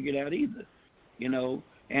have it figured out either,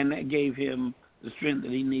 and that gave him the strength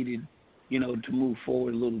that he needed, to move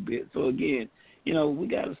forward a little bit. So again, we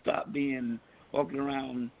got to stop walking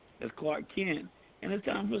around as Clark Kent, and it's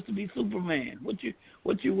time for us to be Superman. What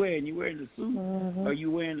you wearing? You wearing the suit, or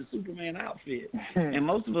you wearing the Superman outfit? And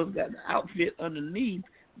most of us got the outfit underneath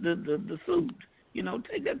the suit.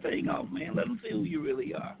 Take that thing off, man. Let them see who you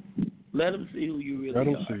really are. Let them see who you really are. Let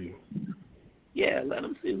them see you. Yeah, let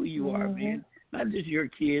them see who you are, man. Not just your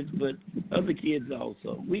kids, but other kids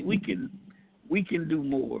also. We can do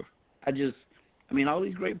more. All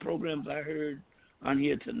these great programs I heard on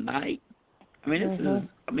here tonight. We're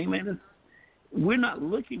not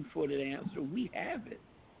looking for the answer. We have it.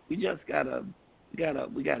 We just gotta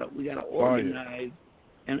organize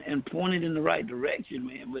and point it in the right direction,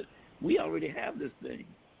 man. But we already have this thing.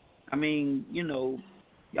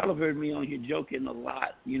 Y'all have heard me on here joking a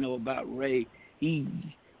lot, about Ray.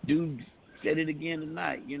 Dude said it again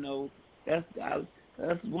tonight. That's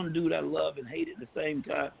one dude I love and hate at the same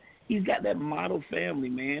time. He's got that model family,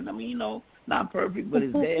 man. Not perfect, but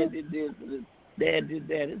his dad did this and his dad did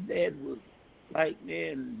that. His dad was like,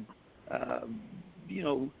 man,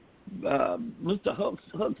 Mr.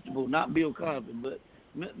 Huxtable, not Bill Cosby, but,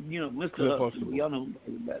 Mr. Huxtable. Y'all know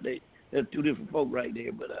about that. There's two different folk right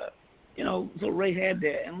there. But, so Ray had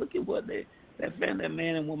that. And look at what that family, that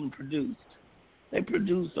man and woman produced. They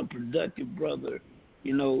produced a productive brother,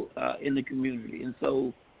 in the community. And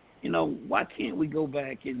so, why can't we go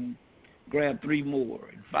back and grab 3 more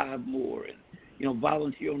and 5 more and,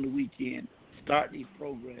 volunteer on the weekend, start these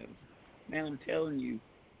programs? Man, I'm telling you,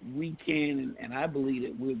 we can, and I believe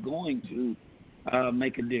that we're going to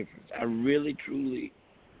make a difference. I really, truly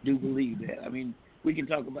do believe that. We can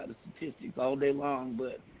talk about the statistics all day long,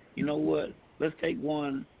 but you know what? Let's take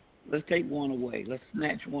one away. Let's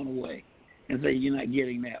snatch one away and say, you're not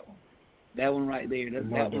getting that one. That one right there, that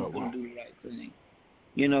one's going to do the right thing.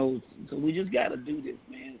 So we just got to do this,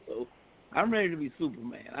 man. So I'm ready to be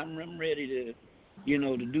Superman. I'm ready to,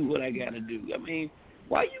 to do what I got to do.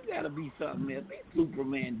 Why you got to be something else? Be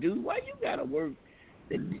Superman, dude. Why you got to work?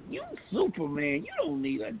 You Superman. You don't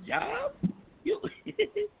need a job.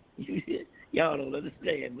 Y'all don't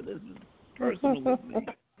understand, but this is personal with me.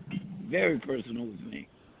 Very personal with me.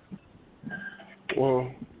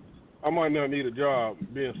 Well, I might not need a job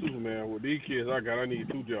being Superman. With these kids I got, I need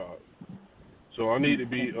 2 jobs. So I need to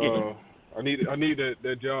be I need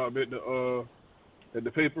that job at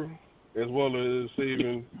the paper, as well as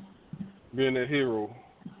being that hero.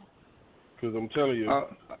 Because I'm telling you,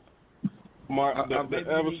 the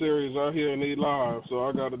adversaries out here in their lives, so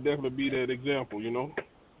I got to definitely be that example,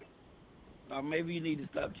 Maybe you need to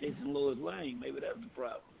stop chasing Lois Lane. Maybe that's the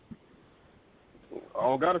problem. I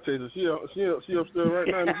don't got to chase her. She upstairs right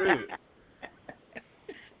now in the bed.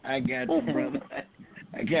 I got you, brother.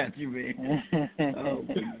 I got you, man. Oh,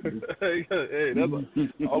 hey, that's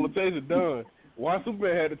all the chasing done. Why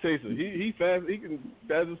Superman had to chase her? He fast. He can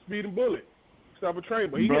fast as a speeding bullet. Stop a train,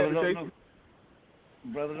 but he had to chase her.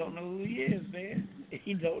 Brother don't know who he is, man.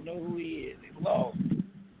 He don't know who he is. He's lost.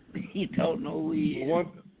 He don't know who he is.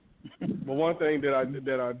 But one thing that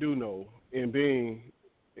I do know in being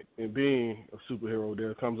a superhero,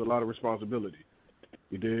 there comes a lot of responsibility.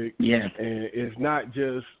 You dig? Yeah. And it's not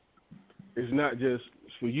just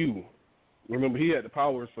for you. Remember, he had the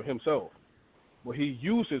powers for himself, but he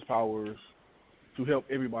used his powers to help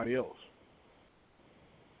everybody else.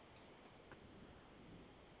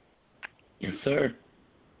 Yes, sir.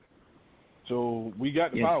 So we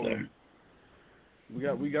got the Yes, power. Sir.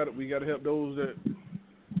 We got to help those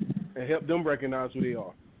and help them recognize who they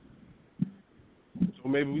are. So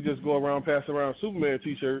maybe we just go around passing around Superman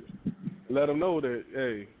T-shirts, and let them know that,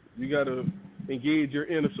 hey, you got to engage your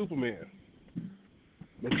inner Superman.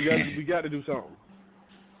 But we got to do something.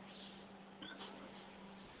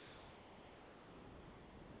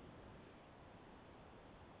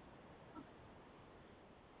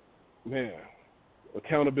 Man,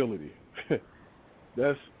 accountability.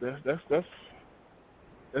 that's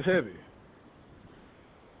heavy.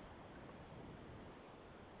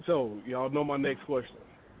 So y'all know my next question.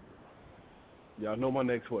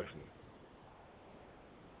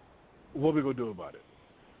 What we gonna do about it?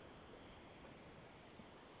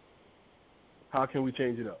 How can we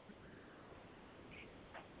change it up?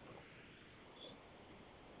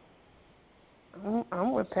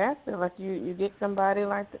 I'm with Pastor. Like you get somebody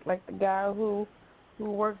like the guy who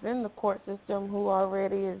works in the court system, who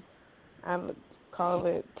already is, I would call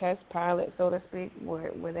it test pilot, so to speak,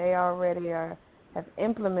 where they already have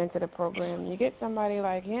implemented a program. You get somebody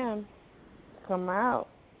like him to come out,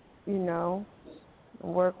 and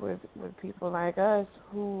work with people like us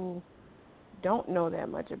who don't know that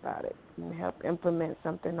much about it, and help implement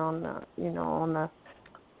something on the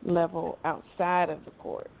level outside of the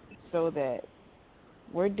court, so that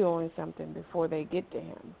we're doing something before they get to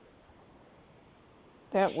him.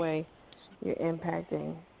 That way, you're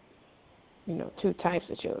impacting, two types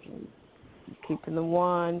of children. You're keeping the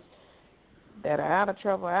ones that are out of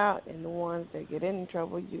trouble out, and the ones that get in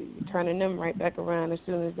trouble, you're turning them right back around as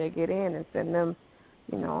soon as they get in and sending them,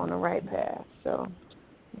 on the right path. So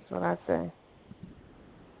that's what I say.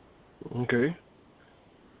 Okay.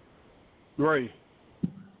 Ray,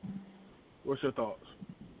 what's your thoughts?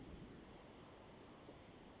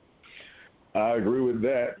 I agree with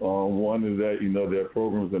that. One is that, there are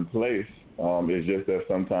programs in place. It's just that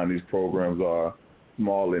sometimes these programs are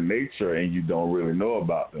small in nature and you don't really know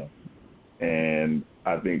about them. And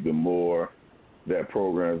I think the more that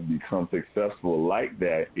programs become successful like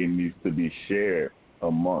that, it needs to be shared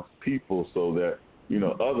amongst people so that,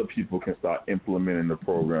 other people can start implementing the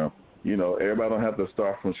program. Everybody don't have to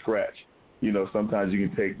start from scratch. Sometimes you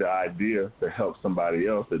can take the idea to help somebody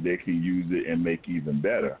else that they can use it and make even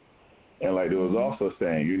better. And like there was also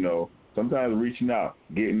saying, sometimes reaching out,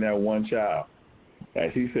 getting that one child.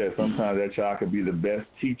 As he said, sometimes that child could be the best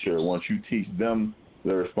teacher once you teach them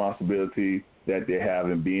the responsibility that they have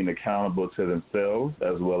in being accountable to themselves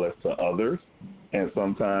as well as to others. And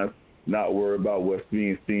sometimes not worry about what's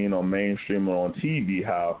being seen on mainstream or on TV,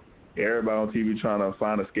 how everybody on TV trying to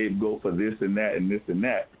find a scapegoat for this and that and this and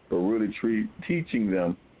that, but really teaching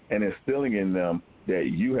them and instilling in them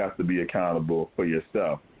that you have to be accountable for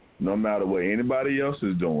yourself. No matter what anybody else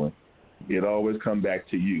is doing, it always comes back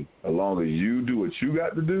to you. As long as you do what you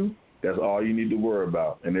got to do, that's all you need to worry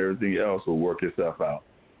about, and everything else will work itself out.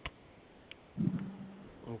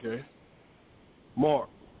 Okay. Mark,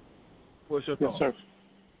 what's your thoughts? Yes, sir.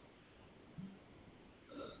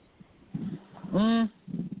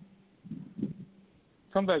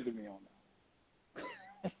 Come back to me on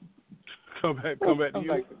that. Come back to you.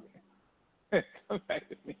 Come back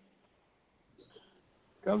to me.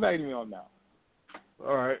 Come back to me on that.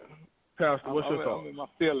 All right. Pastor, what's your thoughts? I'm in my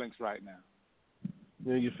feelings right now.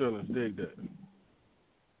 Yeah, your feelings. Dig that.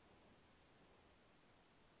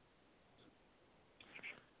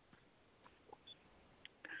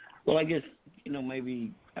 Well, I guess,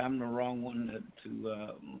 maybe I'm the wrong one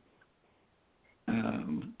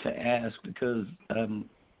to ask, because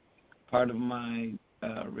part of my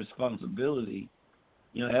responsibility,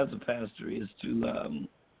 as a pastor, is to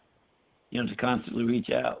to constantly reach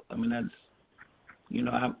out. I mean, that's,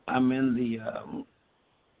 I'm in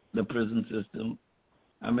the prison system,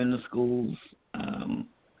 I'm in the schools,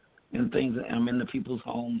 and things. I'm in the people's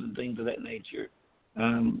homes and things of that nature.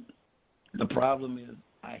 The problem is,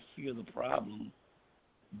 I hear the problem,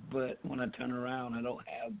 but when I turn around, I don't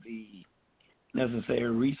have the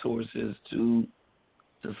necessary resources to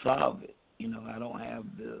solve it. I don't have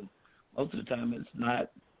most of the time it's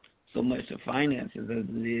not so much the finances as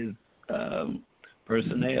it is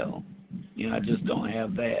personnel. I just don't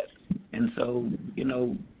have that. And so,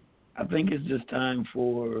 I think it's just time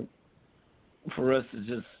for us to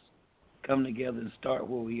just come together and start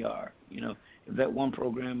where we are. If that one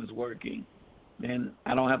program is working, then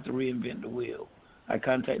I don't have to reinvent the wheel. I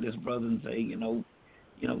contact this brother and say,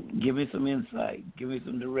 give me some insight, give me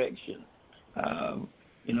some direction.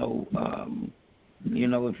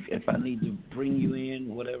 If I need to bring you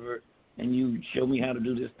in, whatever, and you show me how to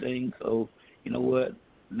do this thing. So, you know what?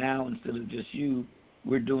 Now instead of just you,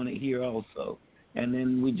 we're doing it here also, and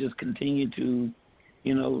then we just continue to,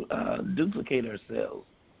 duplicate ourselves.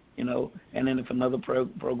 And then if another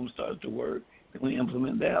program starts to work, then we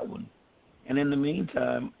implement that one. And in the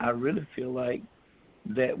meantime, I really feel like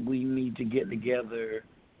that we need to get together.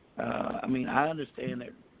 I understand that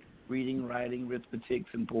reading, writing,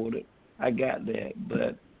 arithmetic's important. I got that.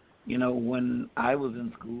 But, when I was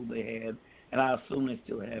in school, they had, and I assume they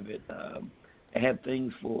still have it, they had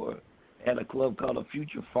things they had a club called the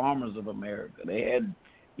Future Farmers of America. They had,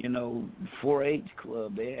 4-H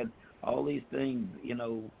club. They had all these things,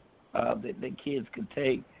 that kids could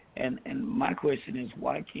take. And my question is,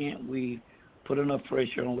 why can't we put enough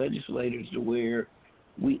pressure on legislators to where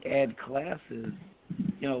we add classes,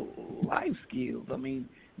 life skills?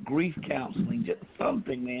 Grief counseling, just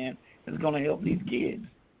something, man, that's going to help these kids.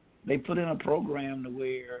 They put in a program to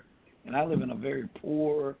where, and I live in a very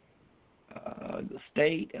poor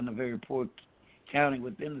state and a very poor county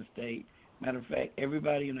within the state. Matter of fact,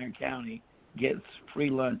 everybody in our county gets free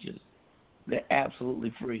lunches. They're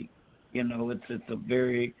absolutely free. It's a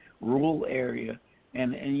very rural area,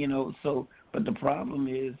 and but the problem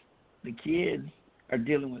is the kids are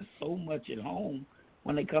dealing with so much at home.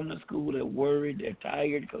 When they come to school, they're worried, they're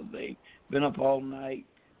tired because they've been up all night,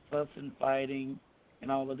 fussing, fighting,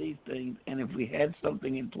 and all of these things. And if we had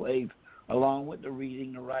something in place along with the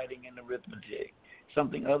reading, the writing, and the arithmetic,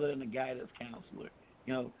 something other than a guidance counselor,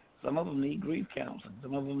 some of them need grief counseling.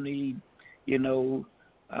 Some of them need, be able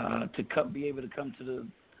to come to the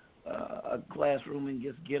a classroom and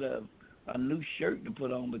just get a new shirt to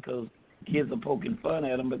put on because kids are poking fun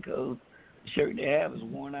at them because the shirt they have is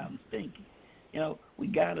worn out and stinky. We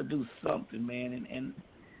got to do something, man. And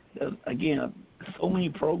there's, again, so many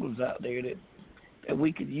programs out there that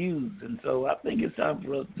we could use. And so I think it's time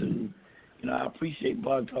for us to, I appreciate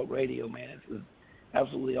Blog Talk Radio, man. It's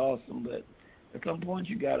absolutely awesome. But at some point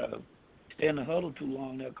you got to stay in the huddle too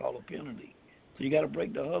long, they'll call a penalty. So you got to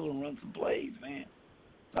break the huddle and run some plays, man.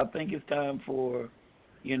 So I think it's time for,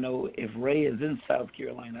 if Ray is in South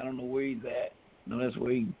Carolina, I don't know where he's at. That's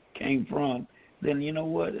where he came from. Then you know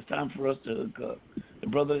what? It's time for us to hook up. The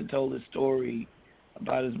brother that told his story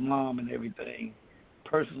about his mom and everything,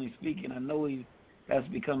 personally speaking, I know that's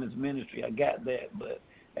become his ministry. I got that. But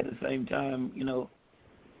at the same time,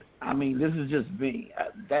 this is just me.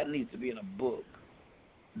 That needs to be in a book.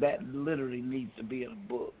 That literally needs to be in a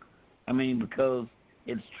book. Because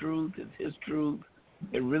it's truth. It's his truth.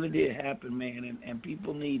 It really did happen, man. And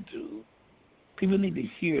people need to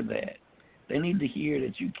hear that. They need to hear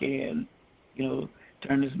that you can,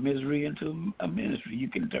 turn this misery into a ministry. You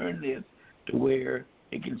can turn this to where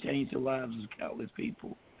it can change the lives of countless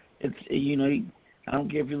people. It's, I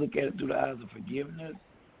don't care if you look at it through the eyes of forgiveness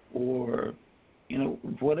or,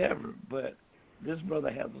 whatever. But this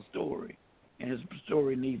brother has a story, and his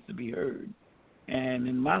story needs to be heard. And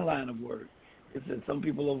in my line of work, it says some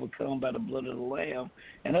people overcome by the blood of the Lamb,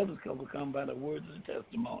 and others overcome by the words of the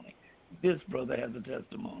testimony. This brother has a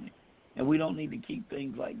testimony, and we don't need to keep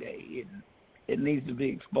things like that hidden. It needs to be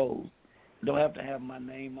exposed. It don't have to have my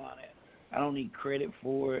name on it. I don't need credit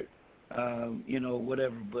for it,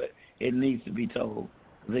 whatever, but it needs to be told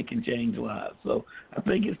because it can change lives. So I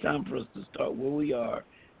think it's time for us to start where we are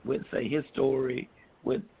with, say, his story,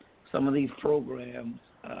 with some of these programs,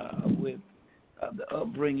 with the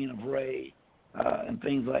upbringing of Ray, and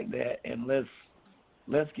things like that, and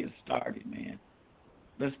let's get started, man.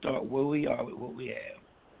 Let's start where we are with what we have.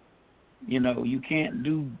 You can't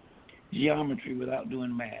do geometry without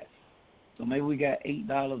doing math. So maybe we got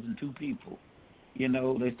 $8 and 2 people. They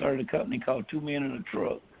started a company called 2 Men in a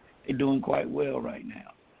Truck. They're doing quite well right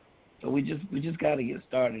now. So we just got to get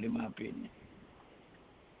started, in my opinion.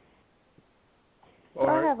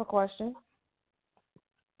 I have a question.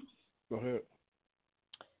 Go ahead.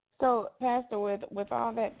 So, Pastor, with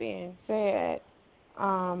all that being said,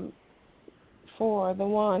 for the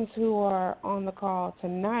ones who are on the call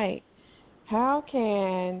tonight, how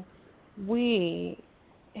can we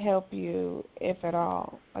help you, if at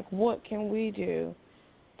all? Like, what can we do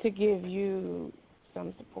to give you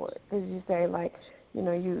some support? Because you say,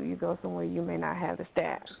 you go somewhere you may not have the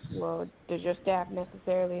staff. Well, does your staff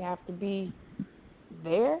necessarily have to be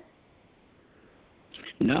there?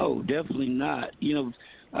 No, definitely not. To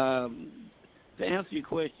answer your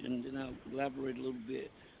question, and I'll elaborate a little bit,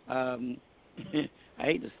 Um, I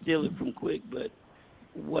hate to steal it from Quick, but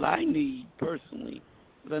what I need personally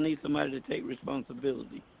is I need somebody to take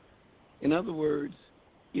responsibility. In other words,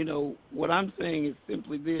 what I'm saying is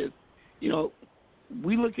simply this.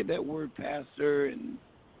 We look at that word pastor, and,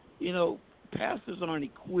 pastors aren't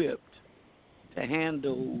equipped to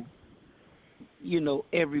handle,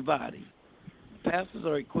 everybody. Pastors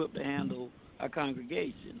are equipped to handle a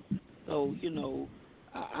congregation. So,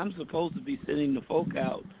 I'm supposed to be sending the folk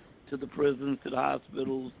out to the prisons, to the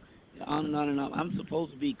hospitals, on and on and on. I'm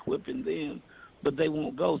supposed to be equipping them, but they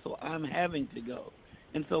won't go, so I'm having to go.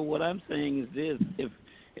 And so what I'm saying is this: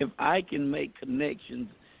 if I can make connections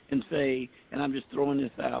and say, and I'm just throwing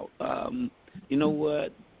this out, you know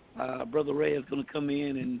what, Brother Ray is going to come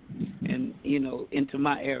in and into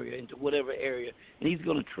my area, into whatever area, and he's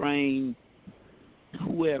going to train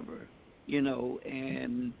whoever,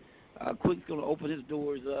 and Quick's going to open his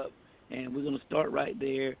doors up, and we're going to start right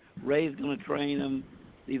there. Ray's going to train them.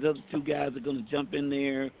 These other two guys are going to jump in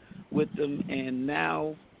there with them, and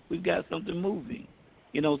now we've got something moving.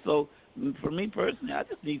 So for me personally, I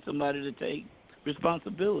just need somebody to take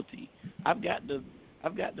responsibility. I've got the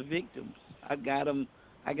victims. I've got them.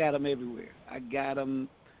 I got them everywhere. I got them.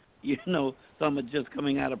 Some are just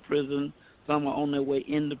coming out of prison. Some are on their way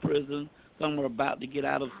into prison. Some are about to get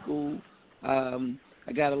out of school.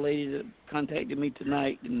 I got a lady that contacted me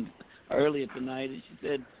earlier tonight, and she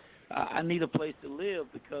said, I need a place to live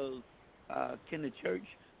because can the church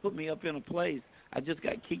put me up in a place? I just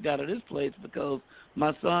got kicked out of this place because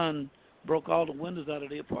my son broke all the windows out of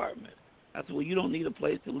the apartment. I said, well, you don't need a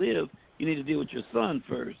place to live. You need to deal with your son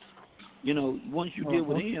first. Once you deal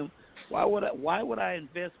with him, why would I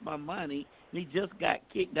invest my money? And he just got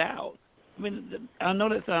kicked out. I mean, I know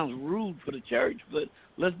that sounds rude for the church, but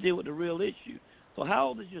let's deal with the real issue. So how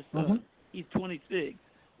old is your son? He's 26.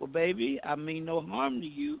 Well, baby, I mean no harm to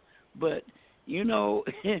you, but,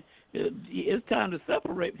 it's time to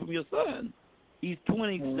separate from your son. He's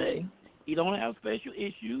 26. He don't have special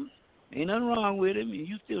issues. Ain't nothing wrong with him, and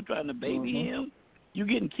you still trying to baby him. You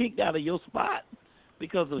getting kicked out of your spot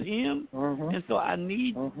because of him. And so I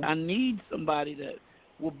need somebody that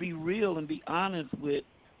will be real and be honest with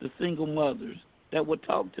the single mothers, that will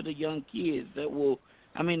talk to the young kids, that will,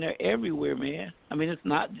 they're everywhere, man. It's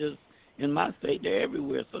not just in my state, they're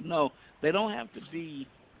everywhere. So, no, they don't have to be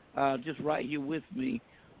just right here with me,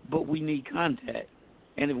 but we need contact.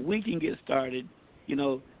 And if we can get started,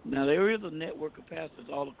 now there is a network of pastors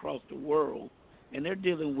all across the world, and they're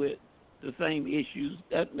dealing with the same issues.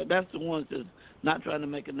 That's the ones that's not trying to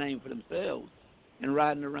make a name for themselves and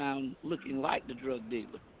riding around looking like the drug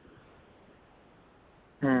dealer.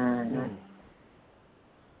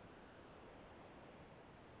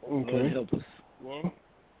 Okay. Lord help us. Well,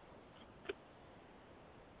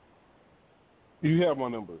 you have my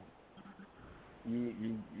number.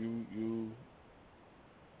 You.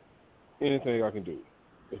 Anything I can do.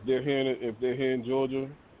 If they're here in Georgia,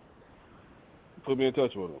 put me in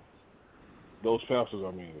touch with them. Those pastors,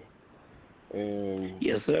 And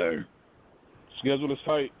yes, sir. Schedule is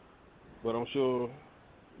tight, but I'm sure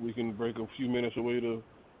we can break a few minutes away to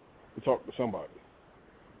talk to somebody.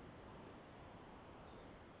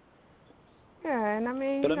 Yeah,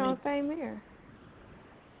 and same here.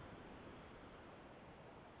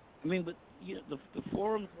 But the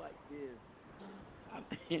forums like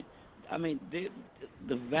this,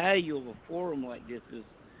 the value of a forum like this is,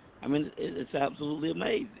 it's absolutely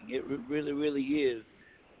amazing. It really, really is.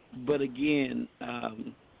 But again,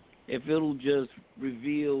 if it'll just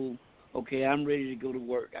reveal, okay, I'm ready to go to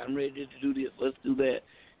work, I'm ready to do this, let's do that,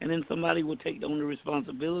 and then somebody will take on the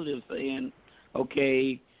responsibility of saying,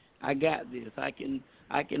 okay, I got this, I can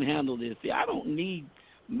handle this. See, I don't need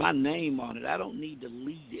my name on it. I don't need to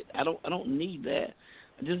lead it. I don't need that.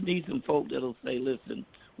 I just need some folk that'll say, listen,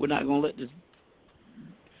 we're not going to let this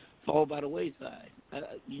fall by the wayside.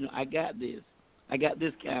 I got this. I got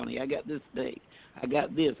this county. I got this state. I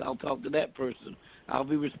got this. I'll talk to that person. I'll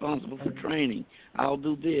be responsible for training. I'll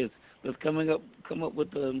do this. Let's come up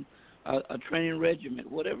with a training regiment,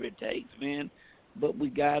 whatever it takes, man. But we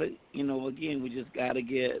got to, again, we just got to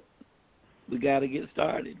get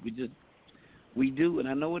started. We do, and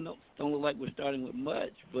I know it don't look like we're starting with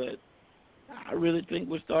much, but I really think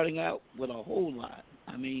we're starting out with a whole lot.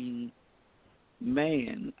 A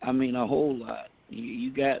whole lot.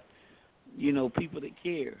 You got, people that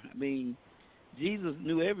care. Jesus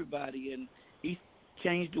knew everybody, and he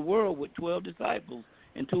changed the world with 12 disciples,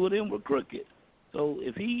 and 2 of them were crooked. So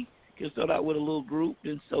if he can start out with a little group,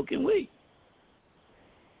 then so can we.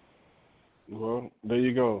 Well, there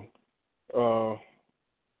you go.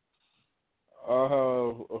 I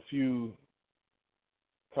have a few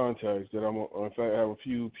contacts that in fact, I have a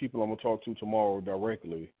few people I'm gonna talk to tomorrow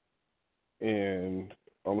directly, and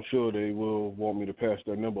I'm sure they will want me to pass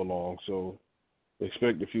their number along. So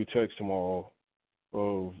expect a few texts tomorrow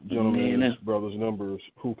of gentlemen's brothers' numbers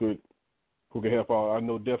who could help out. I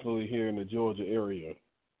know definitely here in the Georgia area.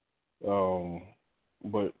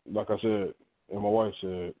 But like I said, and my wife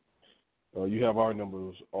said, you have our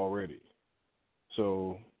numbers already.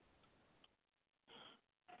 So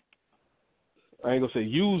I ain't gonna say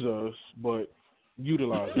use us, but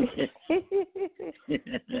utilize us.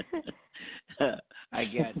 I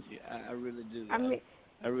got you. I really do. I mean,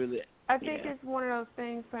 I think it's one of those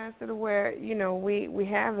things, Pastor, to where we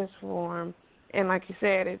have this form, and like you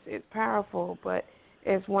said, it's powerful, but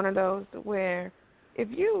it's one of those to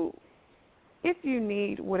if you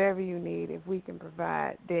need whatever you need, if we can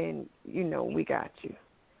provide, then we got you.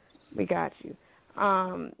 We got you.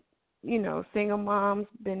 Single moms,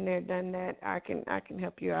 been there, done that. I can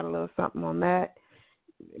help you out a little something on that.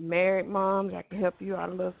 Married moms, I can help you out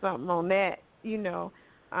a little something on that.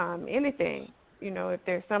 Anything. If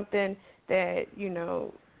there's something that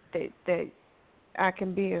that I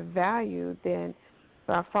can be of value, then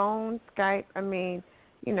by phone, Skype. I mean,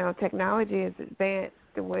 technology is advanced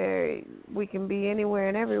to where we can be anywhere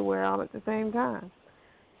and everywhere all at the same time.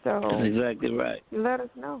 So that's exactly right. Let us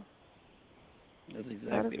know. That's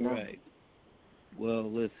exactly right.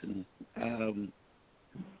 Well, listen, I'm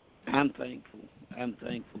thankful. I'm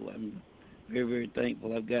very, very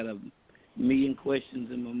thankful. I've got a million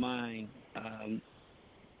questions in my mind.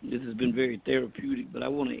 This has been very therapeutic, but I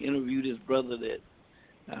want to interview this brother that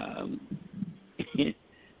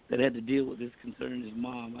that had to deal with this concerning his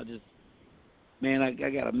mom. I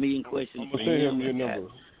got a million questions. I'm gonna send him your number.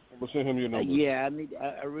 I'm gonna send him your number. Yeah,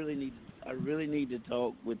 I really need to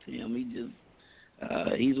talk with him.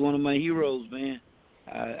 He's one of my heroes, man.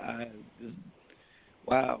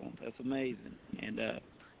 Wow, that's amazing. And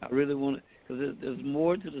I really want to, because there's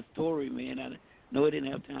more to the story, man. I know I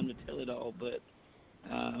didn't have time to tell it all, but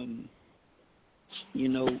I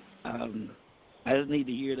just need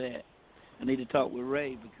to hear that. I need to talk with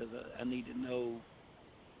Ray because I need to know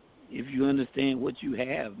if you understand what you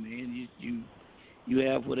have, man. You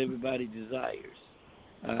have what everybody desires.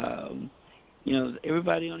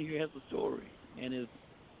 Everybody on here has a story, and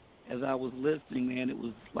as I was listening, man, it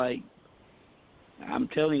was like, I'm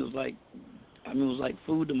telling you, it was like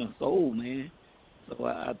food to my soul, man. So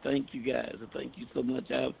I thank you guys. I thank you so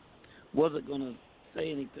much. I wasn't going to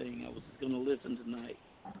say anything. I was just going to listen tonight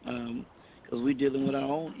because we're dealing with our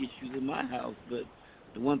own issues in my house. But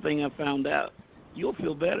the one thing I found out, you'll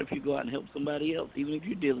feel better if you go out and help somebody else, even if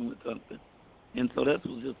you're dealing with something. And so that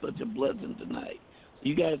was just such a blessing tonight. So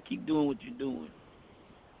you guys keep doing what you're doing.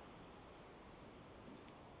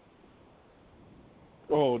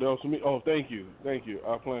 Oh, that was for me. Oh, thank you.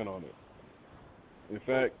 I plan on it. In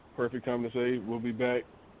fact, perfect time to say we'll be back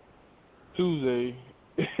Tuesday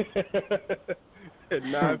at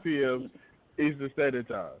 9 p.m. Eastern Standard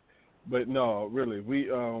Time. But no, really, we're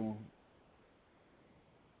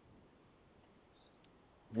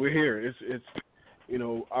here. It's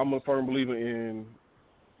I'm a firm believer in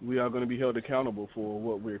we are going to be held accountable for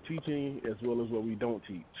what we're teaching as well as what we don't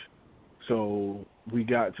teach. So we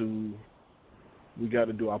got to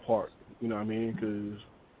do our part. You know what I mean? Because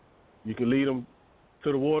you can lead them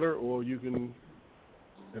to the water, or you can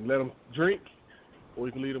let them drink, or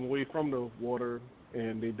you can lead them away from the water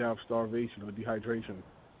and they die of starvation or dehydration.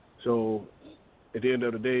 So at the end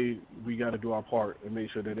of the day, we got to do our part and make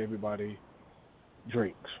sure that everybody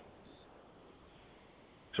drinks.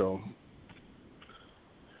 So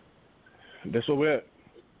that's where we're at.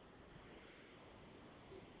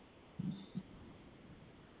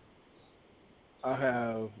 I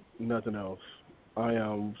have nothing else. I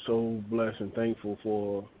am so blessed and thankful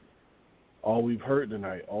for all we've heard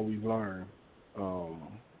tonight, all we've learned.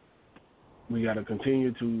 We got to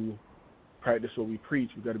continue to practice what we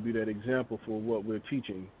preach. We got to be that example for what we're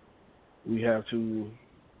teaching. We have to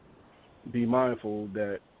be mindful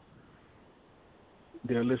that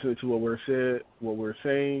they're listening to what we're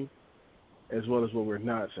saying, as well as what we're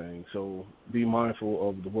not saying. So be mindful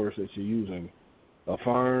of the words that you're using.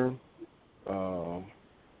 Affirm,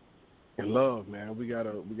 and love, man. We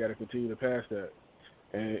gotta continue to pass that.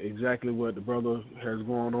 And exactly what the brother has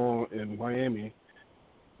going on in Miami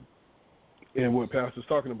and what Pastor's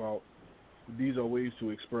talking about, these are ways to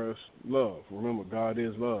express love. Remember, God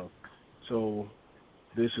is love. So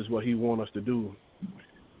this is what he wants us to do.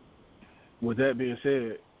 With that being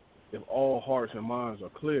said, if all hearts and minds are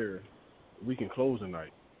clear, we can close the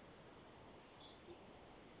night.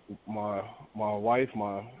 My wife,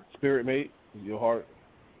 my spirit mate, is your heart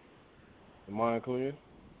and mind clear?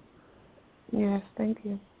 Yes, thank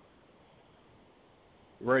you.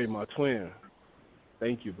 Ray, my twin.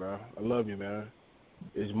 Thank you, bro. I love you, man.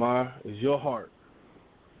 Is your heart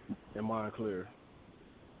and mind clear?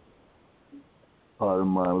 Heart and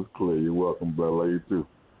mind is clear. You're welcome, brother. Love you too.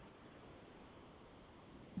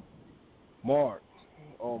 Mark,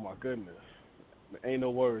 oh my goodness. Ain't no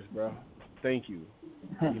words, bro. Thank you.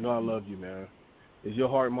 You know I love you, man. Is your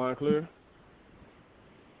heart and mind clear?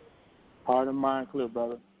 Heart and mind clear,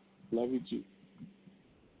 brother. Love you too.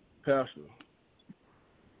 Pastor.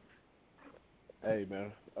 Hey,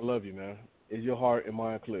 man. I love you, man. Is your heart and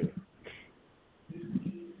mind clear?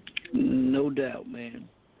 No doubt, man.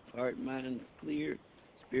 Heart, mind clear,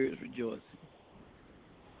 spirit's rejoicing.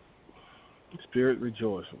 Spirit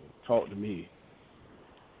rejoicing. Talk to me.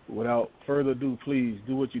 Without further ado, please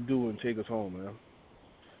do what you do and take us home, man.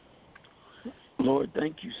 Lord,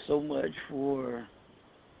 thank you so much for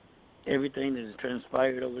everything that has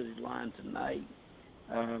transpired over this line tonight.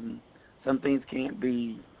 Some things can't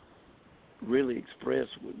be really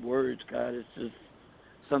expressed with words, God. It's just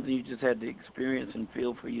something you just had to experience and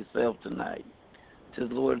feel for yourself tonight. To,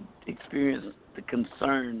 Lord, experience the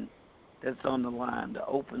concern that's on the line, the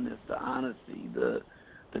openness, the honesty, the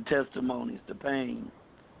testimonies, the pain,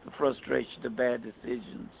 the frustration, the bad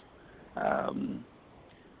decisions.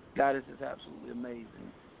 God, this is absolutely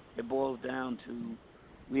amazing. It boils down to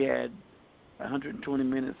we had 120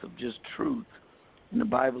 minutes of just truth. And the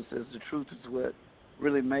Bible says the truth is what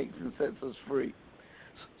really makes and sets us free.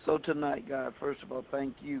 So tonight, God, first of all,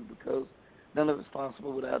 thank you because none of it's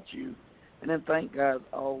possible without you. And then thank God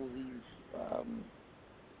all these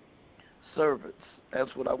servants, that's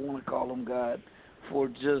what I want to call them, God, for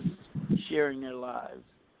just sharing their lives.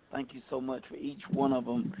 Thank you so much for each one of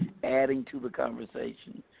them adding to the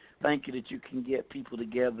conversation. Thank you that you can get people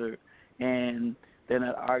together and they're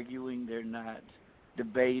not arguing, they're not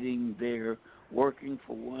debating, they're working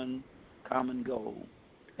for one common goal.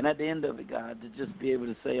 And at the end of it, God, to just be able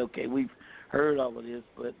to say, okay, we've heard all of this,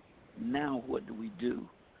 but now what do we do?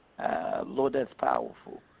 Lord, that's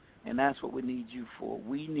powerful. And that's what we need you for.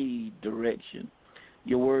 We need direction.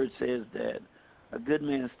 Your word says that a good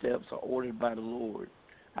man's steps are ordered by the Lord.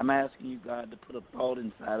 I'm asking you, God, to put a thought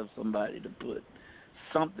inside of somebody, to put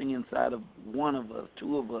something inside of one of us,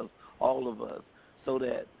 two of us, all of us, so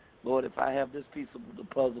that, Lord, if I have this piece of the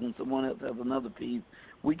puzzle and someone else has another piece,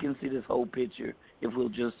 we can see this whole picture if we'll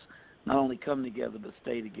just not only come together but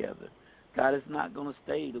stay together. God, it's not going to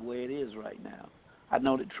stay the way it is right now. I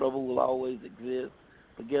know that trouble will always exist,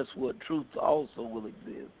 but guess what? Truth also will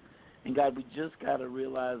exist. And, God, we just got to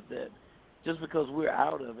realize that just because we're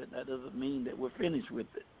out of it, that doesn't mean that we're finished with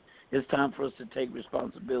it. It's time for us to take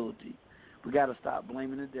responsibility. We got to stop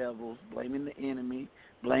blaming the devil, blaming the enemy,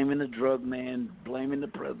 blaming the drug man, blaming the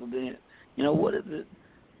president. You know, what is it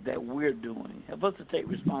that we're doing? Help us to take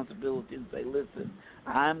responsibility and say, listen,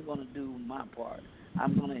 I'm going to do my part.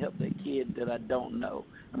 I'm going to help that kid that I don't know.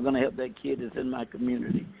 I'm going to help that kid that's in my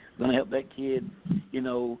community. I'm going to help that kid,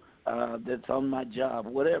 that's on my job,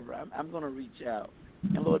 whatever. I'm going to reach out.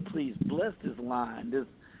 And, Lord, please bless this line, this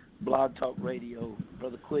Blog Talk Radio,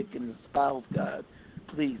 Brother Quick and his spouse, God.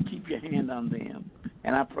 Please keep your hand on them.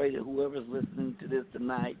 And I pray that whoever's listening to this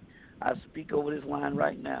tonight, I speak over this line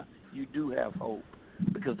right now, you do have hope.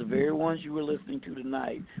 Because the very ones you were listening to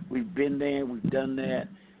tonight, we've been there, we've done that.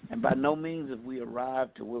 And by no means have we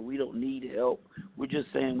arrived to where we don't need help. We're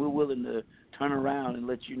just saying we're willing to turn around and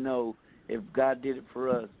let you know if God did it for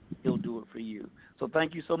us, he'll do it for you. So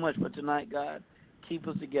thank you so much for tonight, God. Keep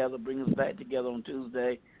us together, bring us back together on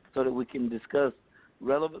Tuesday so that we can discuss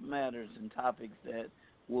relevant matters and topics that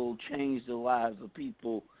will change the lives of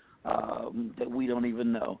people that we don't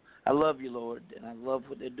even know. I love you, Lord, and I love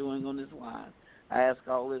what they're doing on this line. I ask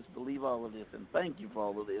all this, believe all of this, and thank you for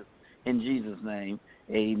all of this. In Jesus' name,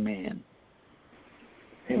 amen.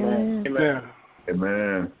 Amen. Amen.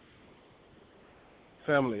 Amen.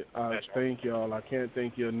 Family, I thank y'all. I can't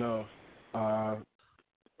thank you enough.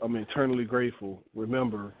 I'm eternally grateful.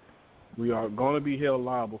 Remember, we are going to be held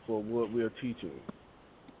liable for what we are teaching.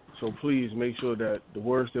 So please make sure that the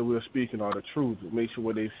words that we're speaking are the truth. Make sure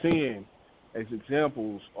what they're seeing as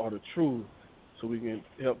examples are the truth so we can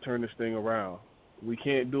help turn this thing around. We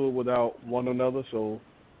can't do it without one another, so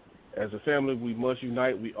as a family, we must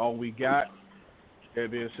unite. We all we got.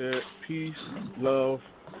 That being said, peace, love,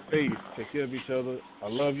 faith. Take care of each other. I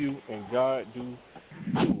love you, and God do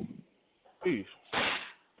too. Peace.